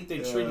problem. I think they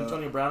treat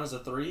Antonio Brown as a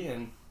 3,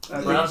 and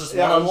Brown's just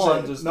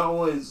one-on-one. Just not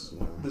only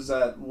does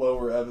that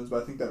lower Evans,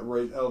 but I think that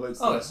elevates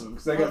the rest of them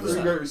because they got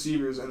 3 great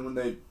receivers, and when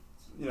they,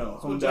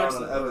 hone down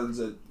on Evans,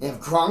 if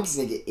Gronk's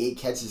gonna get 8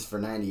 catches for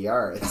 90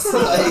 yards,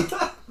 like.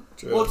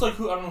 True. Well, it's like I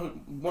don't know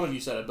one of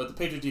you said it, but the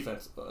Patriots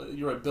defense.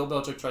 You're right. Bill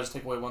Belichick tries to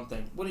take away one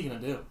thing. What are you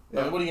gonna do?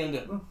 Yeah. What are you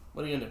gonna do?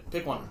 What are you gonna do?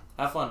 Pick one.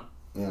 Have fun.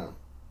 Yeah.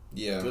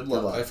 Yeah. Good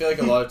luck. I feel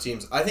like a lot of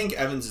teams. I think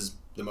Evans is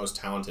the most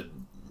talented.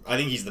 I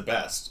think he's the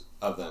best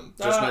of them.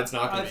 Just it's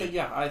not going to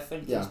be. I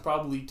think he's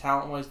probably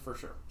talent-wise for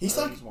sure. He's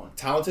like he's one.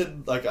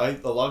 talented. Like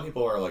a lot of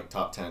people are like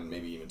top 10,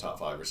 maybe even top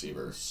 5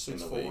 receivers in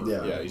the 6'4". league.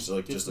 Yeah. Yeah, he's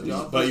like Gets just a the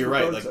job. But you're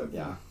right. Like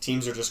Yeah.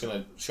 teams are just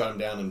gonna shut him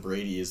down, and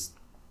Brady is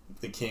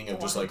the king of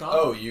just like, God.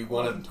 oh, you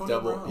want to Antonio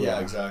double? Brown. Yeah,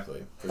 Yeah.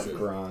 exactly, for sure.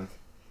 Gronk.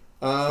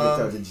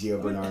 Throw to Gio I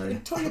mean, Bernard.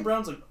 Antonio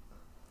Brown's like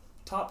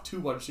top 2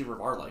 wide receiver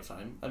of our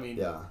lifetime. I mean,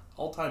 Yeah.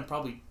 all time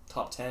probably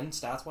top 10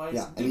 stats wise.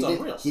 Yeah, and Dude's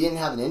unreal. he didn't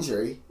have an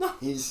injury. No.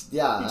 He's He's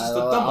just a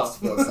dumb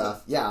hospital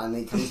stuff. Yeah, and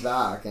then he comes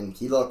back and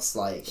he looks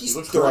like He's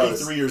looks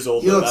 33 years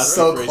old. he though. looks That's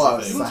so a crazy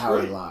close thing. to looks how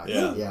he great. looks.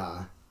 Yeah.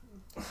 Yeah.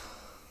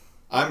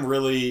 I'm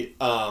really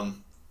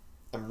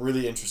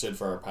interested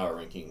for our power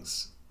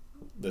rankings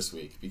this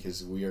week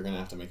because we are gonna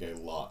have to make a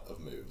lot of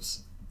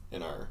moves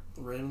in our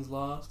Ravens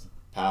lost.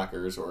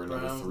 Packers were number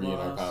Browns 3 in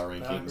our lost. power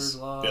Packers rankings.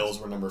 lost. Bills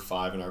were number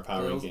 5 in our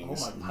power Bills,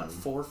 rankings. oh my god,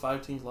 4 or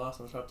 5 teams lost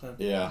in the top 10.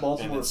 Yeah, and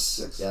Baltimore it's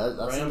 6. Yeah, that's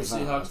gonna be Rams, fun.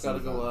 Seahawks That's got to gonna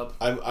be go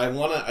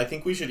fun. up. I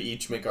think we should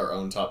each make our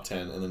own top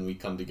 10 and then we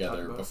come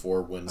together about it.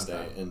 before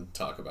Wednesday Okay. and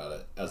talk about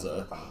it as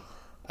a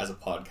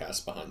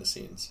podcast behind the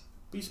scenes.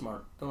 Be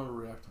smart. Don't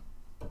overreact.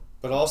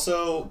 But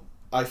also,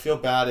 I feel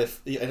bad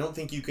if I don't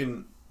think you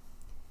can.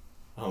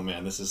 Oh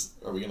man,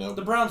 are we gonna?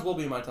 The Browns will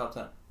be in my top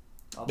 10.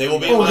 They will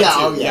be Oh, in mine yeah, too.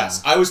 oh, yeah.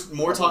 Yes, I was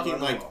more talking no.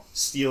 like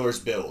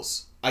Steelers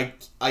Bills. I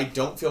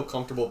don't feel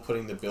comfortable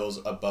putting the Bills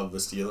above the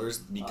Steelers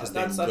because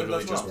they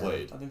literally just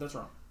played. I think that's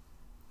wrong.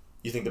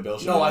 You think the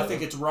Bills should? No, be I ahead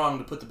think of it's wrong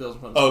to put the Bills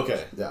in front them? of the Oh,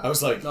 okay. Yeah. I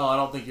was like, No, I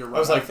don't think you're right. I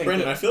was like, think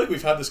Brandon, that- I feel like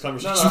we've had this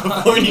conversation No,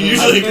 before, and you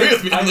usually agree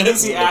with me on I think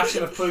this. the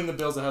action of putting the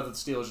Bills ahead of the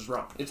Steelers is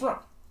wrong. It's wrong.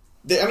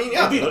 They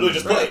literally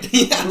just Right.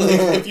 played. Yeah,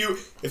 like,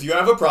 if you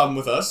have a problem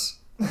with us,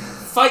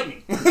 Fight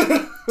me.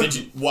 did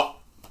you what?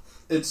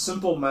 It's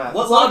simple math.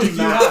 What It's not logic do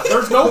you math. have?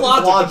 There's no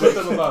logic to Logic.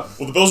 put them above.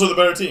 Well, the Bills are the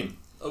better team.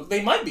 Oh,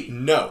 they might be.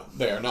 No,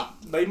 they are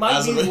not. They might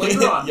As be of-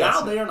 later on. Yes.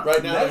 Now they are not.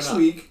 Right now, Next they're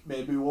not. week,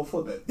 maybe we'll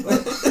flip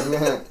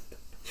it.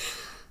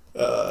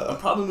 I'm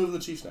probably moving the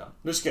Chiefs now.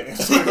 Just kidding.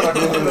 It's like,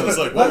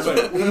 That's what?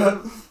 right. We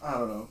have, I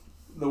don't know.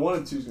 The 1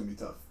 and 2 is gonna be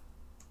tough.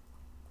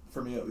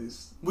 For me, at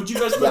least. Would you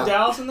guys put Yeah.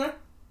 Dallas in there?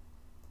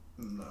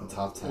 No.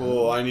 Top 10.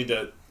 Well, I need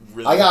to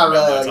really. I got think about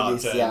really my like top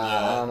these. 10, Yeah,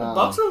 I don't know.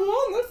 Bucks are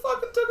one. They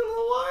fucking took them to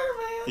the wire,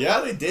 man.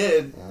 Yeah, they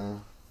did. Yeah.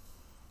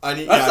 I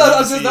need.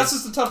 That's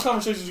just the tough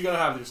conversations you gotta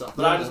have with yourself.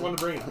 But I just wanted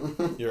to bring it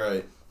up. You're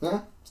right.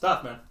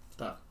 Stop, man.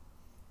 Stop.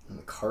 And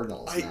the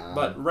Cardinals I- now.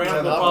 But Rams will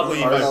cannot probably.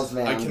 believe Cardinals,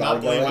 man, I we cannot gotta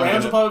believe go I'm in.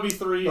 Rams will gonna- probably be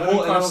 3. The I whole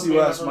think Cardinals NFC will be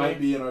West in might there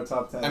for me. be in our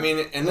top 10. I mean,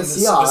 and then The the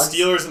Seahawks.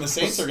 Steelers and the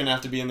Saints are gonna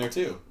have to be in there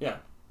too. Yeah.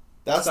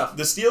 That's Tough.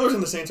 the Steelers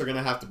and the Saints are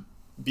gonna have to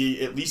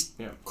be at least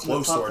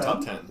close to top our 10?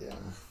 top 10. Yeah.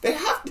 They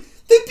have.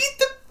 They beat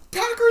the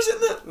Packers in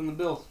the. And the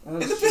Bills.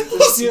 And the the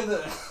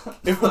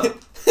Bills.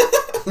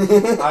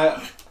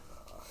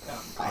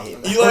 I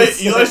hate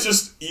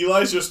that.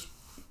 Eli's just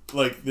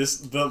like this.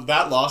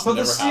 That loss But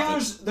the never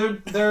happened.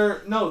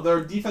 Steelers,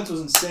 their defense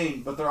was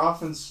insane, but their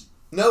offense.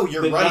 No,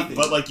 you're did right, nothing.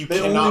 but like you They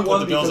cannot only put won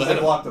the Bills because ahead they of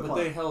them. blocked the But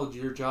they punt. held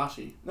your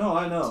Joshy No,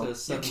 I know. to You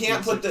 17,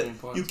 can't put 16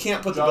 points. you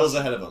can't put the Josh- Bills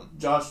ahead of them.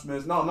 Josh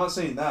Smith. No, I'm not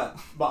saying that.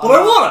 But Well,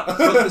 I wanna.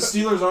 But the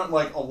Steelers aren't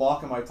like a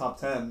lock in my top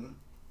 10.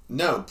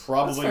 No,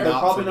 probably fair. not. They're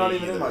probably for not me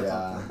even in either. my Yeah.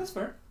 top 10. That's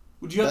fair.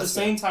 Would you have That's the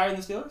same tie in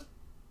the Steelers?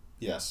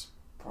 Yes.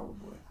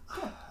 Probably.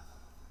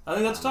 I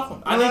think that's a tough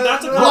one. I think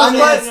that's a Well, I mean,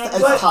 conversation.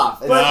 it's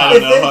tough. It's But I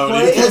if don't they know how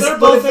play, many- If they're but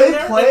both if in they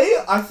there, play,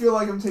 I feel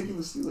like I'm taking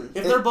the Steelers.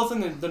 If they're both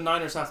in there, the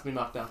Niners have to be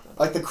knocked out then.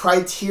 Like the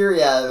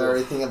criteria of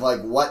everything of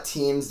like what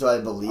teams do I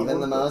believe in the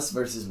wouldn't most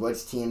versus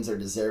which teams are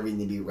deserving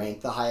to be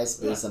ranked the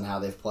highest based on how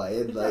they've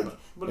played. Yeah, Like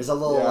but there's a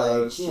little Yeah,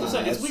 like that's you true. know, I'm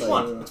saying, it's week like-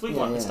 one. It's week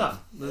one. It's yeah. tough.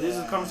 These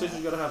are conversations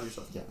you got to have with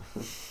yourself.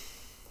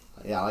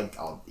 Yeah, I like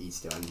all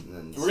East doing.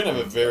 And then We're gonna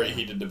have a very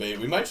heated debate.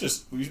 We might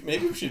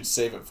maybe we should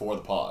save it for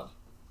the pod,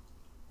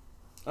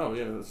 Oh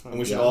yeah, that's fine. and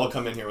we should Yeah. all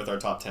come in here with our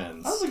top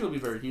tens. I don't think it'll be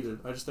very heated.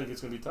 I just think it's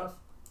gonna be tough.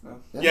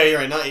 Yeah, you're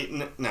right.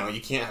 No, you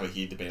can't have a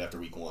heat debate after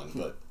week one,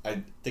 but I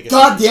think it's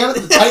God damn it,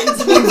 the Titans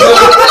have been good.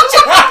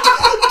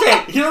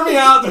 Okay, hear me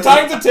out. The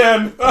Titans at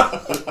 10.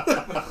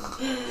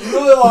 You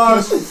know they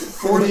lost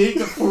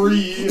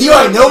 48-3.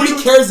 Eli, nobody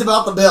cares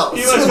about the Bills.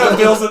 Eli's got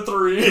Bills at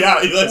 3. Yeah,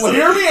 Eli's Well,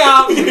 hear me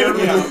out. Hear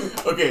me out.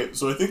 Okay,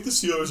 so I think the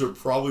Steelers are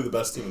probably the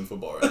best team in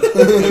football right now.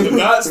 And if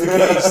that's the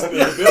case, then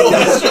the Bills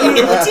are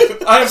number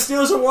 2. I have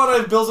Steelers at 1. I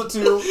have Bills at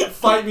 2.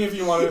 Fight me if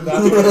you want it.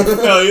 That's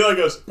No, Eli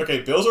goes, okay,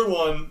 Bills are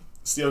 1,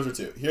 Steelers are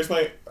 2. Here's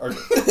my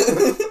argument.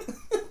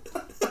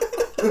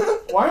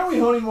 Why aren't we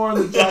honing more on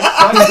the Jags?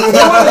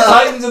 Why are the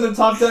Titans in the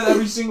top 10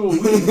 every single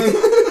week?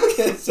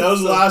 That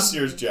was last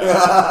year's Jack.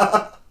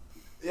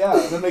 Yeah,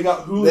 and then they got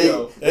They,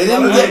 Julio. they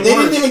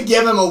didn't even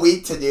give him a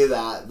week to do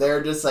that.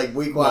 They're just like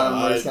week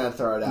one, we're just gonna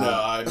throw it No,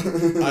 out.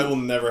 I will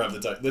never have the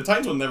Titans. The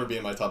Titans will never be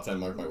in my top 10,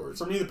 mark my words.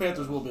 For me, the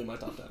Panthers will be in my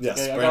top 10. Yes,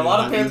 okay, I got a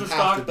lot of Brandon, Panthers you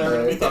have stock. to They're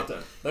going to be be top 10.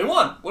 They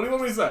won. What do you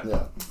want me to say?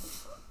 Yeah.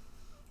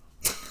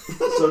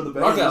 So the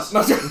Rock out.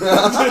 Bengals. No,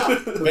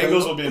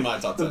 Bengals will be in my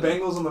top The 10.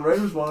 Bengals and the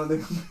Raiders won, and they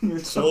could be in your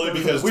top Solely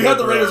 10. because we had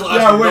the Raiders last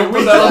Yeah, year. wait, Don't we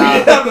put that on me.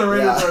 did have the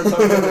Raiders Yeah. in our top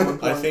 10 at one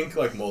point. I think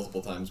like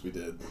multiple times we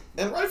did.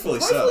 And rightfully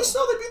Rightfully so.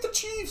 so. They beat the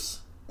Chiefs.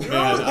 They were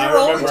Man, the I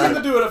only remember- team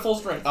to do it at full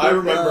strength. I No.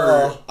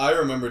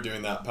 remember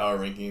doing that power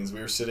rankings. We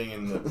were sitting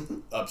in the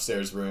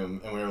upstairs room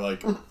and we were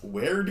like,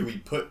 where do we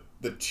put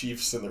the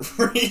Chiefs and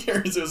the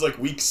Raiders? It was like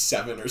week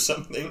 7 or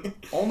something.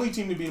 Only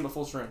team to beat them at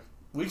full strength.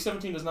 Week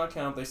 17 does not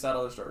count. They sat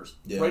other starters.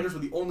 Yeah. Raiders were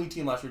the only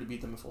team last year to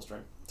beat them in full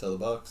strength. Tell the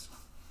Bucks.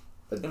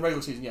 In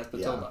regular season, yes, but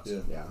Yeah. tell them us. Yeah.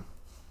 Yeah.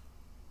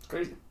 It's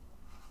crazy.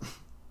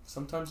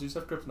 Sometimes you just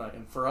have kryptonite.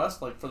 And for us,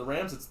 like for the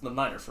Rams, it's the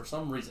Niners for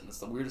some reason. It's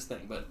the weirdest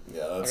thing, but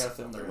Yeah, that's I gotta fit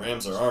the in there.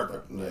 Rams are our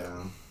group.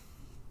 Yeah.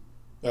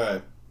 All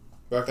right,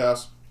 Rock the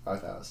House.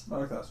 5,000. I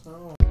like that.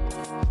 oh.